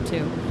over here,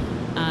 too.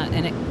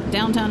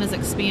 Downtown is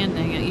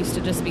expanding. It used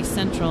to just be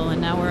Central, and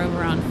now we're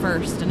over on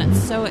First. And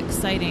it's so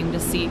exciting to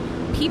see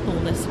people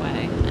this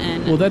way.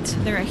 And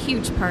they're a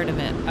huge part of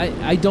it.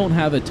 I don't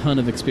have a ton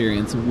of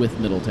experience with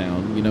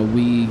Middletown.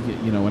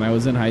 When I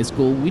was in high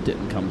school, we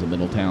didn't come to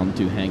Middletown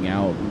to hang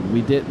out.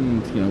 We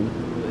didn't,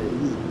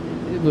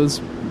 it was,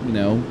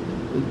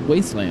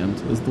 wasteland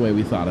is the way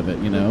we thought of it,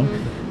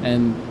 Mm-hmm.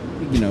 And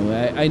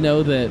I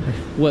know that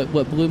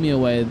what blew me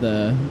away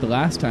the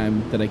last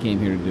time that I came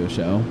here to do a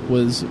show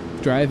was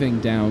driving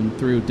down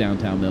through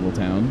downtown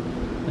Middletown,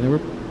 and there were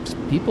just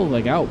people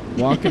like out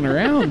walking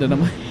around, and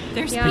I'm like,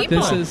 there's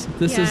people.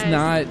 This is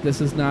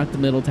not the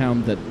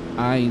Middletown that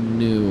I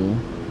knew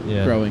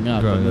growing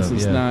up. This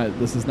is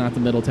not the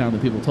Middletown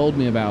that people told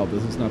me about.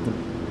 This is not the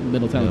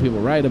Middletown that people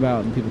write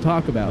about and people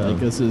talk about.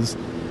 Like this is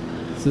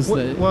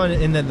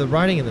and the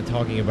writing and the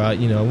talking about.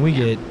 We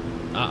get.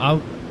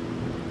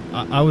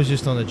 I was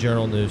just on the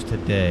Journal News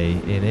today,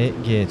 and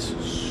it gets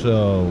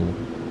so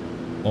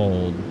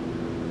old.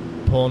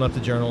 Pulling up the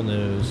Journal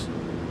News,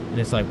 and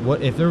it's like,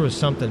 what if there was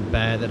something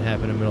bad that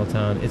happened in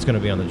Middletown? It's going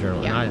to be on the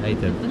Journal, and I hate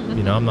that.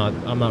 I'm not.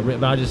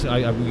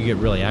 But we get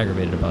really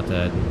aggravated about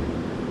that.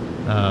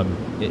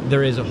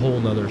 There is a whole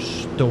nother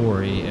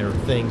story, or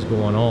things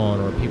going on,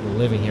 or people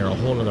living here, a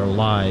whole nother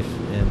life,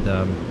 and.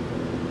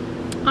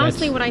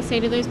 Honestly, what I say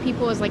to those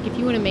people is, like, if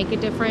you want to make a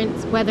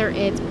difference, whether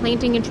it's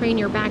planting a tree in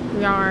your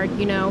backyard,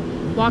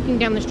 walking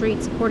down the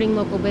street, supporting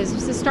local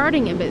businesses,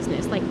 starting a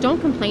business, like, don't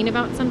complain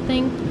about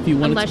something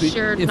unless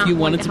you're not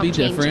going to help change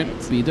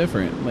different, it. be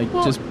different. Like,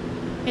 Well, just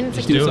and it's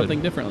like, do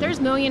something differently. There's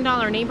 $1 million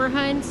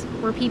neighborhoods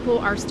where people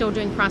are still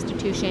doing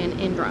prostitution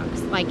and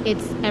drugs. Like,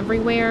 it's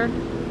everywhere.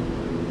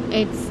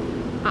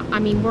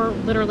 We're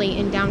literally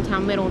in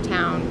downtown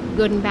Middletown,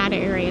 good and bad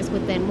areas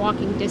within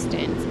walking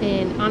distance.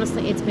 And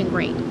honestly, it's been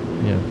great.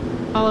 Yeah.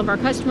 All of our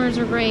customers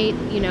are great.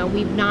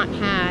 We've not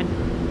had.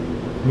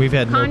 We've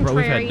had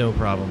no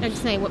problems. I'd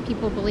say what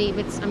people believe.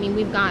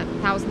 We've got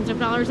thousands of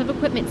dollars of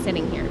equipment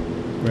sitting here.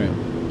 Right.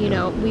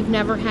 We've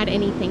never had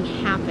anything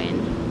happen.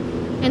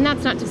 And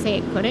that's not to say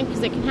it couldn't,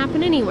 because it can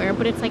happen anywhere.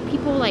 But it's like,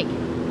 people, like,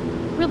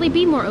 really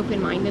be more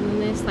open-minded than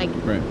this. Like,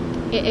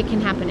 it can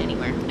happen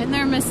anywhere. And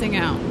they're missing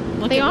out.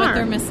 Look at what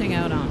they're missing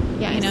out on.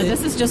 Yes.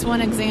 This is just one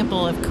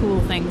example of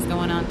cool things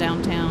going on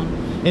downtown.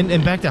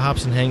 And back to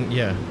Hobson Hang,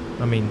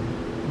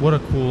 what a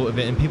cool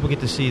event. And people get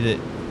to see that.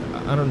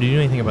 Do you know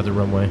anything about the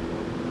runway?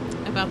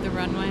 About the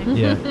runway?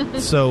 Yeah.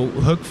 So,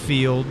 Hook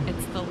Field.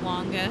 It's the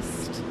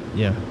longest.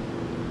 Yeah.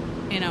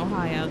 In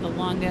Ohio. The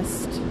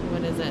longest,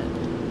 what is it?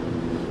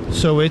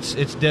 So,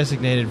 it's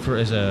designated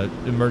as a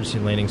emergency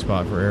landing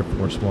spot for Air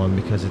Force One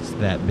because it's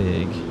that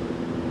big.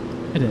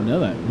 I didn't know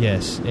that.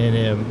 Yes,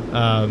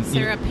 and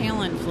Sarah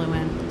Palin flew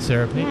in.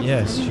 Sarah Palin,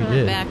 yes, she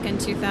did. Back in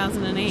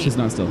 2008. She's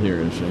not still here,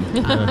 is she?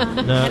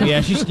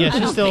 No, she's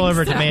still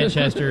over to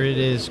Manchester. It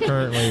is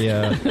currently.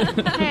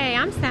 Hey,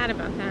 I'm sad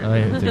about that. I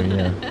am too.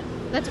 Yeah.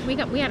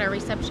 We had our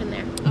reception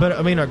there. But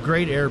a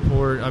great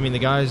airport. The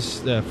guys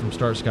from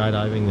Start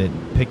Skydiving that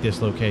picked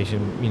this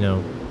location,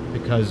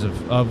 because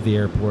of the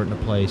airport and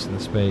the place and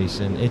the space,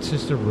 and it's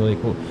just a really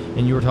cool.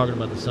 And you were talking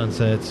about the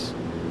sunsets.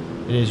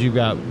 It is. You've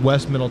got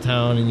West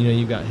Middletown, and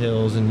you've got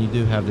hills, and you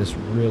do have this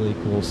really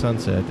cool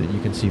sunset that you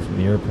can see from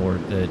the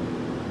airport. That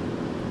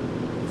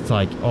it's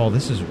like, oh,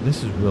 this is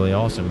really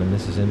awesome, and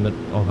this is in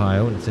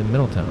Ohio, and it's in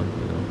Middletown.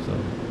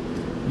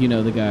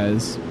 So the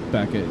guys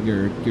back at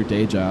your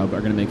day job are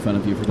going to make fun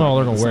of you for. Oh,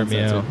 they're going to wear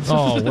me out.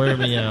 Wear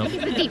me out.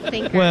 He's a deep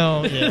thinker.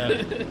 Well,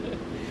 yeah.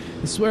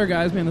 I swear,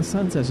 guys, man, the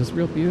sunset's just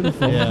real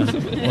beautiful. Yeah.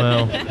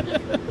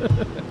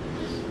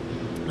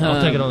 Well,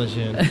 I'll take it on the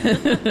chin.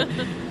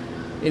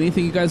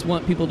 Anything you guys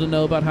want people to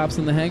know about Hops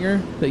in the Hangar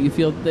that you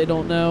feel they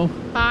don't know?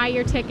 Buy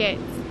your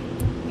tickets.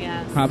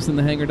 Yes.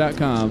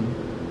 HopsInTheHangar.com.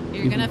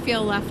 You're going to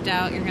feel left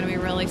out. You're going to be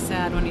really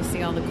sad when you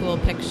see all the cool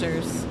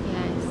pictures.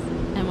 Yes.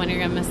 And when you're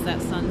going to miss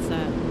that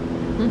sunset.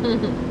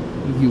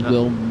 You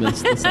will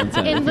miss the sunset. if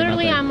And you're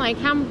literally, not there. I'm like,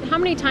 how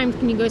many times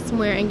can you go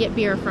somewhere and get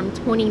beer from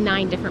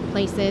 29 different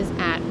places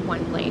at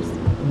one place?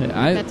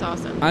 That's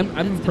awesome. I'm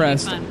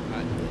impressed.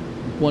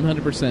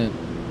 100%.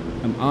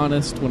 I'm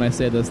honest when I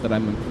say this that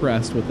I'm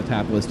impressed with the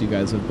tap list you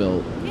guys have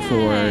built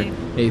for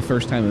a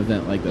first-time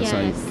event like this.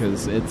 Yes.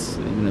 Because it's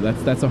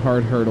that's a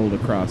hard hurdle to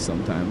cross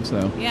sometimes.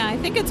 So Yeah, I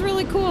think it's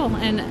really cool.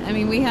 And, I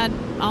mean, we had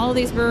all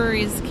these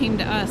breweries came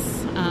to us.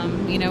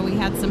 We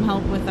had some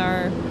help with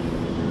our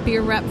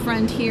beer rep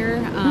friend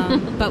here,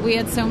 but we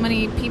had so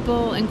many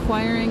people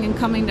inquiring and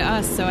coming to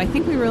us. So I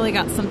think we really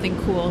got something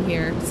cool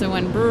here. So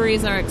when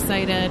breweries are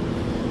excited,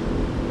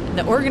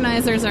 the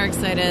organizers are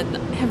excited,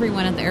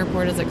 everyone at the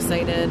airport is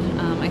excited.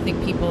 I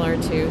think people are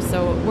too.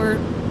 So we're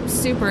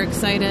super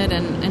excited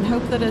and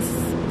hope that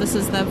this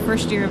is the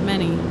first year of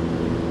many.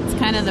 It's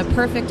kind of the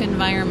perfect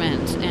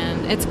environment,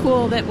 and it's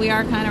cool that we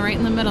are kind of right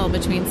in the middle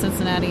between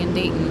Cincinnati and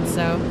Dayton.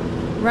 So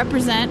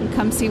represent and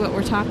come see what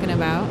we're talking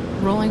about.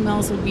 Rolling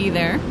Mills will be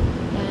there.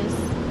 Yes.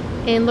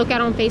 And look out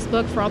on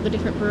Facebook for all the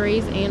different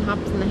breweries and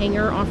Hops in the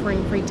Hangar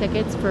offering free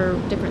tickets for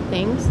different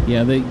things.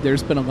 yeah,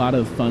 there's been a lot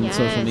of fun Yes.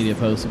 social media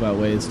posts about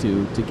ways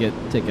to get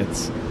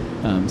tickets.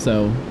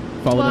 So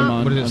follow them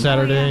on. What is it,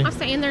 Saturday? I'll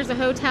say, and there's a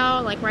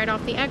hotel like right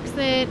off the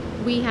exit.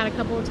 We had a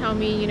couple tell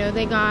me,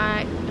 they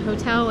got a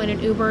hotel and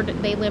an Uber.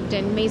 They lived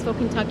in Maysville,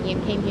 Kentucky,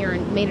 and came here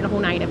and made it a whole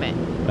night of it.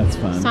 That's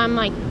fun. So I'm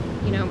like,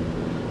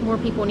 more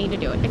people need to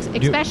do it,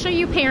 especially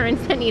you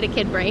parents that need a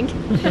kid break.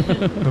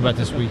 What about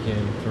this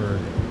weekend for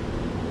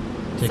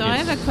tickets? So I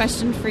have a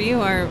question for you.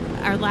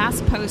 Our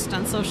last post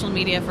on social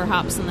media for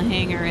Hops in the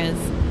Hangar is,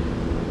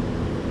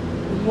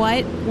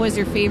 what was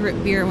your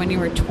favorite beer when you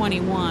were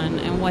 21,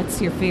 and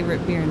what's your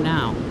favorite beer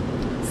now?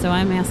 So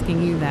I'm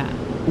asking you that.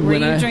 Were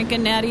When you I-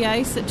 drinking Natty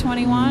Ice at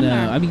 21? No,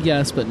 or? I mean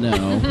yes, but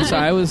no. So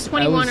I was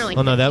 21 or like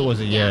Oh no, that was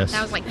a yes.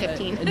 That was like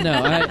 15.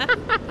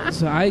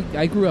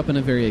 I grew up in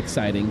a very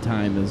exciting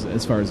time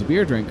as far as a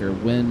beer drinker.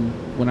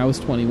 When I was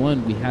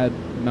 21, we had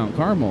Mount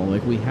Carmel.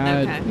 Like we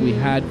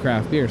had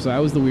craft beer. So I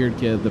was the weird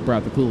kid that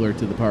brought the cooler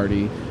to the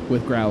party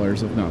with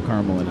growlers of Mount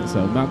Carmel in it.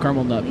 So Mount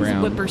Carmel Nut These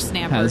Brown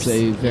whippersnappers. has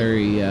a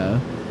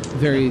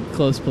very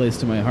close place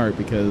to my heart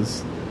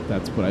because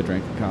that's what I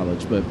drank in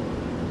college. But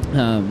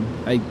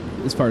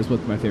as far as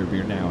what's my favorite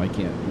beer now, I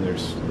can't. It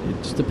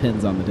just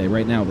depends on the day.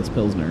 Right now, this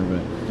Pilsner,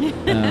 but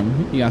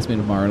you ask me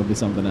tomorrow, it'll be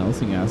something else.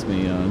 You can ask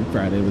me on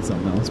Friday, it'll be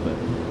something else. But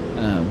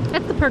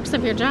That's the perks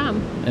of your job.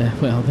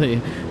 It's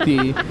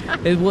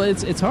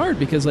hard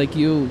because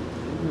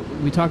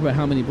we talk about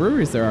how many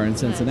breweries there are in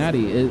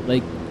Cincinnati.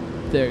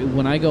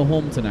 When I go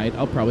home tonight,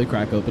 I'll probably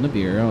crack open a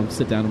beer. I'll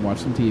sit down and watch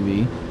some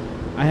TV.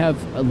 I have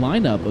a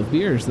lineup of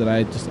beers that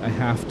I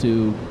have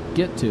to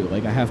get to.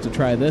 Like, I have to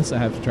try this, I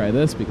have to try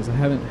this, because I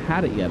haven't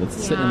had it yet. It's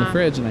sitting in the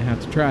fridge, and I have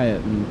to try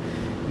it. And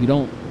you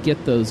don't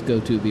get those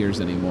go-to beers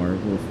anymore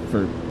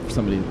for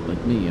somebody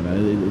like me.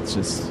 It's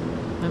just...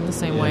 I'm the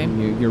same way.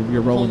 You're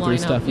rolling Whole through lineup,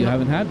 stuff you yep.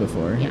 haven't had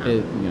before. Yeah.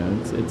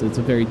 It's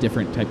a very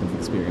different type of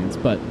experience.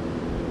 But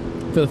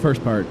for the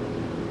first part,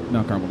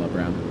 Mount Carmel Nut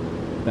Brown.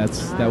 That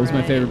was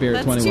my favorite beer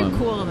at 21. That's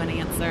too cool of an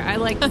answer. I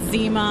like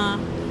Zima.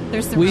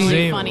 There's some We- really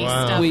Zima, funny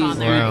wow. stuff We- on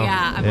there. wow.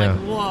 Yeah, I'm like,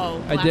 whoa,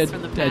 blast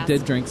from the past. I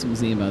did drink some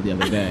Zima the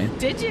other day.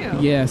 Did you?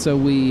 Yeah, so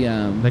we...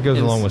 that goes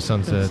along with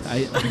sunsets.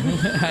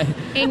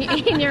 In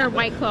your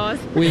White Claws.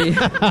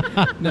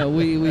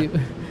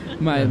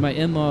 My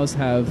in-laws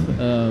have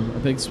a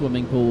big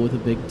swimming pool with a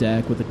big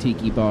deck with a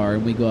tiki bar,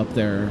 and we go up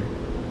there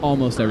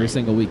almost every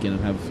single weekend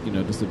and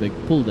have just a big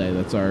pool day.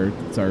 It's our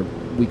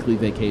weekly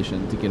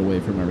vacation to get away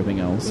from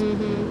everything else.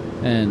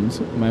 Mm-hmm.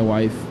 And my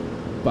wife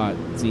bought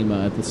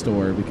Zima at the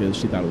store because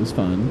she thought it was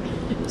fun.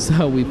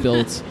 So we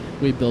built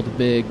a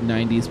big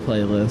 90s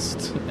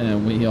playlist,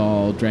 and we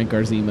all drank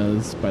our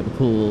Zimas by the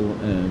pool,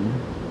 and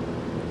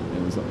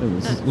it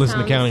was listen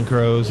to Counting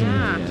Crows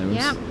Yeah. it was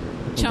Yep.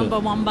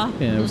 Chumbawamba.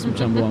 Yeah, there was some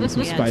Chumbawamba,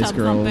 some Yeah, Spice tub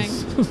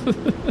Girls.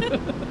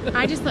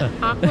 I just let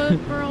Aqua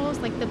Girls,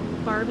 like the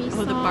Barbie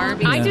song. the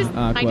Barbie. I Yeah, just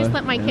Aqua,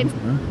 let my yeah. kids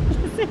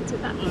listen to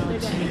that the other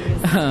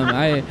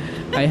day.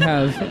 I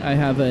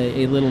have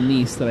a little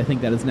niece that I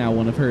think that is now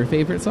one of her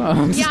favorite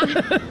songs. Yeah.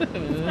 The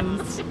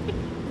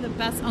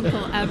best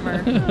uncle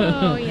ever.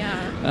 Oh,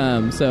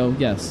 yeah. So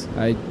yes,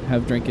 I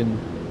have drank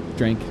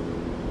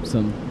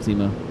some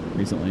Zima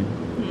recently.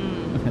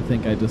 I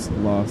think I just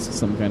lost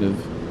some kind of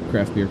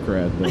craft beer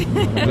cred, but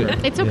whatever.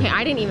 It's okay.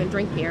 I didn't even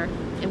drink beer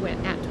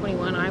at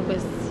 21.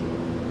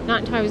 Not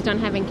until I was done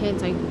having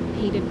kids. I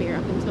hated beer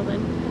up until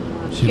then.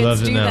 She Kids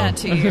loves it do now. that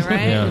to you,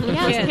 right? Yeah.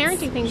 Yeah, Kids.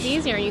 parenting things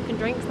easier. You can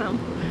drink some.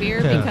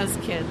 Beer Yeah. because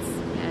kids.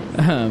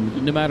 Yes.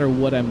 No matter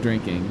what I'm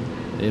drinking,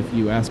 if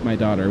you ask my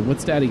daughter,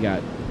 "What's Daddy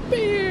got?"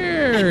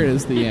 Beer. beer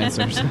is the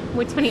answer.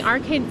 What's funny, our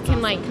kids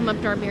can like come up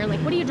to our beer and like,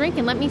 what are you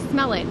drinking? Let me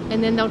smell it,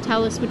 and then they'll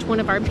tell us which one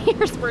of our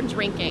beers we're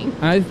drinking.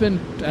 I've been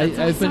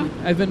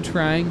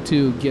trying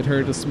to get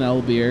her to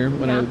smell beer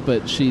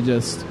but she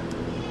just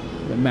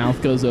the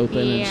mouth goes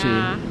open and she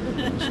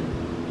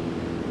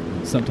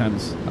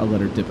sometimes I'll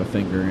let her dip a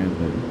finger in,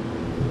 but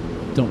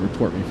don't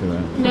report me for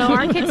that. No,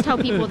 our kids tell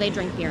people they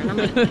drink beer, and I'm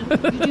like, you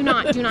do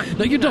not.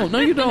 No, you don't. No,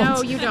 you don't.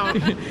 No, you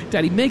don't.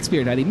 Daddy makes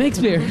beer. Daddy makes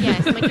beer.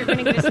 Yes, I'm like, you're going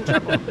to get us in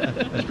trouble.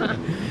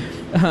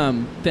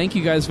 Thank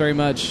you guys very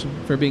much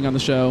for being on the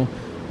show.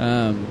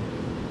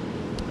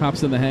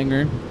 Hops in the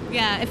Hangar.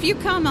 Yeah, if you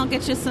come, I'll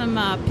get you some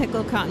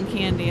pickle cotton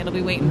candy. It'll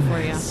be waiting for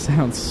you.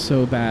 Sounds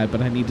so bad,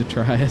 but I need to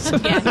try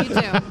it.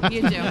 Yeah,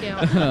 you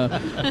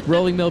do.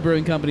 Rolling Mill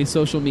Brewing Company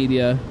social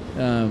media.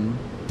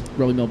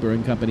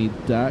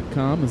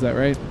 RollingMillBrewingCompany.com. Is that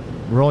right?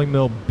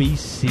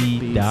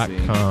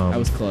 RollingMillBC.com. I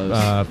was close.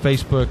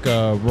 Facebook,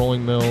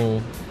 Rolling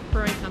Mill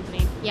Brewing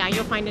Company. Yeah,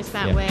 you'll find us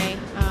that Yeah. way.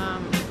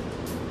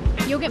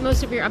 You'll get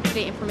most of your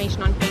up-to-date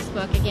information on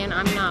Facebook. Again,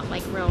 I'm not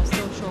like real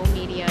social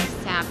media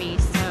savvy,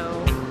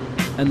 so...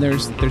 And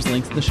there's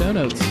links in the show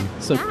notes.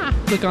 So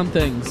click on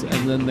things,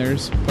 and then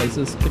there's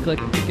places to click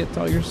to get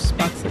to all your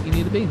spots that you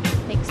need to be.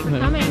 Thanks for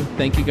coming.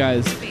 Thank you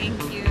guys. Thank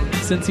you.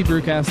 Cincy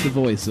Brewcast, the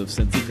voice of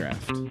Cincy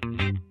Craft.